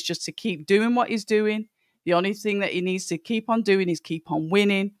him is just to keep doing what he's doing. The only thing that he needs to keep on doing is keep on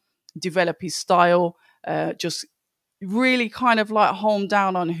winning, develop his style, just really kind of like hone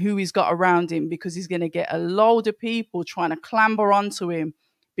down on who he's got around him, because he's going to get a load of people trying to clamber onto him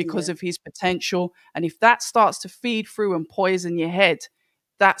because of his potential. And if that starts to feed through and poison your head,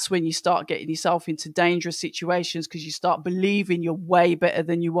 that's when you start getting yourself into dangerous situations, because you start believing you're way better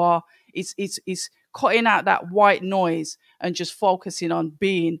than you are. It's cutting out that white noise and just focusing on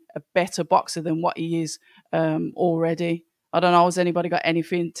being a better boxer than what he is already. I don't know, has anybody got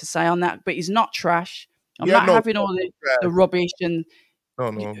anything to say on that? But he's not trash. I'm not having all the rubbish. And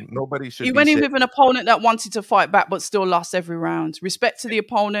no, nobody should. He went in with an opponent that wanted to fight back, but still lost every round. Respect to the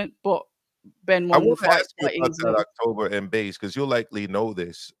opponent, but Ben won the fight. I want to ask you about that October and base, because you'll likely know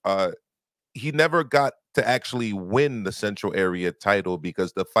this. He never got to actually win the Central Area title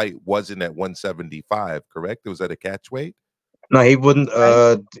because the fight wasn't at 175. Correct? It was at a catch weight. No, he wouldn't.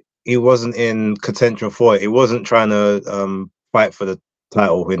 He wasn't in contention for it. He wasn't trying to fight for the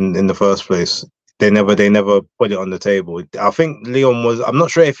title in the first place. They never put it on the table. I think Leon was. I'm not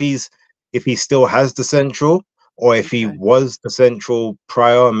sure if he still has the Central, or if he was the Central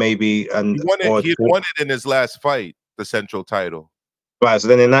prior, maybe. And he won it in his last fight, the Central title. Right. So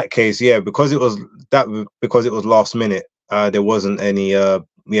then, in that case, yeah, because it was last minute. There wasn't any.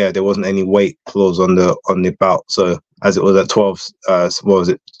 There wasn't any weight clause on the bout. So as it was at 12, what was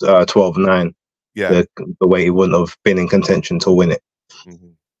it? 12-9. Yeah. The way he wouldn't have been in contention to win it. Mm-hmm.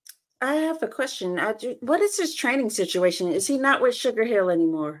 I have a question. What is his training situation? Is he not with Sugar Hill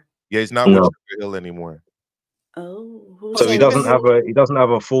anymore? Yeah, he's not with Sugar Hill anymore. Oh, so he doesn't have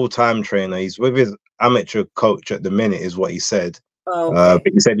a full-time trainer. He's with his amateur coach at the minute, is what he said. Oh, okay.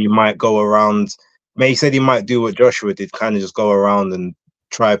 But he said he might go around. He said he might do what Joshua did, kind of just go around and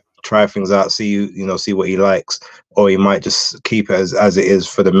try things out, see what he likes, or he might just keep it as it is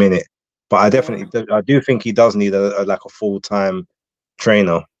for the minute. But I do think he does need like a full-time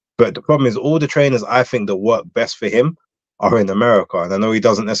trainer. But the problem is, all the trainers I think that work best for him are in America, and I know he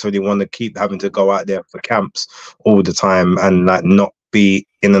doesn't necessarily want to keep having to go out there for camps all the time and like not be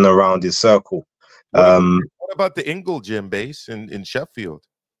in and around his circle. What about the Ingle Gym base in Sheffield?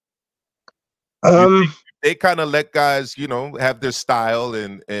 They kind of let guys, you know, have their style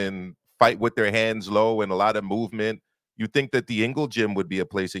and fight with their hands low and a lot of movement. You think that the Ingle Gym would be a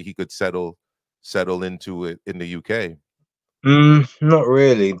place that he could settle into it in the UK? Not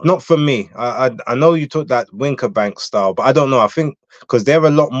really. Not for me. I know you took that Winkerbank style, but I don't know. I think because they're a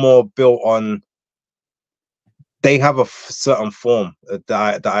lot more built on. They have a certain form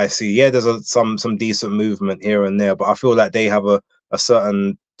that I see. Yeah, there's some decent movement here and there, but I feel like they have a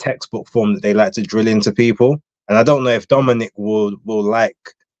certain textbook form that they like to drill into people. And I don't know if Dominic will like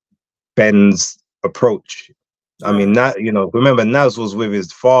Ben's approach. I mean, remember Naz was with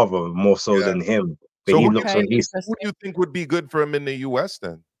his father more so than him. But So he who looks do you think would be good for him in the US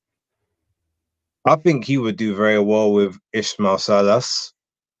then? I think he would do very well with Ismail Salas.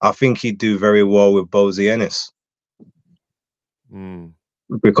 I think he'd do very well with Boxeanis.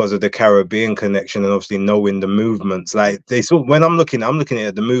 Because of the Caribbean connection and obviously knowing the movements. Like when I'm looking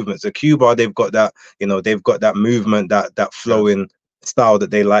at the movements. The Cuba, they've got that, they've got that movement, that flowing style that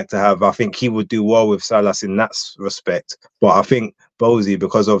they like to have. I think he would do well with Salas in that respect. But I think Bozy,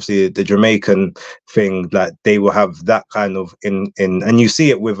 because obviously the Jamaican thing, like they will have that kind of in and you see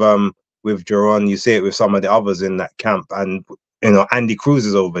it with Jaron, you see it with some of the others in that camp, and Andy Cruz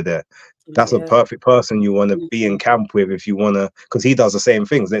is over there. That's a perfect person you want to be in camp with if you want to, because he does the same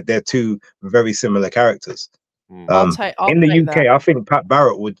things. They're two very similar characters. In the UK, I think Pat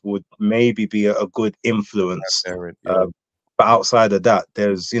Barrett would maybe be a good influence. But outside of that,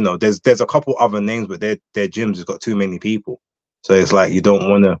 there's a couple other names, but their gyms has got too many people. So it's like you don't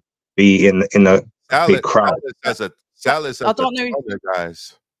want to be in a big crowd. Salas I don't know. Other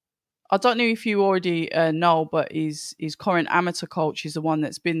guys. I don't know if you already know, but his current amateur coach is the one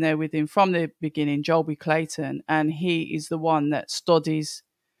that's been there with him from the beginning, Joby Clayton, and he is the one that studies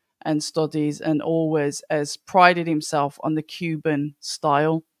and always has prided himself on the Cuban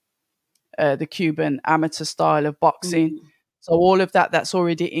style, the Cuban amateur style of boxing. So all of that's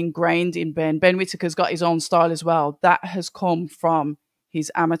already ingrained in Ben. Ben Whitaker's got his own style as well. That has come from his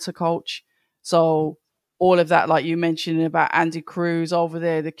amateur coach. So all of that, like you mentioned about Andy Cruz over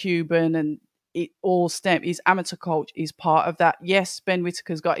there, the Cuban, and it all stems. His amateur coach is part of that. Yes, Ben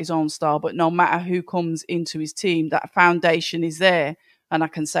Whitaker's got his own style, but no matter who comes into his team, that foundation is there. And I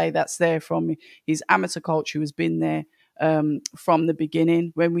can say that's there from his amateur coach who has been there from the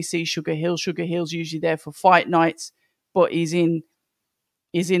beginning. When we see Sugar Hill's usually there for fight nights, but he's in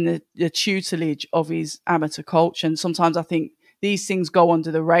the tutelage of his amateur coach. And sometimes I think these things go under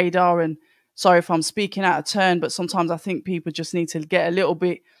the radar, and sorry if I'm speaking out of turn, but sometimes I think people just need to get a little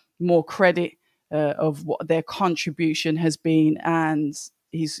bit more credit of what their contribution has been, and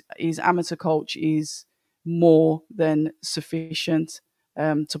his amateur coach is more than sufficient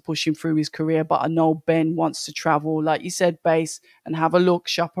to push him through his career. But I know Ben wants to travel, like you said, Base, and have a look,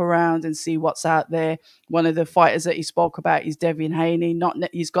 shop around and see what's out there. One of the fighters that he spoke about is Devin Haney.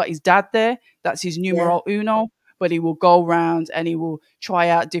 He's got his dad there. That's his numero uno. But he will go around and he will try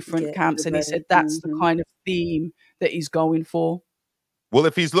out different camps. And he said that's the kind of theme that he's going for. Well,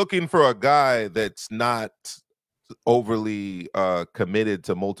 if he's looking for a guy that's not overly committed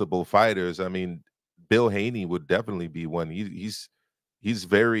to multiple fighters, I mean, Bill Haney would definitely be one. He's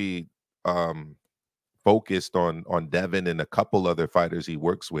very focused on Devin and a couple other fighters he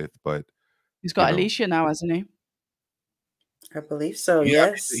works with. But he's got Alicia now, hasn't he? I believe so.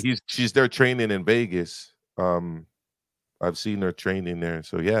 Yes, she's there training in Vegas. I've seen her training there,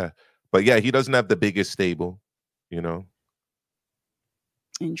 so yeah. But yeah, he doesn't have the biggest stable,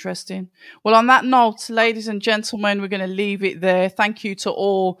 Interesting. Well, on that note, ladies and gentlemen, we're going to leave it there. Thank you to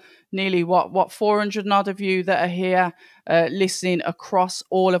all nearly 400 and odd of you that are here listening across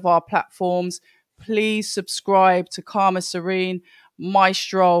all of our platforms. Please subscribe to Karma Serene,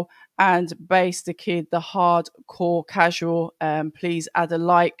 Maestro, and Base the Kid, the hardcore casual. Please add a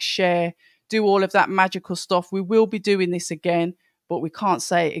like, share, do all of that magical stuff. We will be doing this again, but we can't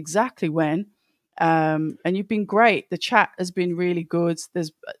say exactly when. And you've been great. The chat has been really good.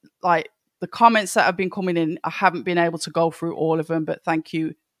 There's like the comments that have been coming in. I haven't been able to go through all of them, but thank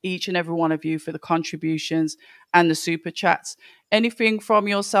you, each and every one of you, for the contributions and the super chats. Anything from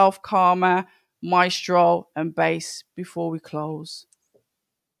yourself, Karma, Maestro, and Base before we close?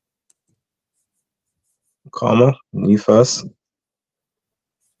 Karma, you first.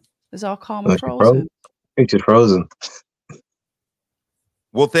 Is our Karma frozen? It's frozen.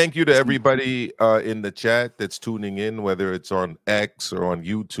 Well, thank you to everybody in the chat that's tuning in, whether it's on X or on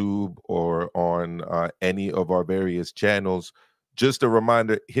YouTube or on any of our various channels. Just a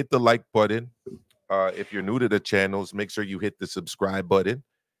reminder, hit the like button. If you're new to the channels, make sure you hit the subscribe button.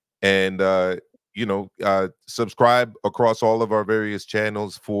 And, you know, subscribe across all of our various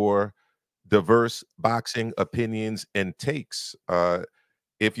channels for diverse boxing opinions and takes.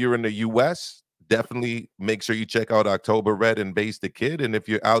 If you're in the U.S., definitely make sure you check out October Red and Base the Kid. And if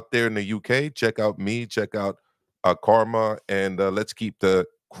you're out there in the UK, check out me, check out Karma, and let's keep the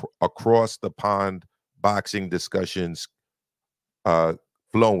across the pond boxing discussions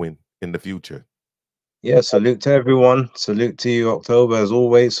flowing in the future. Yeah, salute to everyone. Salute to you, October, as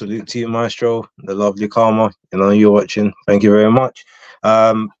always. Salute to you, Maestro, the lovely Karma. You know, you're watching. Thank you very much.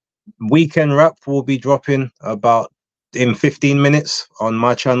 Weekend wrap will be dropping about in 15 minutes on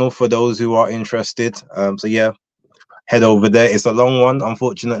my channel for those who are interested. So yeah, head over there. It's a long one,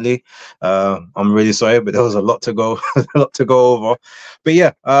 unfortunately. I'm really sorry, but there was a lot to go, a lot to go over. But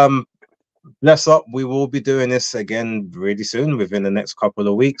yeah, bless up. We will be doing this again really soon, within the next couple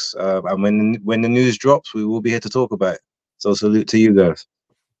of weeks. And when the news drops, we will be here to talk about it. So salute to you guys.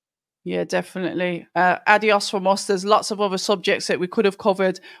 Yeah, definitely. Adios from us. There's lots of other subjects that we could have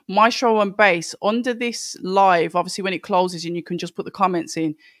covered. Maestro and Base, under this live, obviously when it closes and you can just put the comments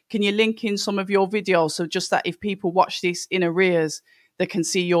in, can you link in some of your videos? So just that if people watch this in arrears, they can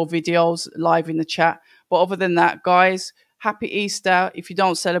see your videos live in the chat. But other than that, guys, happy Easter. If you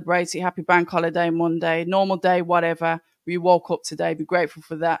don't celebrate it, happy bank holiday Monday, normal day, whatever. We woke up today. Be grateful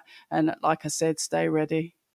for that. And like I said, stay ready.